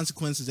 there's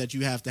consequences that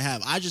you have to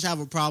have. I just have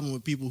a problem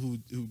with people who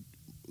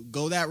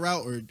go that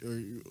route or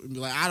be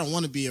like, I don't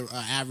want to be an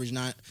average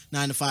 9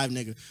 to 5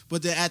 nigga.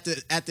 But then at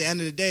the end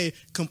of the day,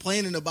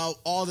 complaining about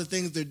all the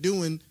things they're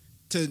doing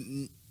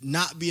to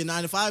not be a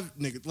 9 to 5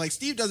 nigga. Like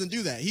Steve doesn't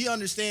do that. He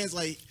understands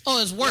like,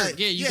 oh, it's work. like,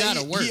 Yeah, you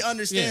gotta work. He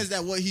understands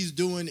that what he's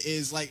doing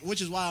is like,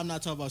 which is why I'm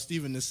not talking about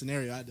Steve in this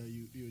scenario. I know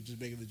you were just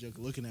making the joke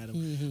of looking at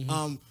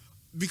him.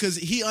 because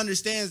he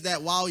understands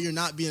that while you're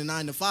not being a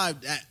 9 to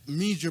 5, that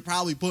means you're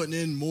probably putting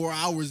in more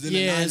hours than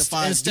a 9 to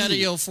 5. Instead do. of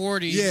your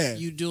 40,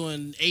 you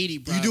doing 80.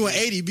 Probably. You doing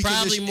 80 because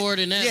probably more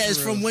than that. Yeah,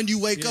 it's from when you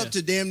wake up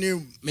to damn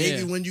near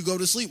maybe when you go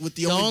to sleep. With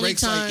the only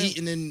breaks like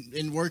eating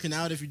and working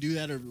out, if you do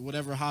that, or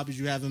whatever hobbies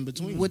you have in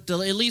between. With at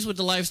least with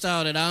the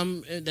lifestyle that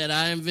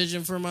I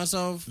envision for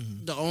myself,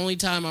 the only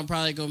time I'm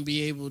probably gonna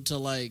be able to,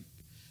 like,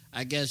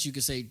 I guess you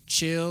could say,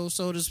 chill,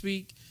 so to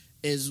speak,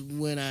 is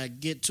when I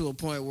get to a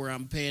point where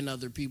I'm paying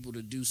other people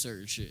to do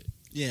certain shit.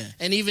 Yeah.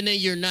 And even then,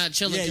 you're not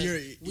chilling. Yeah,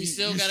 we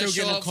still got to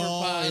show up for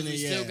pods. We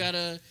still got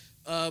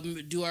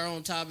to do our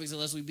own topics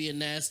unless we being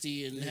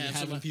nasty and have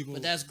some people.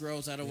 But that's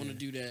gross. I don't want to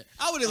do that.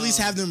 I would at least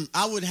have them.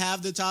 I would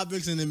have the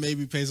topics and then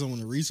maybe pay someone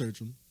to research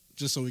them,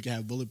 just so we can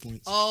have bullet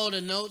points. Oh,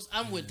 the notes.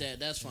 I'm with that.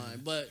 That's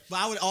fine. But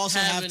I would also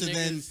have to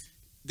then.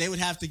 They would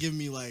have to give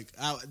me, like,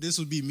 this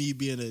would be me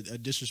being a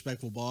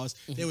disrespectful boss.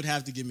 They would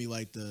have to give me,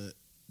 like, the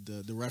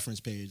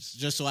reference page,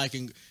 just so I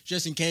can,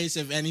 just in case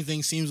if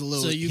anything seems a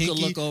little, so you hinky, can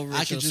look over.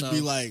 I could just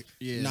be like,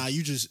 nah,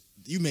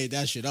 you made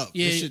that shit up.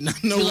 Yeah, shit not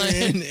nowhere like,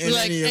 in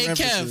like, any hey,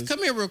 references. Kev,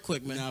 come here real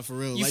quick, man. Nah, for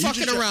real. You like,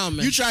 fucking around,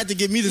 man. You tried to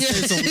get me to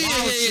say some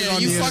wild shit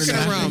on you the fucking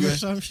internet. around, man.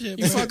 Some shit,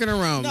 you fucking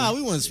around. Nah,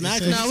 we wouldn't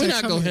smack him. Nah, we're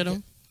not gonna hit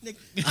him.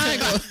 I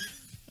ain't gonna.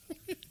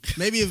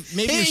 Maybe your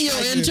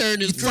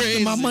intern is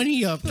crazy. My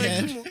money up,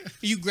 Kev.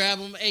 You grab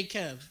him, hey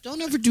Kev,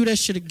 don't ever do that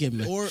shit again,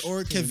 man.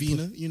 Or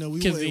Kevina, you know,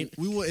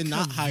 we wouldn't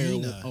not hire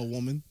a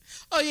woman.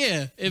 Oh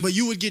yeah, but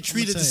you would get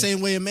treated the same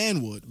way a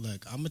man would.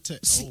 Look, I'm gonna tell.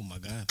 Oh my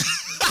god.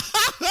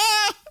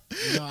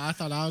 You know, I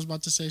thought I was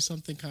about to say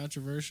something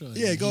controversial. And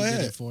yeah, go ahead.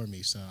 Did it for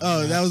me. So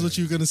that was what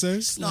you were gonna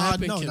say? No,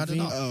 not at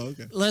all. Oh,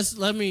 okay.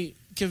 Let me,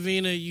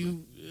 Kevina,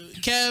 you,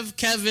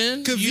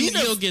 Kevin,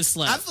 you'll get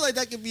slapped. I feel like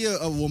that could be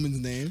a woman's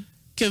name.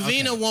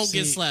 Kevina won't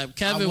get slapped.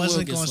 Kevin will get slapped.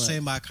 I wasn't going to say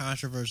my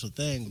controversial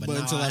thing, but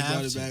now until I brought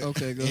have it back.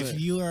 Okay, go ahead. If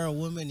you are a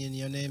woman and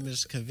your name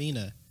is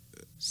Kevina,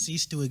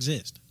 cease to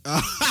exist.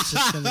 I'm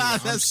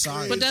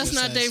sorry. But that's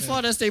not their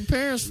fault. That's their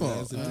parents' fault.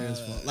 That's their parents'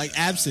 fault. Like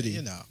Absidy.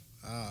 You know.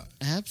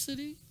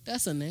 Absidy?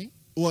 That's a name?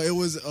 Well, it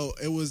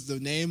was the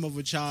name of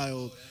a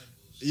child.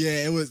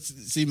 Yeah, it was.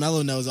 See,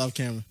 Mello knows off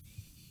camera.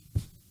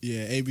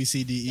 Yeah, A B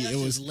C D E. That's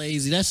just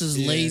lazy. That's just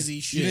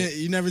lazy shit.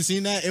 You never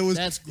seen that? It was.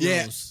 That's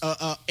gross.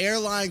 Yeah,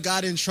 airline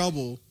got in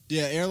trouble.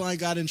 Yeah, airline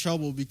got in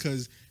trouble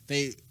because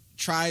they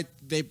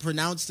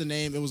pronounced the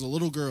name. It was a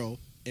little girl,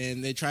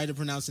 and they tried to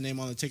pronounce the name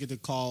on the ticket to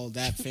call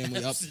that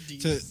family up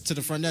to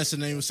the front desk,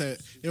 and they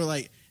were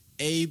like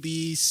A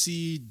B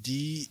C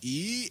D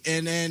E,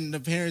 and then the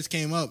parents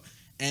came up.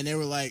 And they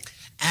were like,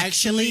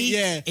 actually,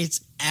 yeah,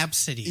 it's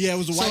Absidy. Yeah, it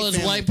was a white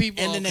family. White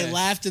people, and then they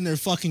laughed in their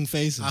fucking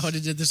faces. I would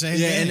have did the same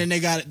thing. Yeah, and then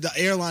the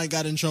airline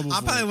got in trouble.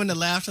 I probably wouldn't have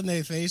laughed in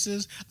their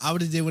faces. I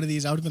would have did one of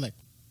these. I would have been like,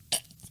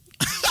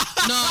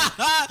 no,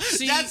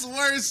 see, that's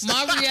worse.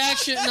 My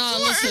reaction,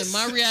 listen,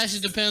 my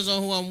reaction depends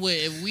on who I'm with.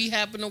 If we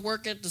happen to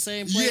work at the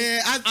same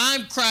place,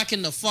 I'm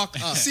cracking the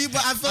fuck up. See,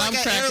 but I feel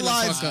like at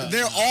airlines,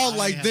 they're all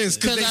like this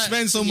because they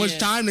spend so much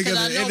time together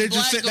and they're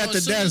just sitting at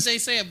the desk. As soon as they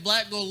say a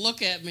black go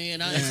look at me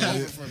and it's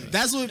over for me.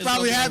 That's what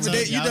probably happened.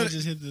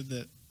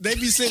 They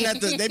be sitting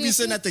at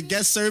the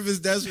guest service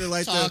desk with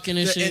like talking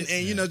and shit,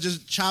 and you know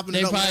just chopping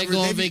it up. They probably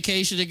go on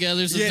vacation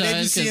together. Sometimes, yeah,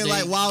 they be seeing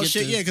like wild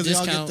shit. Yeah, because they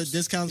all get the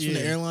discounts from the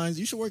Yeah. airlines.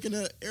 You should work in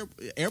the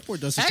airport.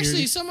 Does security?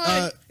 Actually,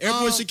 somebody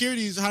airport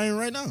security is hiring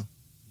right now.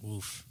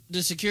 Oof.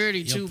 The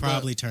security too. You'll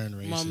probably turn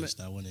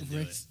racist. I wouldn't do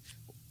it.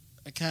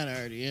 I kind of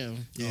already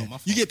am. Yeah,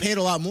 you get paid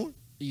a lot more.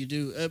 You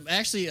do.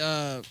 Actually,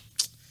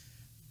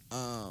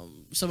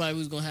 somebody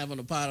who's gonna have on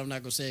the pod. I'm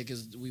not gonna say it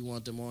because we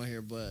want them on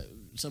here, but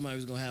somebody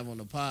who's gonna have on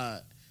the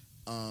pod.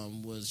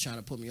 Was trying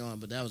to put me on,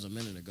 but that was a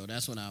minute ago.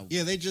 That's when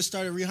they just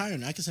started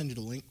rehiring. I can send you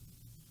the link.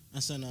 I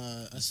sent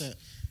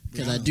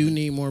because I do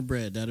need more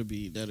bread. That'll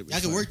be. I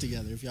could work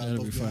together if y'all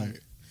both get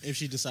hired. If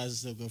she decides to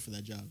still go for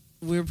that job,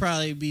 we'll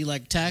probably be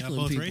like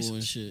tackling people racist.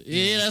 And shit.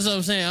 Yeah, that's what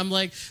I'm saying. I'm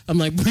like,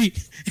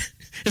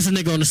 it's a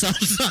nigga on the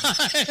south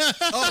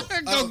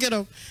side. Go get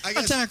him.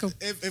 Attack him.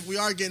 If we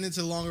are getting into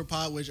the longer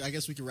pod, which I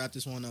guess we can wrap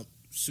this one up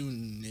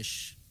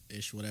soonish.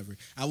 Whatever.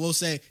 I will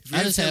say,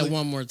 I just had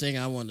one more thing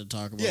I wanted to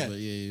talk about. Yeah. But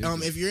yeah.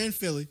 If you're in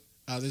Philly,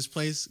 this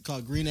place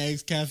called Green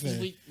Eggs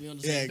Cafe. We on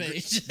the same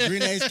page.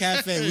 Green Eggs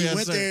Cafe. We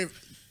went there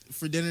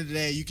for dinner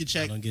today. You can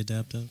check. I don't get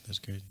dapped up. That's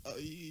crazy.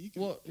 You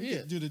can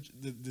do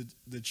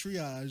the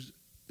triage.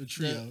 The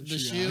trio. The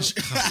shield.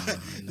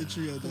 The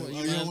trio.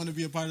 You don't want to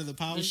be a part of the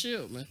power? The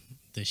shield, man.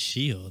 The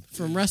Shield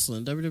from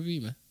wrestling,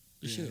 WWE, man.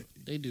 The Shield.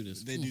 They do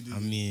this. They do. I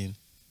mean,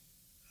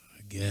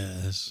 I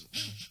guess.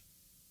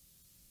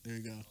 There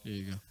you go. There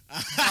you go.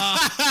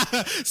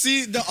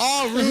 See, the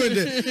all ruined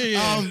it.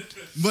 Yeah.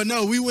 But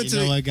no, we went to.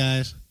 You know what,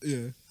 guys?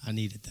 Yeah. I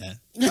needed that.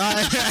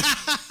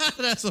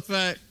 That's a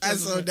fact.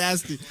 That's so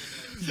nasty.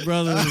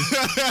 brother.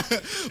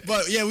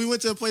 But yeah, we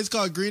went to a place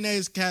called Green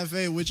Ace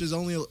Cafe, which is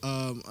only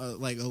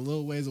like a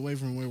little ways away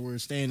from where we're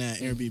staying at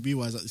Airbnb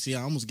wise. See,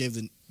 I almost gave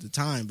the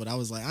time, but I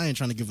was like, I ain't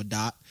trying to give a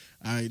dot.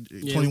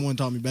 21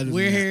 taught me better.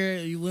 We're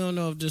than here. We don't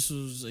know if this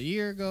was a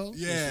year ago.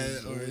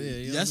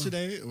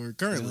 Yesterday or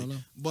currently.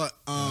 But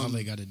all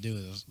they got to do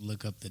is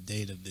look up the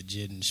date of the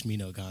Jid and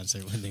Shmino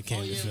concert when they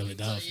came to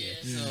Philadelphia.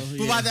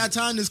 But by that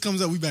time this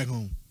comes up, we back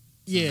home.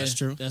 Yeah, that's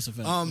true. That's a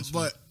fact.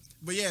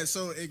 But yeah,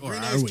 so at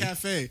Green Ace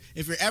Cafe,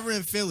 if you're ever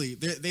in Philly,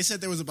 they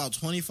said there was about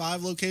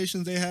 25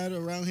 locations they had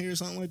around here or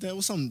something like that. It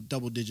was some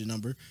double-digit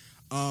number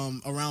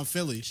around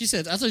Philly. I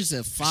thought she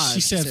said 5.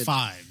 She said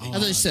 5. I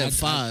thought she said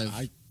 5.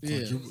 I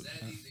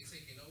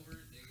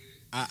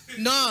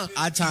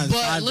times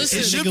 5. Listen,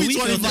 it should be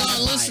 25.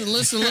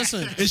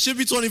 Listen. It should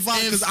be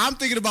 25 because I'm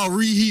thinking about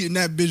reheating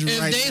that bitch right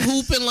now. If they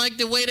hooping like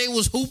the way they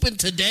was hooping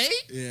today,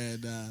 yeah,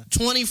 nah.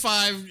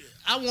 25.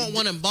 I want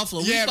one in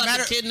Buffalo. Yeah, we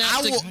about to kidnap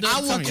I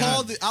will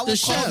call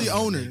the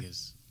owner.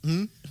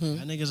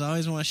 That niggas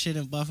always want shit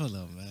in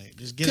Buffalo, man.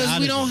 Just get Because out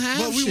we of don't there.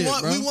 have But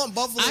shit, bro. we want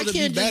Buffalo to be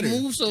can't better.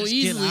 just move so Just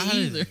easily get out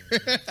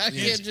of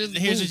either.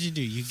 Here's what you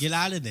do: you get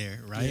out of there,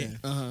 right?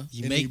 Yeah.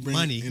 You And make then you bring-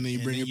 money, and then you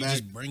bring it back.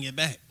 Just bring it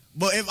back.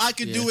 But if I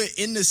could do it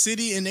in the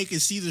city and they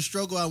could see the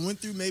struggle I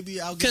went through,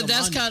 maybe I'll get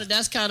Because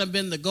that's kind of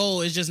been the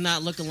goal. It's just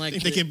not looking like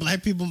They get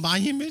black people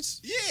monuments.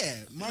 Yeah,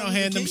 don't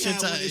hand them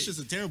shits out. It's just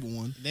a terrible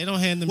one. They don't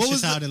hand them What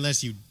was shits out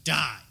unless you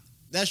die.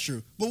 That's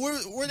true. But where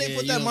they Yeah,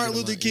 put you that don't Martin get a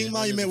Luther mon- King yeah,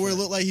 monument that's a where it fact.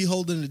 looked like he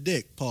holding a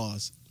dick?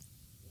 Pause.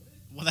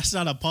 Well, that's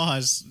not a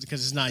pause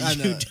because it's not I you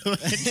know. doing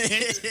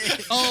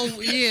it.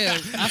 Oh yeah,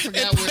 I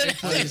forgot where they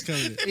put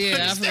it.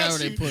 Yeah, I forgot where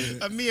they put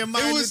it. Me and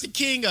Martin Luther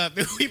King up.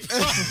 And we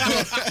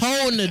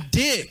Holding a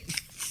dick.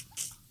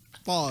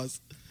 Pause.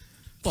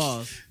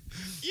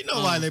 You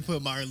know why they put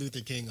Martin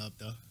Luther King up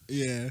though?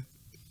 Yeah.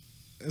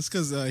 It's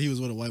because he was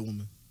with a white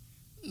woman.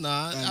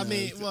 Nah, I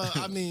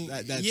mean,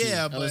 that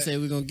yeah, I would but say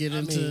we're gonna get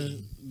into.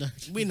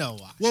 we know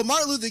why. Well,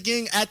 Martin Luther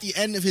King, at the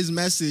end of his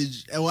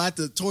message,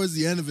 towards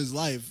the end of his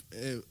life,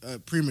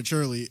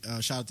 prematurely,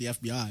 shout out the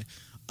FBI,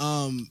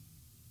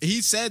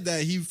 he said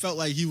that he felt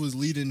like he was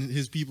leading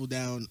his people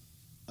down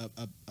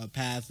a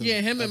path.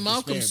 him of and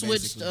Malcolm despair,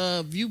 switched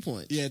basically.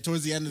 viewpoints. Yeah,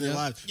 towards the end of their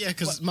lives. Yeah,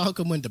 because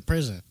Malcolm went to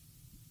prison.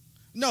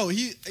 No,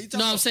 he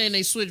No, I'm saying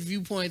they switched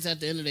viewpoints at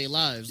the end of their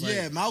lives. Like,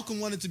 yeah,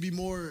 Malcolm wanted to be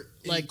more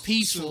like inclusive.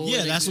 peaceful.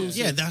 Yeah, They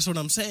that's what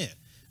I'm saying.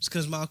 It's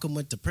because Malcolm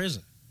went to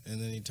prison and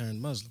then he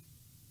turned Muslim.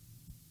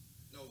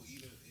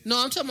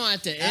 No, I'm talking about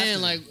at the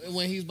end, like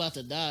when he's about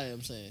to die.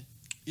 I'm saying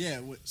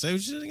Yeah, Say what you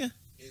said again.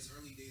 His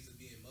early days of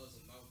being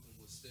Muslim, Malcolm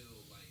was still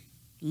like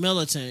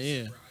militant.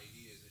 Yeah, super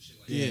ideas and shit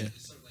like Yeah. that.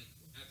 It's sort of like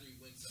after he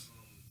went to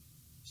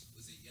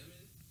was it Yemen,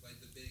 like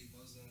the big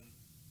Muslim.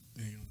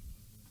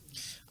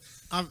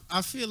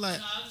 I feel like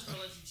I'm just gonna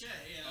let you chat.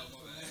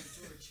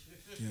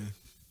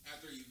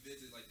 After he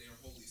visited like their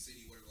holy city,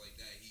 whatever like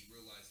that, he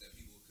realized that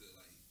people could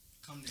like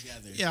come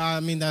together. yeah, I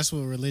mean that's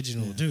what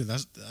religion will do.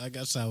 I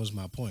guess that was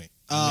my point.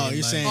 Oh,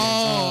 you're saying?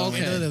 Oh,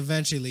 okay. It'll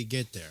eventually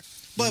get there.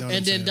 But- You know what And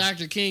I'm then saying?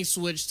 Dr. King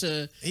switched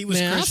to. He was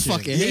man, Christian. I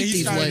fucking Yeah, hate he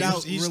these started white.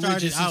 out He started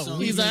religious out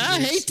and He's like, I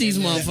hate these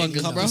motherfuckers, bro.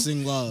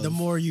 encompassing love. The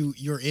more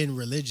you're in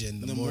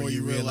religion, the more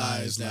you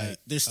realize that like,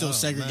 there's still oh,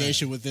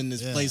 segregation man. within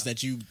this Yeah. place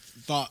that you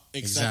thought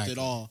accepted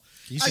Exactly. all.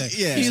 You said,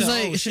 yeah. He's He's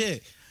like, like- oh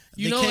shit.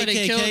 You The know why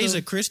they killed KKK is him?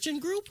 a Christian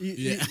group?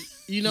 Yeah.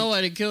 You know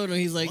why they killed him?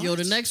 He's like, yo, What?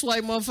 the next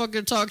white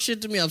motherfucker talk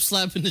shit to me, I'm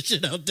slapping the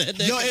shit out that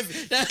nigga. Yo,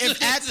 if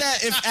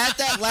at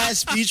that last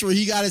speech where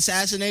he got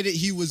assassinated,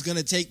 he was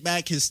gonna take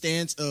back his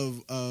stance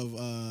of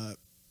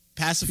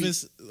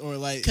pacifist or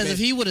like 'Cause if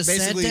he would've said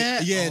basically,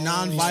 that- yeah, Oh.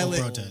 nonviolent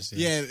Peaceful protest,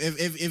 yeah.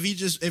 If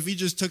he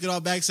just took it all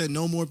back, said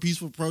no more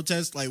peaceful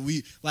protests,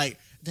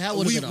 That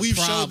would've been a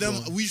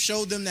problem. we've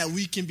showed them that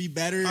we can be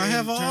better. I and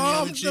have turn the other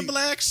armed the cheek.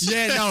 blacks.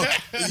 Yeah, no,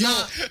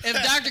 Nah,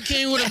 if Dr.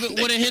 King would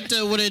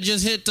have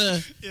just hit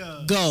the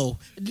go.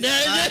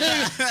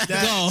 That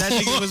Go.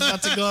 nigga was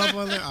about to go up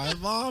on there.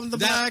 I've armed the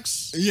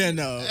blacks. yeah,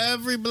 no.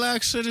 Every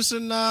black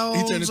citizen now He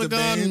turned owns it a to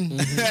gun. Bane.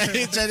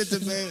 He turned it to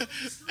Bane.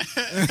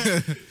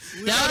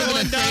 That would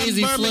have been a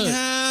crazy flip.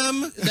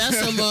 Birmingham. That's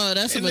some And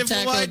if a Attack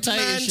on white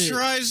Titan man shit.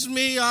 tries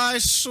me, I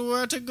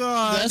swear to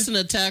God, That's an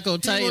Attack on he will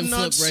Titan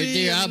not flip right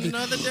see there.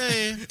 another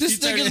day. This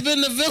nigga's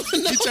been the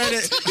villain.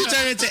 He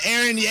turned into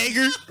Aaron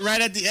Yeager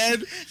right at the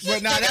end.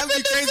 But nah, that'd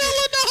be crazy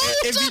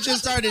if he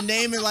just started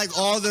naming like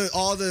all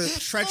the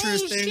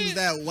treacherous things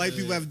that white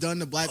people have done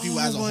to black people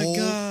as a my whole,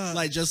 God.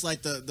 like just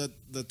like the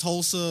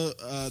Tulsa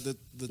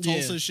the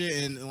Tulsa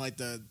shit and like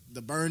the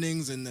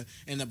burnings and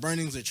the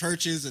burnings of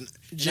churches and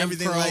Jim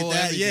everything Crow, like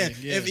that.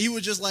 everything, Yeah. yeah. If he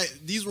was just like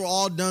these were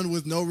all done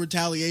with no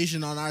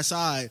retaliation on our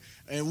side,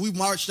 and we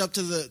marched up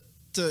to the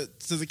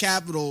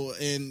Capitol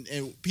and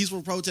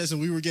peaceful protests, and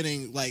we were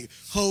getting like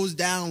hosed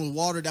down with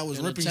water that was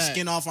And ripping attacked.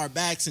 skin off our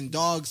backs and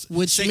dogs,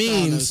 Which sicked on us.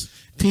 means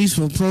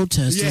peaceful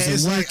protest Yeah, isn't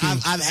it's like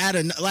working. I've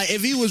had like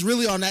if he was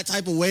really on that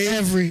type of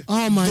wave,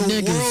 all my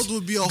the niggas world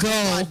would be a go.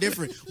 whole lot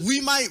different.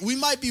 We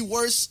might be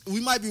worse.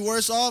 We might be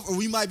worse off, or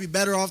we might be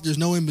better off. There's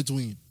no in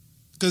between,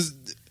 because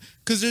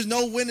there's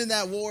no winning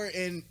that war,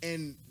 and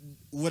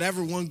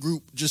whatever one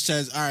group just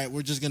says, all right,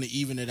 we're just gonna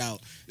even it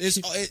out.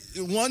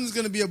 One's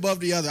gonna be above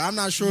the other. I'm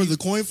not sure the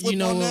coin flip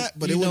on that,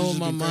 but you it know would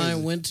what my just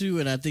mind went to,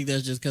 and I think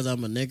that's just because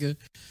I'm a nigga.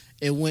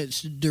 It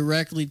went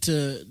directly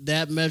to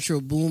that Metro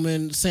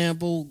Boomin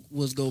sample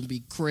was gonna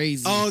be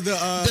crazy. Oh,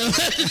 because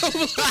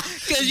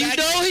you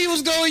know he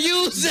was gonna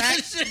use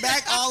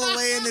back all the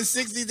way in the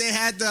 '60s. They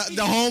had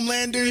the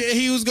Homelander.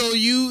 He was gonna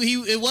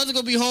use. It wasn't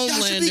gonna be Homelander.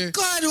 Y'all should be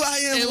glad who I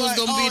am. It was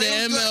gonna be the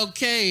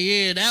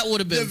MLK. Yeah, that would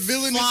have been the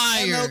villain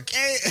fire.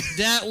 MLK.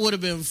 That would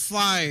have been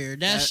fire.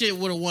 That shit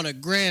would have won a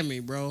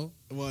Grammy, bro.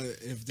 Well,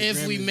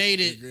 if we made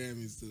it,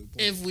 Grammys to the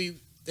point.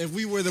 If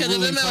we were the ruling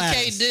ruling class. Because if MLK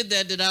class. did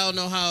that, then I don't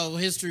know how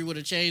history would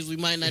have changed. We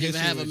might not even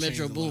have a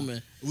Metro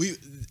Boomin. We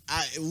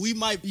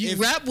might.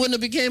 Rap wouldn't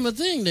have became a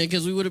thing then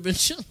because we would have been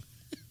chilling.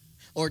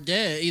 Or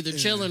dead, either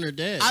chilling or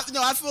dead.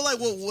 I feel like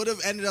what would have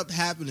ended up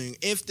happening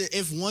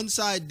if one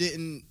side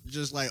didn't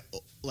just like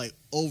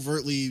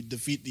overtly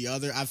defeat the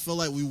other, I feel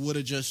like we would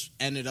have just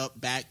ended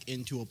up back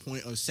into a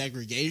point of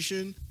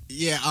segregation.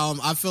 Yeah,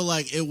 I feel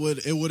like it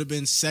would have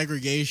been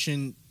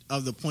segregation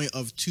of the point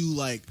of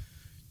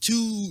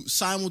two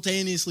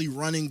simultaneously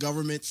running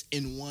governments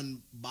in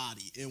one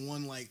body, in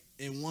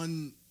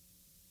one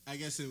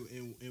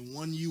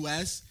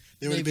U.S.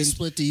 There would have been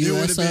split the U.S. There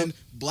would have been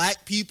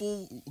black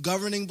people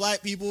governing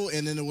black people,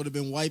 and then there would have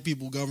been white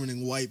people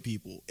governing white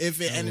people. If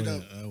it ended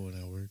up, that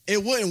wouldn't work.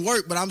 It wouldn't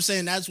work. But I'm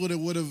saying that's what it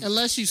would have.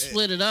 Unless you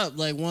split it up,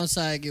 like one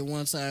side get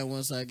one side,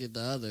 one side get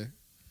the other.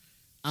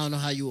 I don't know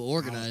how you would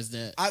organize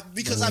that.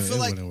 Because I feel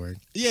like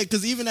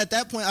because even at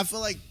that point, I feel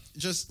like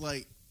just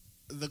like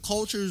the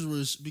cultures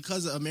was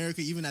because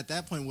America even at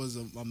that point was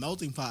a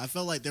melting pot. I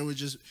felt like there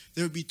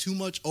would be too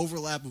much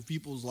overlap of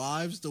people's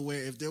lives to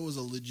where if there was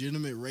a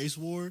legitimate race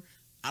war,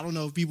 I don't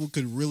know if people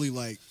could really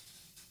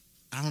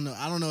I don't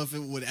know if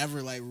it would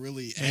ever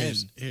really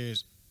end.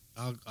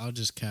 I'll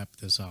just cap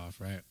this off,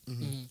 right?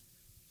 Mm-hmm.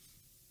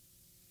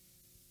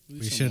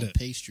 We should have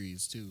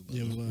pastries too.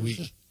 Yeah,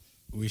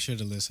 we should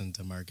have listened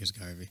to Marcus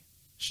Garvey.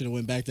 Should have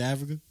went back to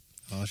Africa.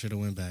 Oh, should have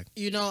went back.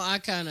 You know, I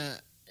kind of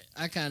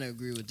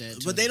agree with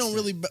that. But they don't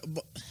really.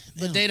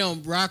 But they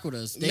don't rock with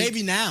us.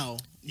 Maybe now.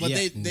 But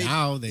yeah,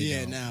 now they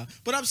yeah, don't. now.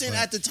 But I'm saying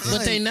at the time.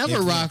 But they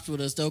never rocked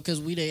with us, though,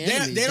 because we their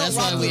enemies. They don't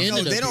rock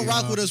They don't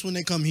rock with us when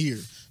they come here.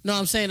 No,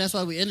 I'm saying that's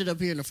why we ended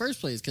up here in the first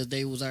place, because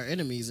they was our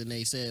enemies, and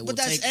they said, but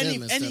that's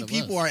any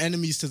people are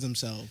enemies to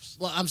themselves.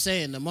 Well, I'm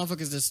saying the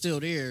motherfuckers that's still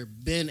there,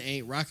 Ben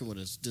ain't rocking with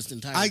us this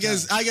entire time. I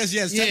guess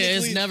yes. Yeah,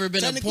 it's never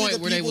been a point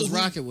where they was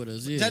rocking with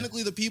us. Yeah.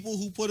 Technically, the people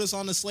who put us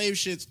on the slave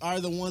shits are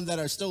the ones that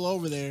are still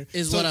over there.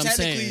 Is what I'm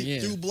saying.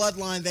 Yeah. Through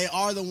bloodline, they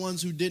are the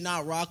ones who did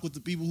not rock with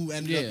the people who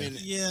ended up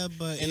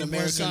in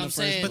America. So I'm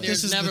saying but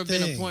there's never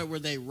been a point where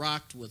they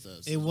rocked with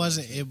us. It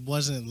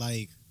wasn't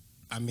like,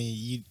 I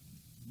mean,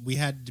 we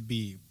had to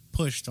be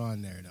pushed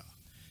on there though.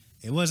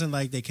 It wasn't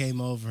like they came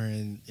over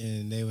and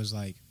they was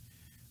like,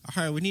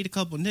 all right, we need a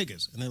couple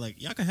niggas, and they're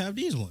like, y'all can have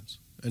these ones,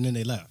 and then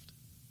they left.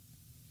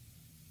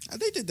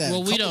 They did that.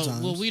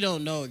 We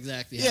don't know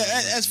exactly. Yeah,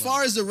 as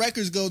far as the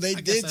records go, they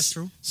did. That's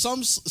true.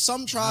 Some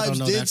tribes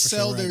did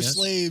sell their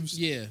slaves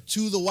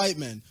to the white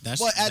men.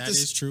 But at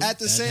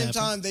the same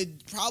time, they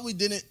probably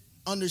didn't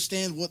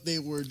understand what they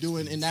were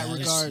doing in that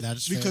regard,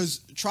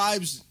 because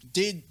tribes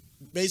did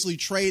basically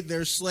trade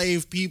their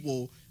slave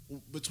people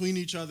between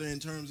each other in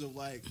terms of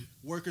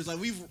workers.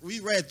 We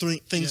read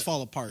Things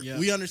Fall Apart. Yeah.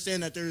 We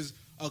understand that there's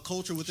a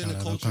culture within a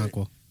culture.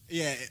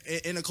 Yeah,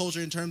 in a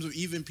culture in terms of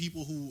even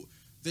people who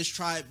this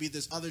tribe beat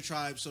this other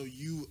tribe, so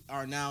you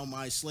are now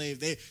my slave.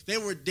 They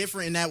were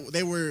different in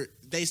that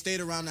they stayed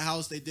around the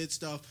house, they did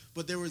stuff,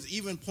 but there was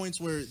even points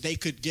where they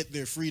could get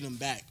their freedom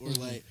back or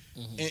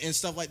and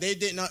stuff like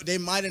they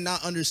might have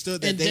not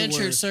understood that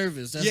indentured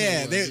service. That's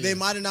they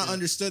might have not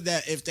understood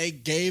that if they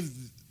gave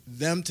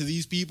them to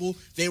these people,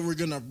 they were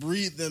gonna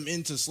breed them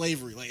into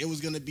slavery. It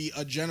was gonna be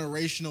a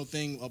generational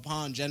thing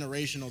upon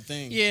generational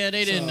thing. Yeah,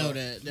 they didn't know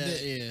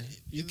that.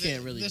 You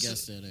can't really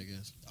guess that, I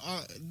guess.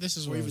 This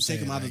is or what even take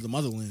them out of the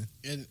motherland.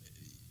 And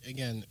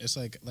again, it's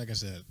like I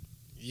said,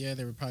 yeah,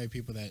 there were probably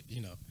people that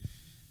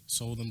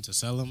sold them to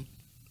sell them.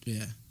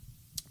 Yeah,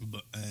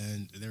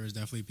 and there was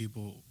definitely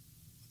people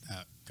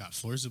that got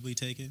forcibly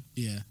taken.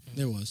 Yeah,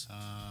 there was.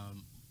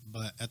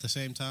 But at the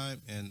same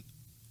time, and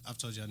I've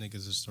told y'all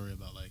niggas a story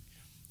about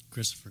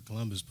Christopher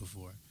Columbus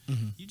before.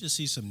 Mm-hmm. You just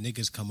see some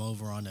niggas come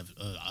over on a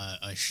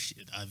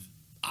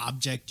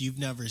object you've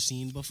never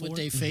seen before with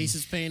their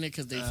faces painted,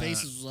 because their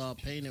faces was all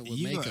painted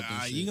with makeup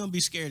and shit. You're gonna be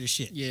scared of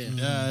shit.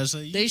 Yeah.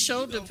 So they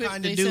showed the picture.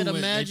 They said,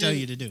 imagine they tell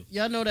you to do.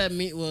 Y'all know that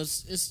meme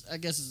was. I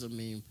guess it's a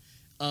meme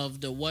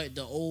of the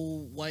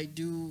old white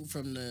dude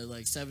from the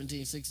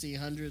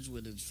 1600s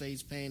with his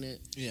face painted,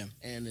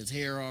 and his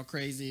hair all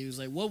crazy. He was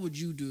like, "What would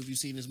you do if you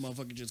seen this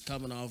motherfucker just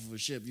coming off of a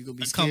ship? You gonna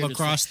be scared come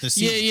across the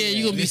sea? Yeah,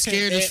 you gonna be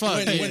scared as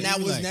fuck. When that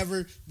was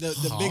never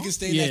the biggest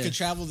thing that could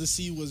travel the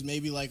sea was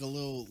maybe a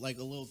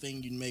little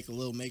thing you'd make, a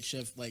little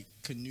makeshift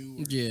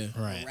canoe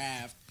or a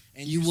raft,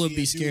 and you would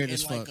be scared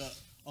as fuck.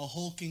 A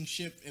hulking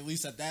ship, at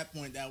least at that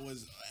point, that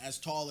was as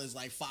tall as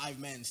like 5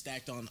 men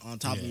stacked on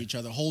top of each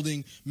other,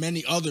 holding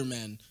many other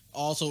men,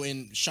 also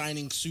in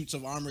shining suits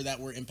of armor that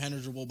were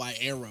impenetrable by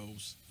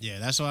arrows. Yeah,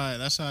 that's why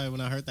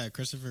when I heard that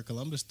Christopher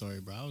Columbus story,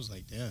 bro, I was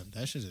like, damn,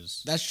 that shit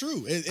is... That's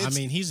true. I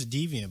mean, he's a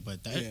deviant,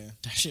 but that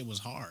shit was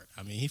hard.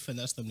 I mean, he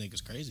finessed them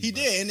niggas crazy. He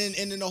did,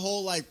 and then the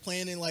whole like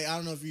planning, like I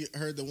don't know if you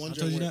heard the one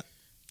joke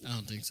I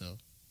don't think so.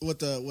 with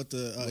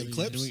the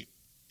eclipse.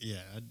 Yeah,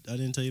 I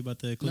didn't tell you about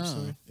the eclipse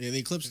story. Yeah, the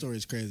eclipse story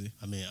is crazy.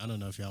 I mean, I don't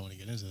know if y'all want to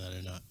get into that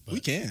or not. But We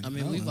can. I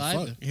mean, we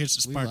vibe. Here's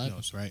the spark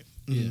notes, right?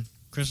 Yeah.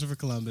 Christopher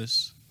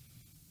Columbus,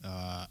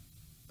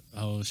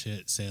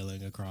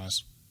 sailing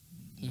across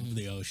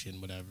the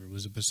ocean, whatever.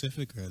 Was it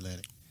Pacific or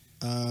Atlantic?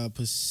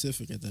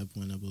 Pacific at that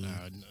point, I believe.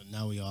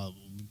 Now we all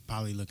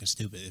probably looking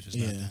stupid if it's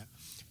not that.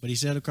 But he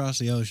sailed across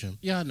the ocean.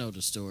 Yeah, I know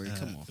the story.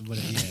 Come on.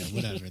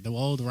 Whatever. The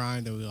old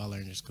rhyme that we all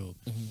learned in school.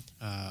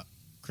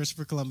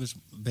 Christopher Columbus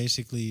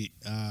basically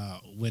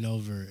went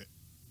over,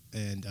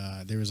 and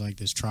there was like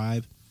this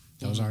tribe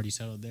that was already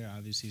settled there.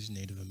 Obviously, it's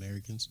Native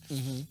Americans,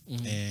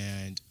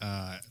 and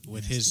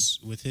with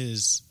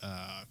his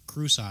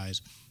crew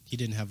size, he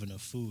didn't have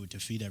enough food to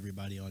feed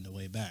everybody on the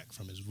way back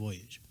from his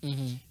voyage.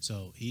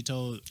 So he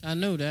told, I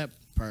know that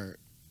part.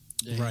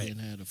 That Right. He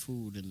didn't have the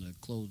food and the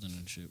clothing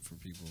and shit for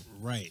people.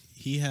 right,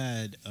 he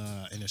had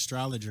an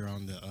astrologer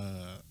on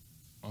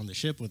the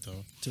ship with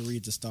him. To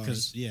read the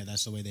stars. Because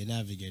that's the way they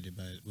navigated,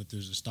 through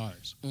the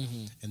stars.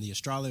 And the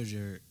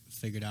astrologer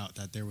figured out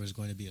that there was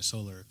going to be a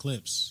solar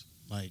eclipse,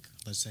 like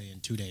let's say in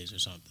 2 days or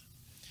something.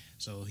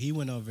 So he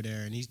went over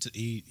there and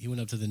he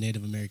went up to the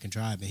Native American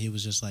tribe and he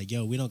was just like,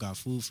 "Yo, we don't got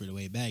food for the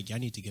way back. Y'all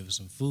need to give us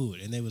some food."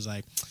 And they was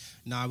like,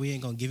 "Nah, we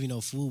ain't gonna give you no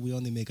food. We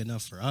only make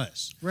enough for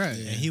us." Right.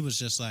 And he was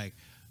just like,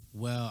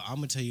 "Well, I'm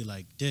gonna tell you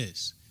like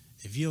this: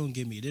 if you don't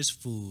give me this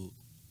food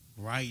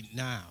right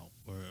now,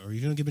 or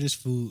you don't give me this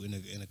food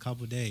in a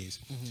couple days,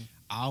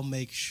 I'll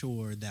make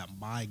sure that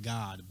my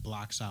God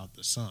blocks out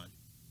the sun."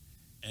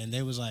 And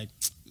they was like,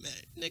 "Man,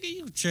 nigga,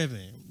 you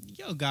tripping.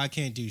 Yo, God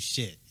can't do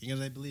shit."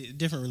 Because they believe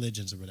different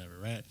religions or whatever,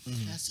 right?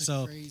 That's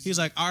So crazy. he was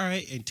like, "All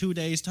right, in 2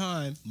 days'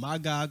 time, my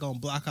God gonna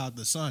block out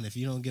the sun if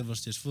you don't give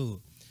us this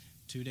food."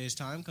 2 days'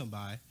 time come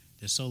by,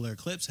 the solar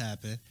eclipse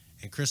happened,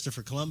 and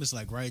Christopher Columbus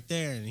like right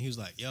there, and he was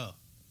like, "Yo,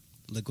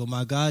 look what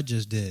my God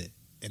just did."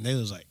 And they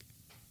was like,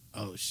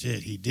 "Oh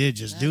shit, he did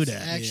just do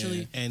that."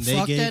 Actually, And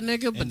fuck they that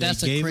nigga, but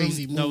that's a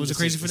crazy move. No, it was a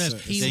crazy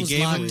finesse. He They was gave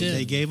locked him, in.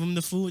 They gave him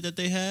the food that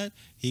they had.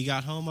 He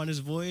got home on his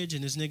voyage,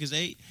 and his niggas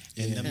ate,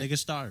 and them niggas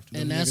starved.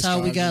 And Them that's niggas how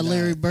we starved got and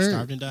Larry died. Bird.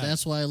 Starved and died.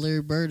 That's why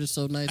Larry Bird is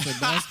so nice at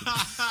basketball,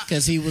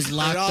 because he was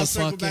locked all the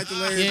circle fuck back to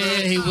Larry in.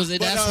 Bird. He was.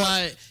 But, That's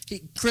why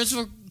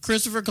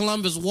Christopher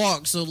Columbus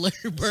walked, so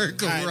Larry Bird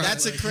could All right, run.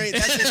 that's a crazy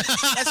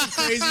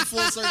full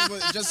circle.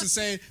 But just to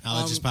say,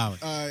 Knowledge is power.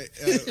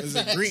 Is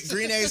it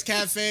Green Eggs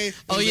Cafe? It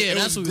Oh, was yeah, it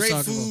that's was what we great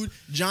was talking food,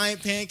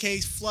 giant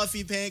pancakes,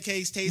 fluffy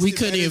pancakes. Tasted We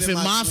couldn't better even than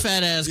fit. My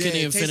fat ass couldn't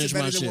even tasted finish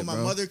better my than shit, what my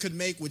bro. mother could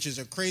make, which is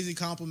a crazy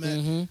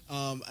compliment.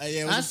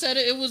 It was I said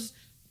it was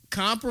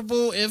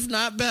comparable, if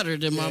not better,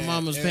 than my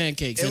mama's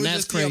pancakes, it and was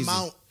that's just crazy. The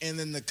amount and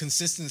then the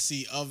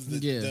consistency of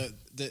the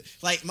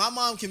like my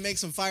mom can make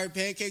some fire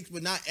pancakes,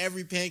 but not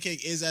every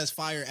pancake is as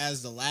fire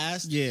as the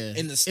last. Yeah,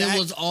 in the stack, it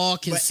was all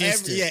but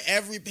consistent.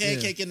 every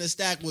pancake in the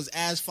stack was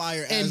as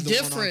fire and as the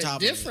one on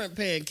top different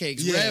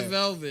pancakes. Yeah. Red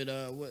velvet.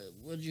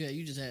 What did you have?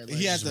 You just had. Like,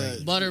 He had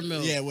the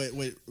buttermilk. Yeah, with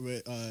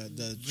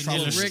the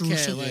Vanilla truffle. Rick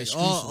had like streusel.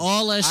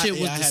 all that shit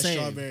was I the had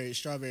same.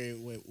 strawberry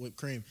with whipped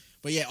cream.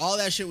 But yeah, all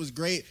that shit was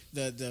great.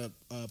 The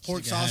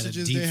pork Nigga had a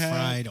sausages deep they had.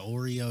 fried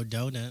Oreo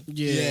donut.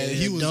 Yeah,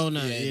 he was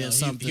donut. no,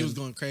 Something. He was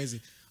going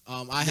crazy.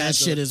 I That had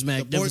shit is The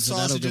pork magnificent.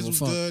 I don't sausages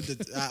give a was fuck.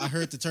 good. I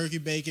heard the turkey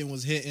bacon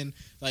was hitting.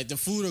 Like the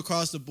food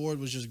across the board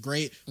was just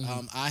great.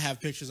 I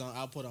have pictures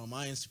I'll put on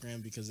my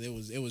Instagram because it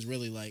was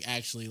really like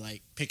actually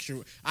like picture.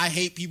 I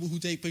hate people who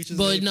take pictures.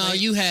 But of their no,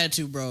 plate. you had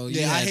to, bro.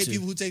 You Yeah, I had hate to.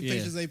 people who take Yeah.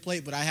 pictures of their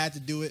plate, but I had to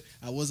do it.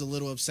 I was a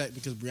little upset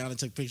because Brianna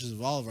took pictures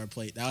of all of our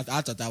plate. I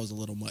thought that was a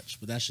little much,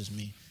 but that's just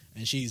me.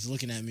 And she's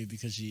looking at me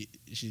because she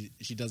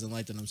doesn't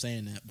like that I'm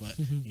saying that. But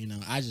you know,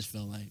 I just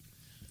feel like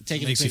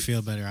taking Makes a you pic-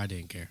 feel better. I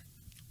didn't care.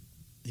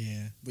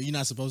 Yeah, but you're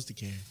not supposed to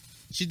care.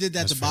 She did that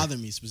That's to fair. bother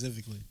me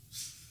specifically.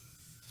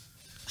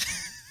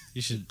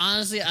 You should.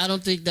 Honestly, I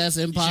don't think that's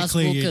You should impossible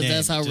clear your because name.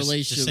 that's how Just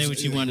relationships. say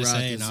what you be want to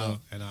say,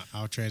 rocking, and so.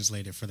 I'll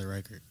translate it for the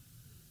record.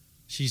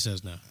 She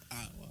says no.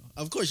 Well,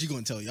 of course, you're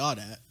gonna tell y'all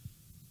that,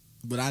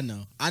 but I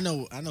know.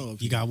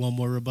 You got one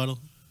more rebuttal?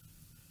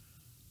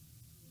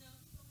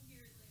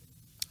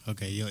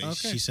 Okay,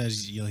 she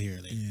says you'll hear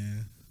it later.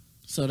 Yeah.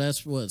 So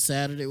that's what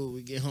Saturday when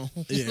we get home.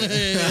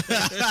 Yeah.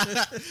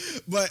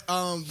 but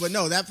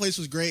no, that place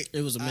was great.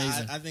 It was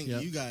amazing. I think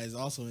Yep. you guys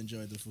also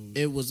enjoyed the food.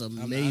 It was I'm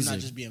amazing. not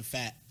just being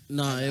fat.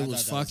 No, I it thought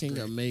was that fucking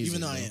great. amazing.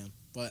 Even though I bro. am,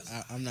 but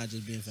I'm not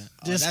just being fat.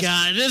 This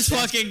That's-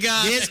 fucking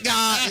guy. This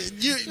guy.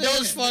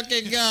 This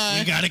fucking guy.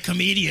 We got a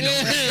comedian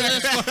over here.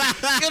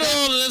 Get a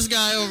hold of this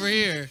guy over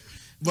here.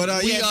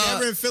 But We, yeah, if you're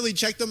ever in Philly,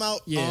 check them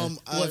out. Yeah.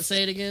 What?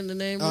 Say it again. The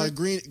name.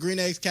 Rick? Green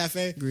Eggs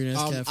Cafe. Green Eggs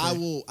Cafe.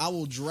 I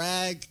will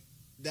drag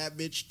that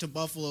bitch to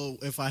Buffalo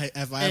if I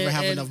ever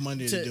have enough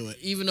money to do it.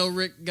 Even though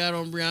Rick got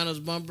on Brianna's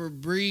bumper,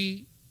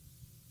 Bree.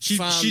 She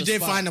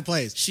did find a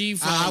place.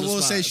 I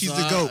will say she's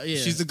the GOAT. Yeah.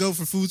 She's the GOAT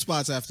for food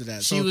spots after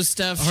that. She was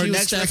Steph. Her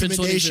next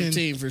recommendation in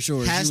 2015 for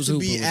sure. Has to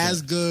be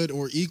as good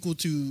or equal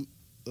to.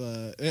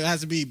 It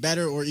has to be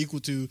better or equal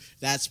to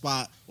that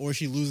spot, or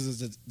she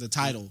loses the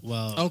title.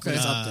 Well, okay.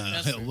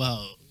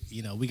 Well,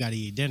 we got to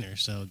eat dinner,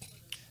 so.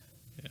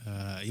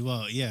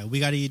 We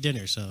got to eat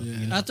dinner. So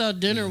I thought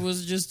dinner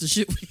was just the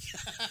shit.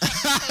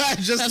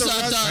 Just that's what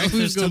I thought.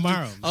 Breakfast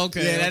tomorrow.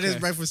 Okay, yeah, that is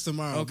breakfast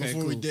tomorrow.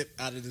 Before we dip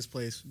out of this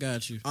place.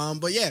 Got you.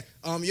 But yeah,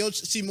 you'll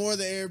see more of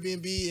the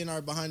Airbnb in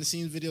our behind the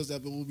scenes videos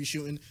that we'll be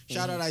shooting.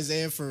 Shout out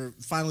Isaiah for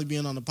finally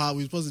being on the pod.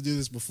 We were supposed to do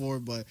this before,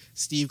 but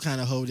Steve kind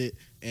of hoed it,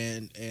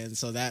 and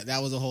so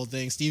that was a whole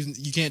thing. Steve,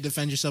 you can't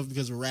defend yourself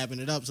because we're wrapping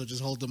it up, so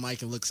just hold the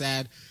mic and look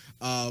sad.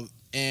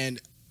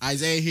 And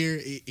Isaiah here,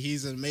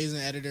 he's an amazing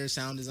editor,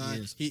 sound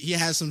design. He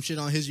has some shit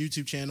on his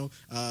YouTube channel,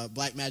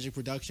 Black Magic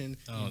Production.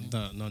 Oh,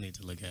 no need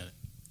to look at it.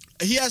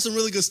 He has some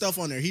really good stuff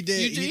on there. He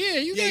did.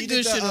 You got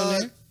good shit on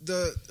there.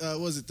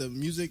 The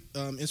music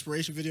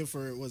inspiration video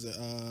for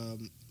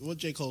what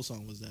J. Cole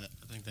song was that?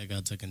 I think that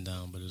got taken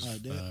down, but it's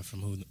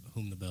from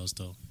Whom the Bells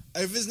Toll.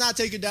 If it's not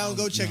taken down,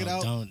 go check it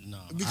out.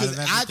 Because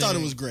I thought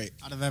it was great.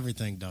 Out of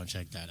everything, don't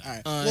check that out. All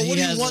right. Well, what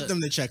do you want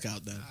them to check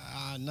out then?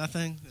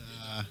 Nothing.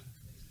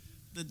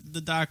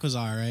 The doc was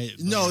all right.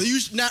 No, you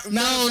not.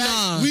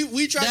 No.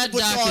 We tried that to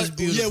put doc y'all. is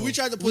beautiful. Yeah, we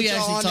tried to put y'all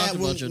on that.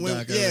 About your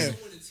doc already.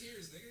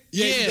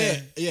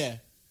 Yeah,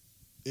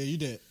 you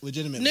did.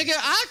 Legitimately. Nigga,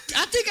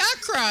 I think I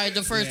cried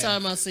the first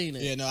time I seen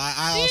it. Yeah, no,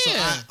 I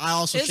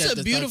also it's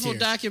a beautiful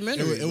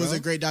documentary. It was a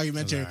great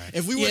documentary. Right.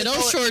 If we don't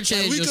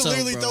shortchange we yourself,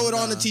 could literally bro. throw it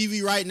on the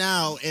TV right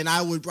now, and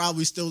I would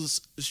probably still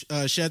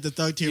shed the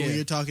thug tear when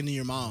you're talking to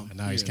your mom.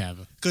 Now he's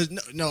capping. Because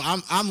no,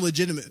 I'm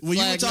legitimate. When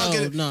you were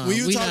talking,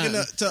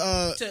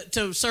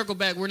 to circle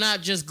back, we're not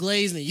just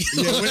glazing you.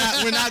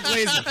 Yeah, we're not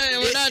glazing.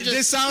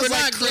 This sounds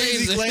like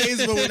crazy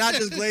glaze, but we're not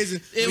just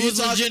glazing. It was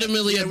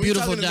legitimately a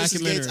beautiful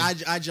documentary.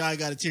 I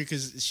got a tear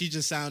because she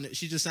just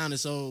sounded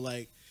so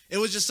like it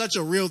was just such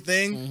a real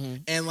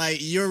thing, and like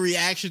your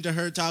reaction to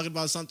her talking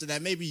about something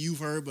that maybe you've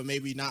heard but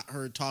maybe not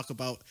heard talk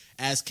about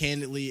as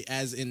candidly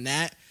as in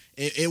that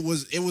it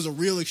was a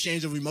real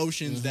exchange of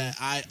emotions that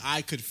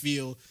I could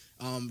feel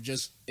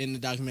just in the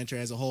documentary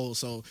as a whole.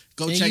 So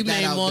go check that out. You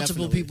made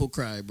multiple definitely. people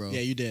cry, bro. Yeah,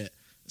 you did.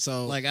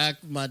 So like I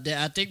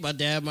think my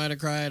dad might have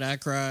cried. I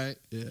cried.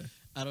 Yeah.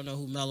 I don't know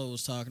who Mello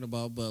was talking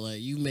about, but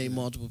like you made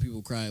multiple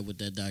people cry with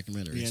that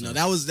documentary. Yeah, so. no,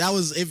 that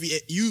was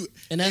if you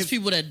and that's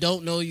people that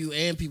don't know you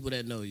and people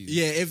that know you.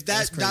 Yeah, if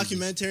that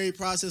documentary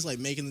process, like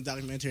making the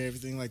documentary,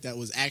 everything like that,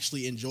 was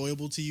actually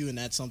enjoyable to you, and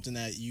that's something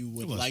that you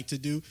would like to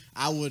do,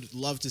 I would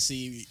love to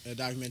see a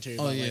documentary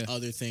about like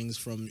other things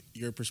from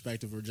your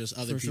perspective or just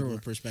other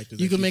people's perspective.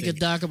 You can make a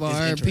doc about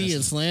R&P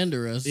and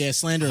slander us. Yeah,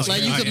 slander us.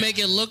 Like you can make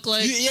it look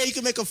like you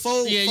can make a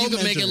faux. Yeah, you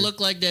can make it look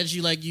like that.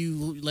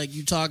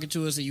 You talking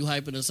to us and you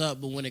hyping us up,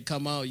 but when it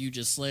come out, you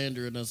just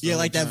slandering us. Yeah,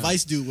 like that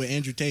Vice dude with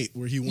Andrew Tate,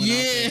 where he went out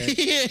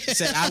there,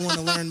 said, "I want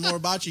to learn more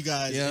about you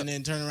guys," and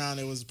then turn around,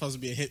 it was supposed to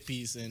be a hit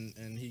piece, and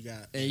he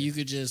got. And you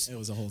could just it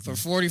was a whole thing. for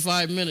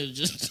 45 minutes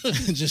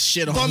just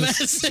shit on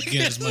us.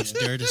 Get as much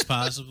dirt as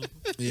possible.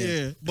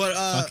 Yeah. But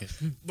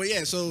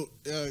yeah, so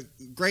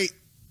great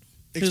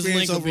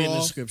experience overall. Will be in the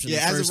description.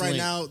 Yeah, as of right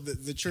now,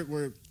 the trip,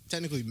 we're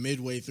technically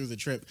midway through the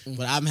trip,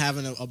 but I'm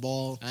having a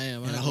ball. I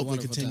am. And I hope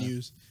it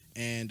continues.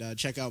 And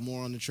check out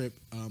more on the trip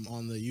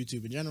on the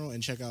YouTube in general,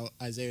 and check out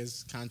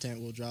Isaiah's content.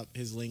 We'll drop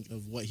his link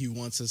of what he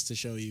wants us to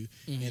show you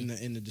in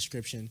the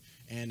description.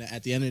 And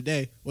at the end of the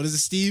day, what is it,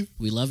 Steve?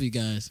 We love you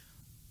guys.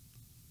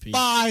 Peace.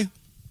 Bye.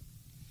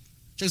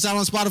 Check us out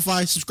on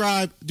Spotify.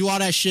 Subscribe. Do all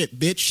that shit,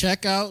 bitch.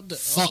 Check out the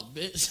fuck,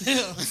 bitch.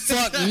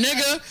 Fuck,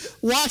 nigga.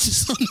 Watch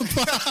us on the